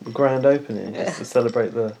 The grand opening, just to celebrate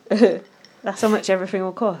the... That's how much everything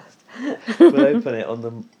will cost. We'll open it on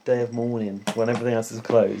the day of mourning, when everything else is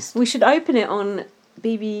closed. We should open it on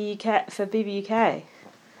BB UK for BB UK.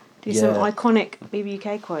 Do some iconic BB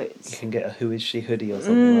UK quotes. You can get a Who Is She hoodie or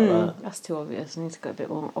something like that. That's too obvious. I need to go a bit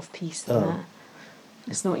more off-piece than that.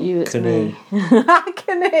 It's not you, it's Canoe. me.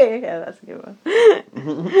 Canoe! Yeah, that's a good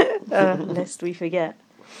one. Lest we forget.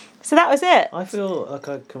 So that was it. I feel like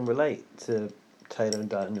I can relate to Taylor and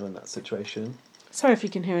Daniel in that situation. Sorry if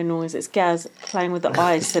you can hear a noise. It's Gaz playing with the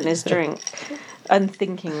ice in his drink.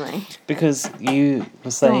 unthinkingly. Because you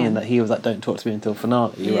were saying on. that he was like, don't talk to me until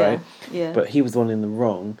finale, Yeah, right? yeah. But he was the one in the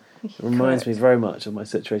wrong. It reminds me Correct. very much of my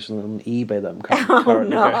situation on eBay that I'm Oh,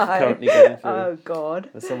 currently no. currently going through. Oh, God.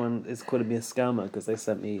 Where someone is calling me a scammer because they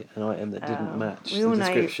sent me an item that didn't match We the all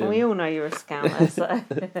description. we all know you're a scammer, so...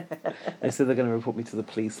 They said they're going to report me to the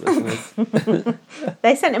police, listeners.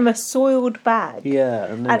 They sent him a soiled bag. Yeah,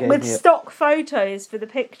 and then With stock photos for the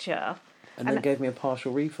picture. and then gave me a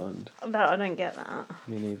partial refund. No, I don't get that.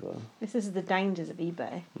 Me neither. This is the dangers of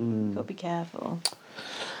eBay. Mm. Got to be careful.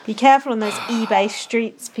 Be careful on those eBay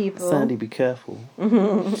streets, people. Sandy, be careful.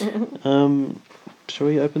 Shall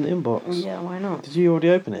we open the inbox? Yeah, why not? Did you already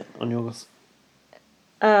open it on yours?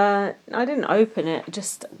 I didn't open it.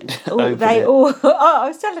 Just Open it. Oh, I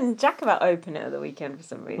was telling Jack about opening it at the weekend for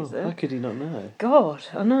some Oh, reason. how could he not know? God,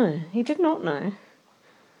 I know. He did not know.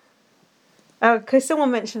 Oh, because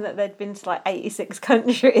someone mentioned that they'd been to like 86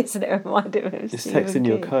 countries and it reminded him of Just Stephen text in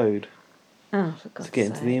your King. code Oh, for God's to get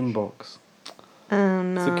into the sake. inbox. Oh,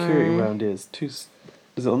 no. Security round is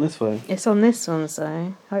it on this phone? It's on this one,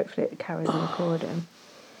 so hopefully it carries on recording.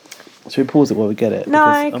 Should we pause it while we get it? No,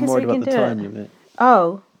 Because I'm 'cause worried we about can the do time it. limit.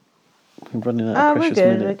 Oh. We're running out Oh, of we're precious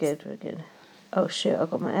good, minutes. we're good. Oh, shit,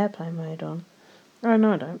 I've got my airplane mode on. Oh,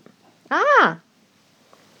 no, I don't. Ah!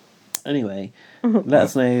 Anyway, let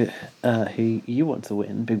us know who you want to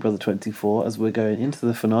win Big Brother 24 as we're going into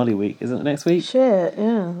the finale week. Isn't it next week? Shit,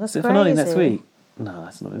 yeah, that's Is it crazy. finale next week? No,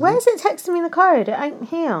 that's not. Where's it texting me the code? It ain't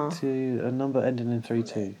here. To a number ending in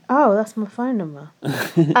 32. Oh, that's my phone number.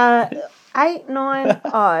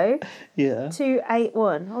 890 Yeah.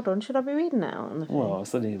 281. Hold on, should I be reading that out on the thing? Well,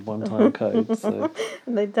 it's only a one-time code, so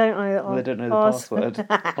They don't know they don't know the password.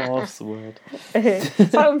 Password.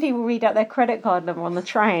 It's like when people read out their credit card number on the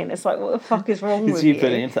train. It's like, what the fuck is wrong with It's you? you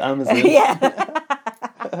putting it into Amazon. Yeah.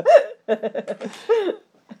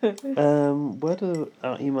 Where do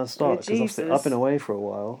our emails start? Because Jesus. I've been away for a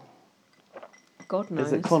while. God knows.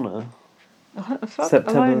 Is it Connor? Fuck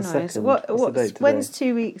September alone the knows. 2nd. What? What's the date today? When's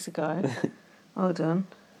 2 weeks ago? Hold on.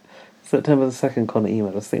 September the 2nd, Connor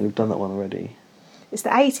emailed. I think we've done that one already. It's the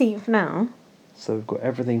 18th now. So we've got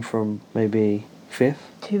everything from maybe 5th.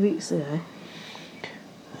 2 weeks ago.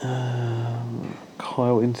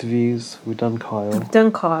 Kyle interviews. We've done Kyle. I've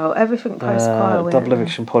done Kyle. Everything post Kyle. Double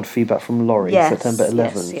eviction pod feedback from Laurie. Yes, September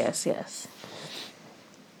 11th. Yes.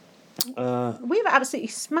 Uh, We've absolutely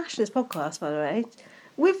smashed this podcast, by the way.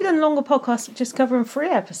 We've done longer podcasts just covering 3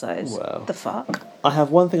 episodes. Wow. The fuck? I have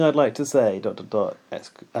one thing I'd like to say. ...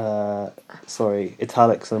 Sorry,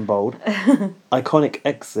 italics and bold. Iconic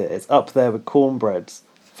exit. It's up there with cornbreads.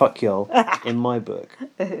 Fuck y'all. In my book.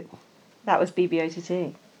 That was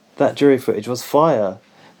BBOTT. That jury footage was fire.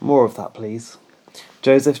 More of that, please.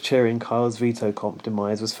 Joseph cheering Kyle's veto comp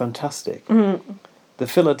demise was fantastic. Mm-hmm. The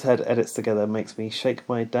filler Ted edits together makes me shake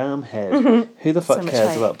my damn head. Who the fuck So much cares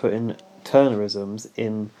hate. about putting Turnerisms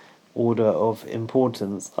in order of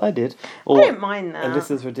importance? I did. I don't mind that.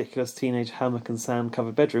 Alyssa's ridiculous teenage hammock and sand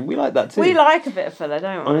covered bedroom. We like that too. We like a bit of filler,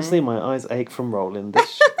 don't we? Honestly, my eyes ache from rolling.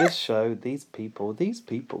 This show, these people, they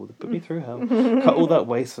put me through hell. Cut all that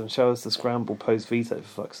waste and show us the scramble post veto,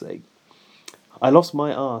 for fuck's sake. I lost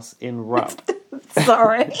my ass in rap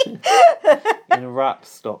Sorry.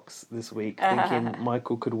 stocks this week, thinking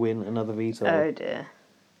Michael could win another veto. Oh dear.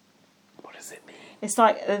 What does it mean? It's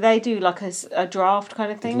like they do like a draft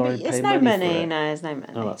kind of thing, Laurie but it's pay no money for money. it? No, there's no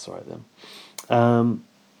money. Oh, that's all right then.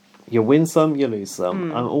 You win some, you lose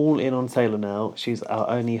some. Hmm. I'm all in on Taylor now. She's our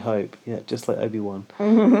only hope. Yeah, just like Obi-Wan.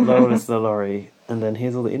 Loyal is the Laurie. And then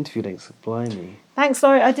here's all the interview links. Blimey. Thanks,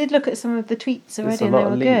 Laurie. I did look at some of the tweets already, and they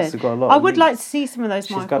were links. good. We've got a lot I of would links. like to see some of those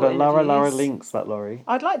She's Michael got a interviews. Lara links, that Laurie.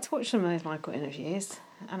 I'd like to watch some of those Michael interviews,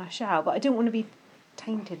 and I shall, but I didn't want to be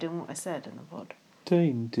tainted in what I said in the pod.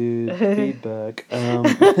 Tainted feedback.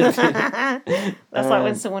 That's like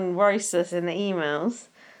when someone roasts us in the emails,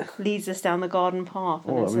 leads us down the garden path,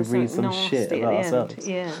 and Or then we says read something some nasty shit at about the end. ourselves.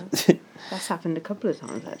 Yeah, that's happened a couple of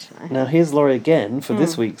times actually. Now here's Laurie again for Hmm.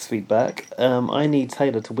 this week's feedback. I need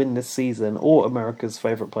Taylor to win this season, or America's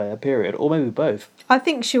favourite player, period, or maybe both. I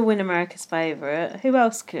think she'll win America's favourite. Who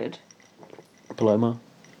else could? Paloma.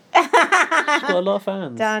 She's got a lot of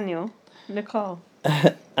fans. Daniel, Nicole.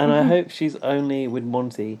 And I hope she's only with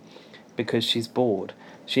Monty because she's bored.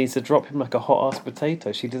 She needs to drop him like a hot ass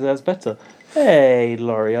potato. She deserves better. Hey,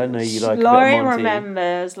 Laurie, I know you like Laurie a bit of Monty.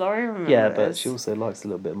 remembers. Laurie remembers. Yeah, but she also likes a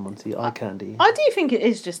little bit of Monty. Eye candy. I do think it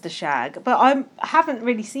is just a shag, but I haven't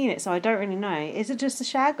really seen it, so I don't really know. Is it just a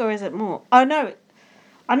shag or is it more? I know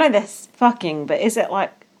they're fucking, but is it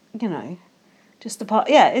like, you know, just to pass?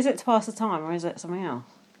 Yeah, is it to pass the time or is it something else?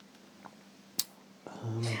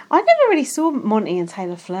 I never really saw Monty and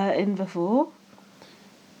Taylor flirting before.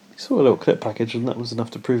 saw a little clip package and that was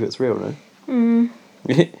enough to prove it's real, no?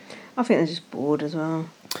 I think they're just bored as well.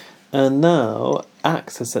 And now,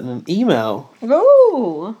 Axe has sent an email.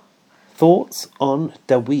 Ooh! Thoughts on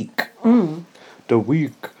the week. The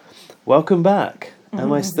week. Welcome back.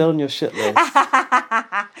 Am I still on your shit list?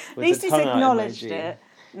 At least the he's tongue out acknowledged emoji. it.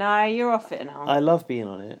 No, you're off it now. I love being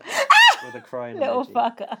on it. With a crying Little emoji.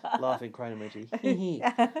 fucker. Laughing, crying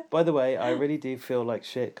emoji. By the way, I really do feel like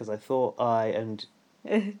shit because I thought I and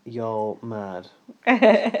y'all mad.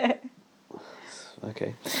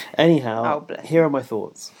 Okay. Anyhow, Oh, bless here are my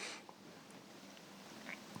thoughts.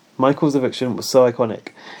 Michael's eviction was so iconic,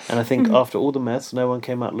 and I think after all the mess, no one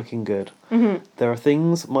came out looking good. There are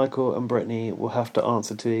things Michael and Brittany will have to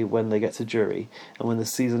answer to when they get to jury, and when the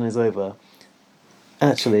season is over.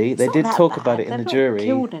 Actually, they It's did not that talk bad. about it in They've the not jury.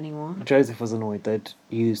 killed anyone. Joseph was annoyed they'd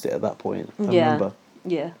used it at that point. I Yeah. remember.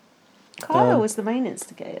 Yeah. Kyle was the main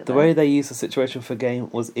instigator. The way they used the situation for game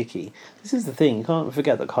was icky. This is the thing, you can't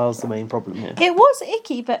forget that Kyle's the main problem here. It was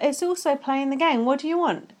icky, but it's also playing the game. What do you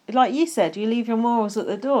want? Like you said, you leave your morals at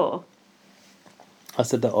the door. I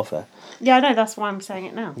said that off air. Yeah, I know. That's why I'm saying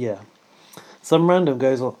it now. Yeah. Some random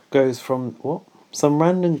goes from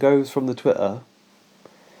the Twitter.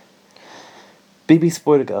 BB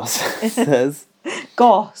Spoilergas says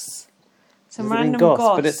Goss. Some does it mean random goss,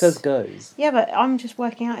 goss. but it says goes. Yeah, but I'm just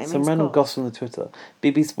working out. It Some means random goss. goss from the Twitter.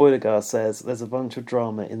 BB Spoilergas says there's a bunch of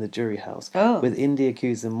drama in the jury house with Indy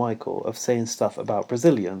accusing Michael of saying stuff about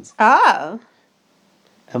Brazilians. Oh.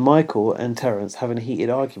 And Michael and Terence having a heated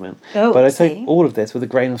argument. Oh, but I see? take all of this with a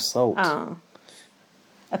grain of salt. Oh.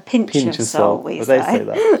 A pinch of salt, we but say. they say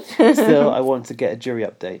that. Still, I want to get a jury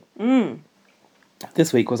update.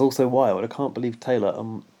 This week was also wild. I can't believe Taylor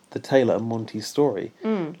and Monty's story.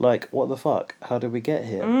 Like, what the fuck? How did we get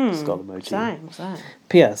here? Skull emoji. Same.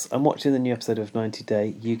 P.S. I'm watching the new episode of 90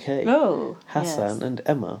 Day UK. Oh, Hassan yes. and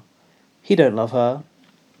Emma. He don't love her.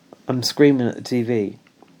 I'm screaming at the TV.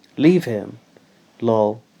 Leave him.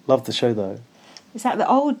 Lol. Love the show though. Is that the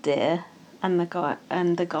old dear and the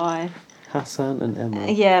guy? Hassan and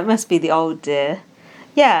Emma. Yeah, it must be the old dear.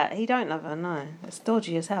 Yeah, he don't love her. No, it's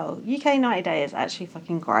dodgy as hell. UK 90 Day is actually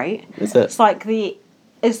fucking great. Is it? It's like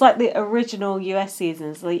the original US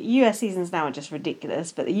seasons. The US seasons now are just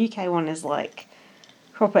ridiculous, but the UK one is like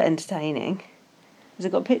proper entertaining. Has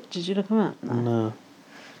it got pictures? Did you look them up? No.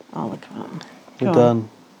 I'll look them up. We're Go on. done.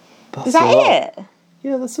 That's Is that a lot. it?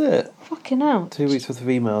 Yeah, that's it. Fucking hell. 2 weeks worth of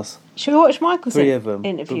emails. Should we watch Michael's 3 of them.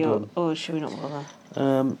 interview, Good or should we not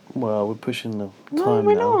bother? Well, we're pushing the No, time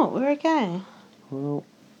we're now. not. We're okay. Well,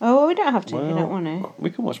 Oh, well, we don't have to if you well, don't want to. we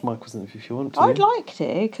can watch Michael's interview if you want to. I'd like to,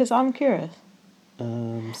 because I'm curious.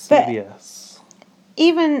 CBS.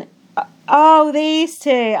 Even... these two.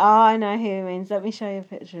 Oh, I know who it means. Let me show you a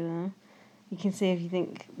picture of them. You can see if you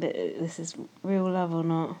think that this is real love or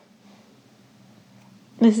not.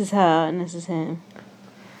 This is her and this is him.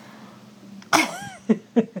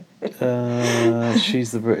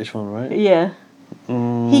 She's the British one, right? Yeah.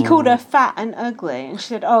 He called her fat and ugly, and she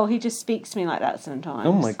said, "Oh, he just speaks to me like that sometimes."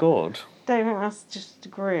 Oh my god. Don't think that's just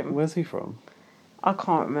grim. Where's he from? I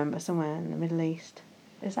can't remember. Somewhere in the Middle East.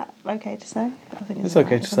 Is that okay to say? I think It's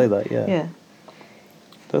okay to say that, yeah. Yeah.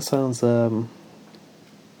 That sounds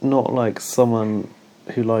not like someone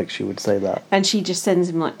who likes you would say that. And she just sends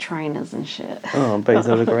him like trainers and shit. Oh, I bet he's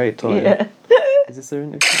had a great time. Yeah. Is this their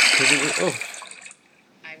interview? Oh.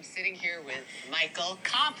 I'm sitting here with Michael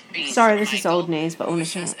Compbeast. Sorry, this is Michael, old news, but I who wanna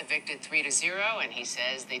was show just it. evicted 3-0, and he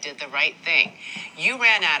says they did the right thing. You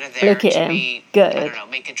ran out of there Look at to him. be, Good. I don't know,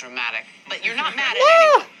 make it dramatic. But you're not mad at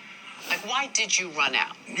anyone. Like, why did you run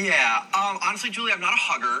out? Yeah, honestly, Julie, I'm not a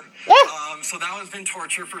hugger. So that has been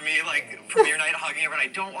torture for me, like, premiere night hugging everyone. I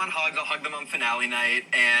don't want hugs. I'll hug them on finale night,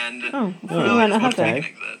 and... Oh, no, you weren't I a just want to hugger. make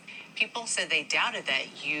an exit. People said they doubted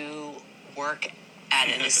that you work at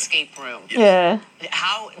an escape room. Yeah.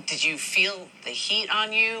 How did you feel the heat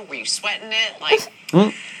on you? Were you sweating it? Like,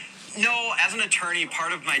 No, as an attorney,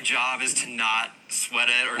 part of my job is to not sweat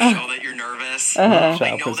it or show that you're nervous. Shut I up, know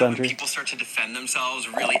Prince that when Andrew. people start to defend themselves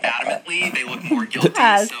really adamantly, they look more guilty.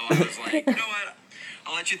 Yes. So I was like, you know what?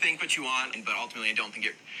 I'll let you think what you want, but ultimately I don't think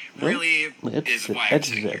it really is why I'm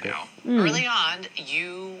sitting here now. early on,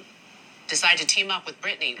 you decided to team up with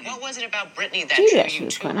Brittany. What was it about Brittany that Julie drew actually you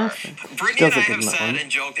was to quite her? nice. Brittany and does I look have good in that said one. and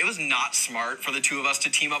joked it was not smart for the two of us to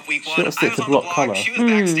team up week one. Should've I stick was to on the block block, colour. she was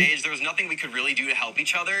backstage. There was nothing we could really do to help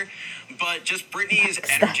each other. But just Brittany's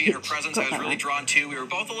energy and her presence, I was really drawn to. We were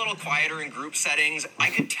both a little quieter in group settings. I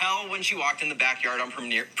could tell when she walked in the backyard on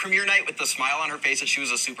premiere night with the smile on her face that she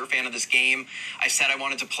was a super fan of this game. I said I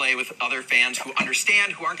wanted to play with other fans who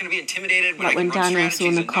understand, who aren't going to be intimidated when Like I can when run Daniel saw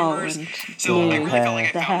strategies and Nicole numbers. and So I the really felt like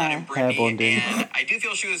I the found that in hair. Brittany. bonding. and I do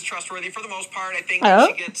feel she was trustworthy for the most part. I think Oh.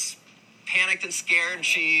 she gets panicked and scared.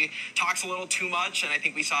 She talks a little too much, and I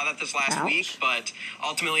think we saw that this last Ouch. week. But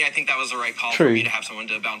ultimately, I think that was the right call True. for me to have someone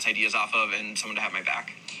to bounce ideas off of and someone to have my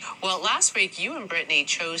back. Well, last week you and Brittany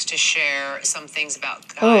chose to share some things about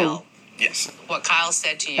Oh. Kyle. Yes. What Kyle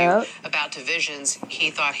said to you Oh. about divisions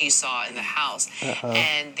he thought he saw in the house.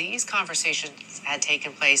 And these conversations had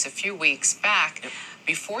taken place a few weeks back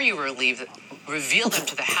before you revealed them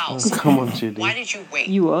to the house. Come on, Julie. Why did you wait?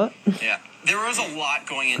 You what? Yeah. There was a lot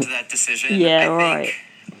going into that decision. Yeah, I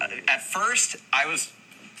think, at first, I was,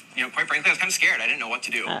 quite frankly, I was kind of scared. I didn't know what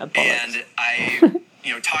to do. Bollocks. And I,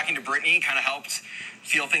 talking to Brittany kind of helped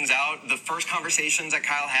feel things out. The first conversations that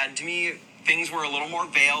Kyle had to me, things were a little more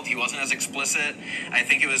veiled. He wasn't as explicit. I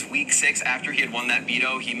think it was week 6 after he had won that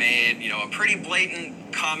veto, he made, a pretty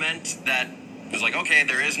blatant comment that was like, okay,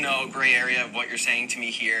 there is no gray area of what you're saying to me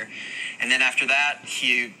here. And then after that,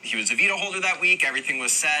 he was a veto holder that week. Everything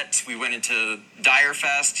was set. We went into Dyer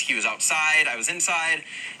Fest. He was outside. I was inside.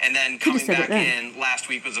 And then coming said it back then. in last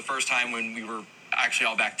week was the first time when we were actually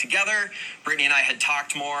all back together. Brittany and I had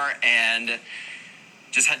talked more and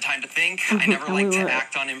just had time to think. I never And like we to were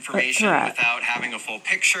act on information correct. without having a full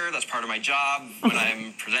picture. That's part of my job. When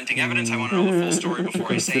I'm presenting evidence, I want to know the full story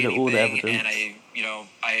before I say Consider all the anything. evidence. And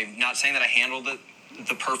I'm not saying that I handled it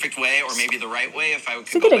the perfect way or maybe the right way. If I It's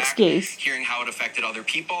a could good go back, excuse. hearing how it affected other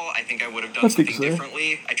people, I think I would have I done think something so.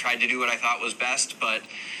 differently. I tried to do what I thought was best, but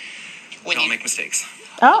When don't you make mistakes.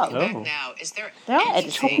 Oh. back Oh. now, is there There are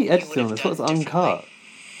anything Choppy you editing would have on this. done What's differently? uncut?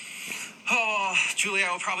 Oh, Julie,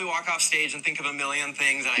 I will probably walk off stage and think of a million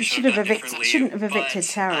things that I You should have done shouldn't differently. have evicted but,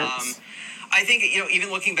 Terrence. I think, even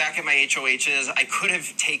looking back at my HOHs, I could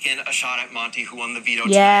have taken a shot at Monty, who won the veto Yes.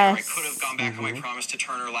 tonight, or I could have gone back on my promise to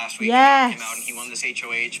Turner last week Yes. and knocked him out, and he won this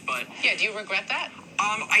HOH. But Yeah, do you regret that?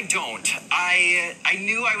 I don't. I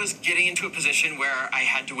knew I was getting into a position where I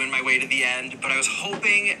had to win my way to the end, but I was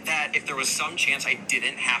hoping that if there was some chance I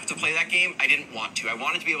didn't have to play that game, I didn't want to. I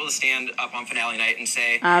wanted to be able to stand up on finale night and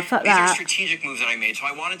say, Fuck these are that. strategic moves that I made. So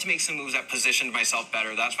I wanted to make some moves that positioned myself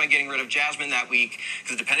better. That's why getting rid of Jasmine that week,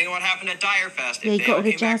 because depending on what happened at Dyer Fest, Yeah, if you they got all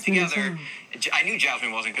rid of came back Jasmine as together, I knew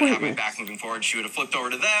Jasmine wasn't going to have my back moving forward. She would have flipped over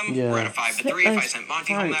to them. Yeah. We're at a 5-3 Slit if I those sent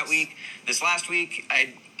Monty home that throats. week. This last week,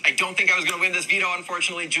 I don't think I was going to win this veto,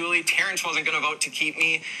 unfortunately, Julie. Terrence wasn't going to vote to keep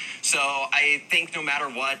me. So I think no matter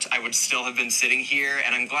what, I would still have been sitting here.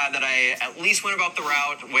 And I'm glad that I at least went about the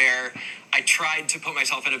route where I tried to put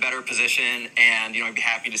myself in a better position. And, I'd be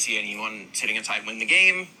happy to see anyone sitting inside win the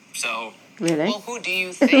game. So Really? Well, who do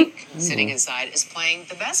you think sitting inside is playing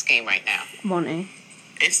the best game right now? Monty.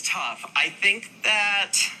 it's tough. I think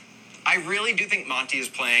that I really do think Monty is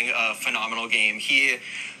playing a phenomenal game. He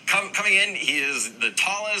coming in, he is the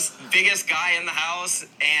tallest, biggest guy in the house,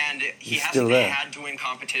 and he He's still hasn't there. had to win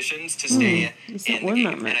competitions to stay He's in not the won game.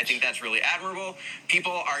 that And I much. think that's really admirable.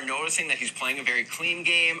 People are noticing that he's playing a very clean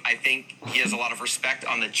game. I think he has a lot of respect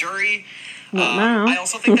on the jury. Not now. I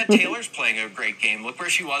also think that Taylor's playing a great game. Look where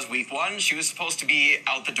she was week 1. She was supposed to be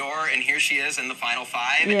out the door, and here she is in the final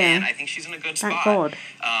 5. Yeah. And I think she's in a good Thank spot. God.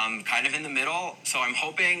 Kind of in the middle. So I'm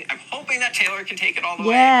hoping that Taylor can take it all the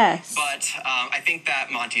Yes. way. But I think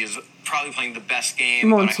that Monty is probably playing the best game.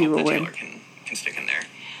 Monty but I will hope that win. Taylor can stick in there.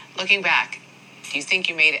 Looking back, do you think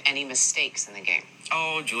you made any mistakes in the game?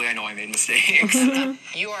 Oh, Julie, I know I made mistakes.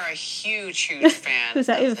 You are a huge fan Who's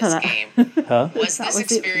that of even for this that? game. Huh? Was That this was it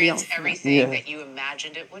for the experience ultimate. everything Yeah. that you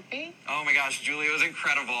imagined it would be? Oh my gosh, Julie, it was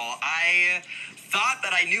incredible. I thought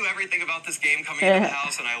that I knew everything about this game coming into the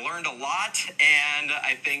house, and I learned a lot. And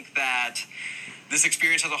I think that this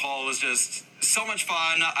experience as a whole was just so much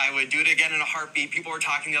fun. I would do it again in a heartbeat. People were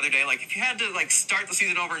talking the other day, like, if you had to start the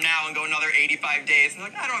season over now and go another 85 days, and I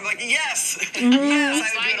don't know, I'm like, yes, yes, I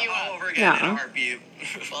would Sign do it you all up. over again in Yeah. a heartbeat.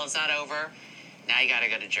 Well, it's not over. Now you gotta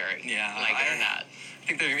go to jury. Yeah, Like it or not. I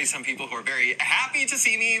think there are going to be some people who are very happy to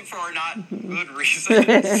see me for not good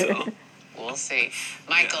reasons. So, We'll see.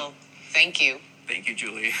 Michael, thank you. thank you,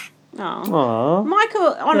 Julie. Oh. Aww. Michael,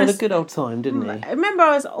 He had a honestly, good old time, didn't he? I remember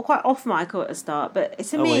I was quite off Michael at the start, but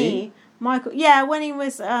to Oh, were me, you? Michael, yeah, when he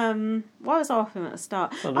was, why was I off him at the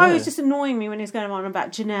start? Oh, Oh, it no. was just annoying me when he was going on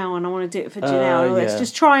about Janelle, and I want to do it for Janelle. and all this. yeah.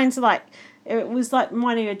 Just trying to it was like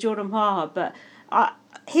reminding me of Jordan Parha, but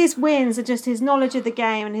his wins are just his knowledge of the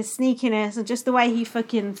game and his sneakiness and just the way he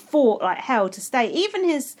fucking fought like hell to stay.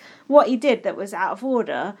 Even what he did that was out of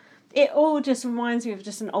order. It all just reminds me of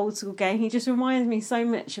just an old school game. He just reminds me so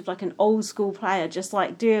much of an old school player, just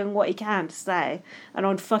doing what he can to stay. And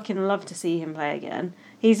I'd fucking love to see him play again.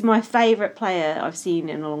 He's my favourite player I've seen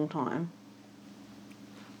in a long time.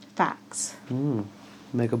 Facts.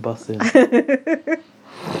 Mega bussin'.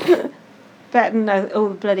 better than all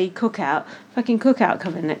the bloody fucking cookout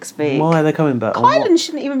coming next week. Why are they coming back? On what? Kylan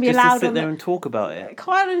shouldn't even be Just allowed to sit on there and talk about it.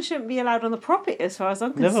 Kylan shouldn't be allowed on the property as far as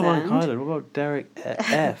I'm concerned. Never mind Kylan. What about Derek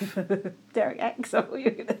F? Derek X, what were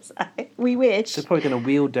you going to say? We wish. They're probably going to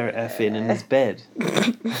wheel Derek F in his bed.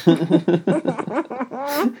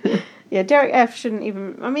 Yeah, Derek F shouldn't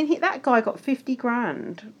even. I mean, that guy got 50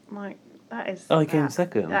 grand. Like, that is. Oh, he came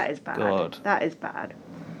second. That is bad. God. That is bad.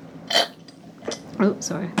 Oh,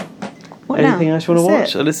 sorry. What Anything now? else you want to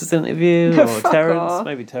watch? That's it. Alyssa's interview or Fuck Terrence? off.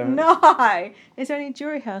 Maybe Terrence. No, it's only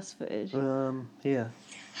Jury House footage. Yeah.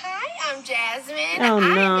 Hi, I'm Jasmine. Oh, I've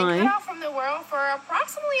no. been cut off from the world for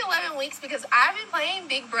approximately 11 weeks because I've been playing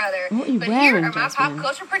Big Brother. What are you but wearing, here are my Jasmine? pop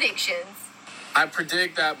culture predictions. I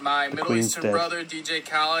predict that my Middle Queen's Eastern dead. brother, DJ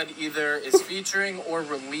Khaled, either is featuring or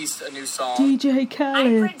released a new song. DJ I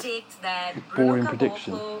Khaled. predict that Boring Bruno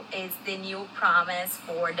prediction. Caboclo is the new promise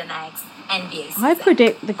for the next NBA season. I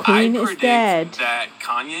predict the Queen I is predict dead. that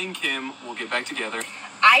Kanye and Kim will get back together.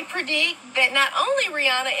 I predict that not only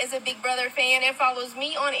Rihanna is a Big Brother fan and follows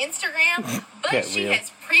me on Instagram, but Get she real.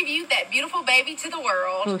 has previewed that beautiful baby to the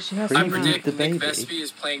world. Oh, she has Preview I some predict the Nick baby. Vespi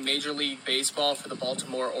is playing Major League Baseball for the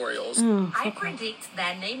Baltimore Orioles. Oh, I fuck off. predict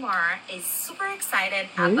that Neymar is super excited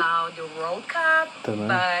Who? about the World Cup, Dunno.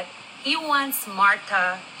 but he wants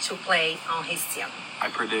Marta to play on his team. I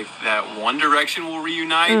predict that One Direction will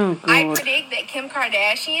reunite. Oh, I God. predict that Kim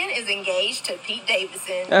Kardashian is engaged to Pete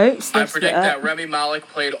Davidson. Oops, I that's predict the that Remy Malek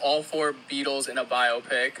played all 4 Beatles in a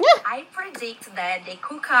biopic. I predict that the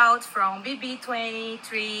cookout from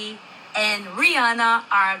BB23 and Rihanna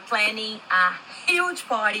are planning a huge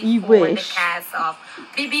party You for wish. the cast of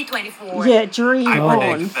BB24. Yeah, dream I on.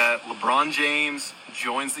 predict that LeBron James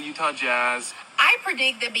joins the Utah Jazz. I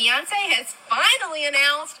predict that Beyonce has finally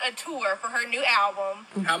announced a tour for her new album.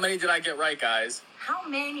 How many did I get right, guys? How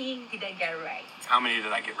many did I get right? How many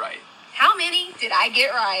did I get right? How many did I get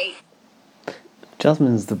right?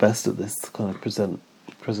 Jasmine's the best at this kind of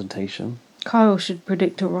presentation. Kyle should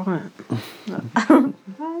predict a riot.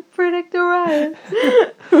 I predict a riot.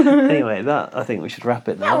 Anyway, I think we should wrap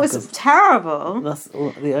it now. That was 'cause terrible. that's the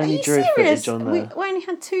Are only you Drew serious? footage on We there. only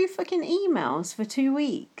had 2 fucking emails for 2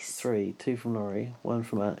 weeks. 3, 2 from Laurie, 1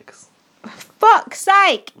 from Axe. Fuck's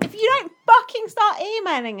sake! If you don't fucking start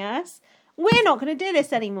emailing us, we're not going to do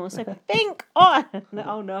this anymore. So think on.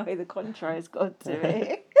 Oh no, the contrary's got to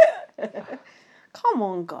it. Come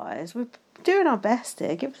on, guys. We're doing our best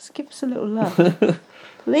here. Give us a little love,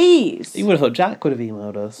 please. You would have thought Jack would have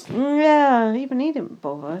emailed us. Yeah, even he didn't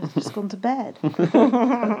bother. He's just gone to bed.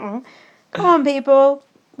 Come on, people.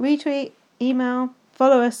 Retweet, email,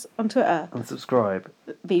 follow us on Twitter. And subscribe.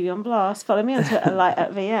 BB on Blast. Follow me on Twitter, Light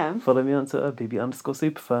at VM. Follow me on Twitter,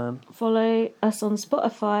 BB_superfan. Follow us on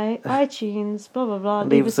Spotify, iTunes, blah blah blah.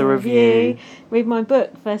 Leave us a review. Read my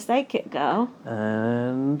book, First Aid Kit Girl.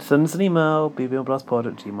 And send us an email,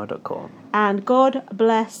 bbonblastpod@gmail.com. And God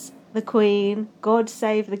bless the Queen. God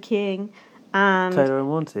save the King. And Taylor and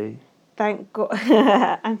Monty. thank God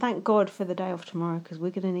and thank God for the day off tomorrow because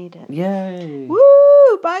we're gonna need it. Yay! Woo!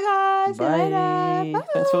 Bye guys. See you Bye. later. Bye.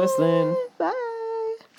 Thanks for listening. Bye.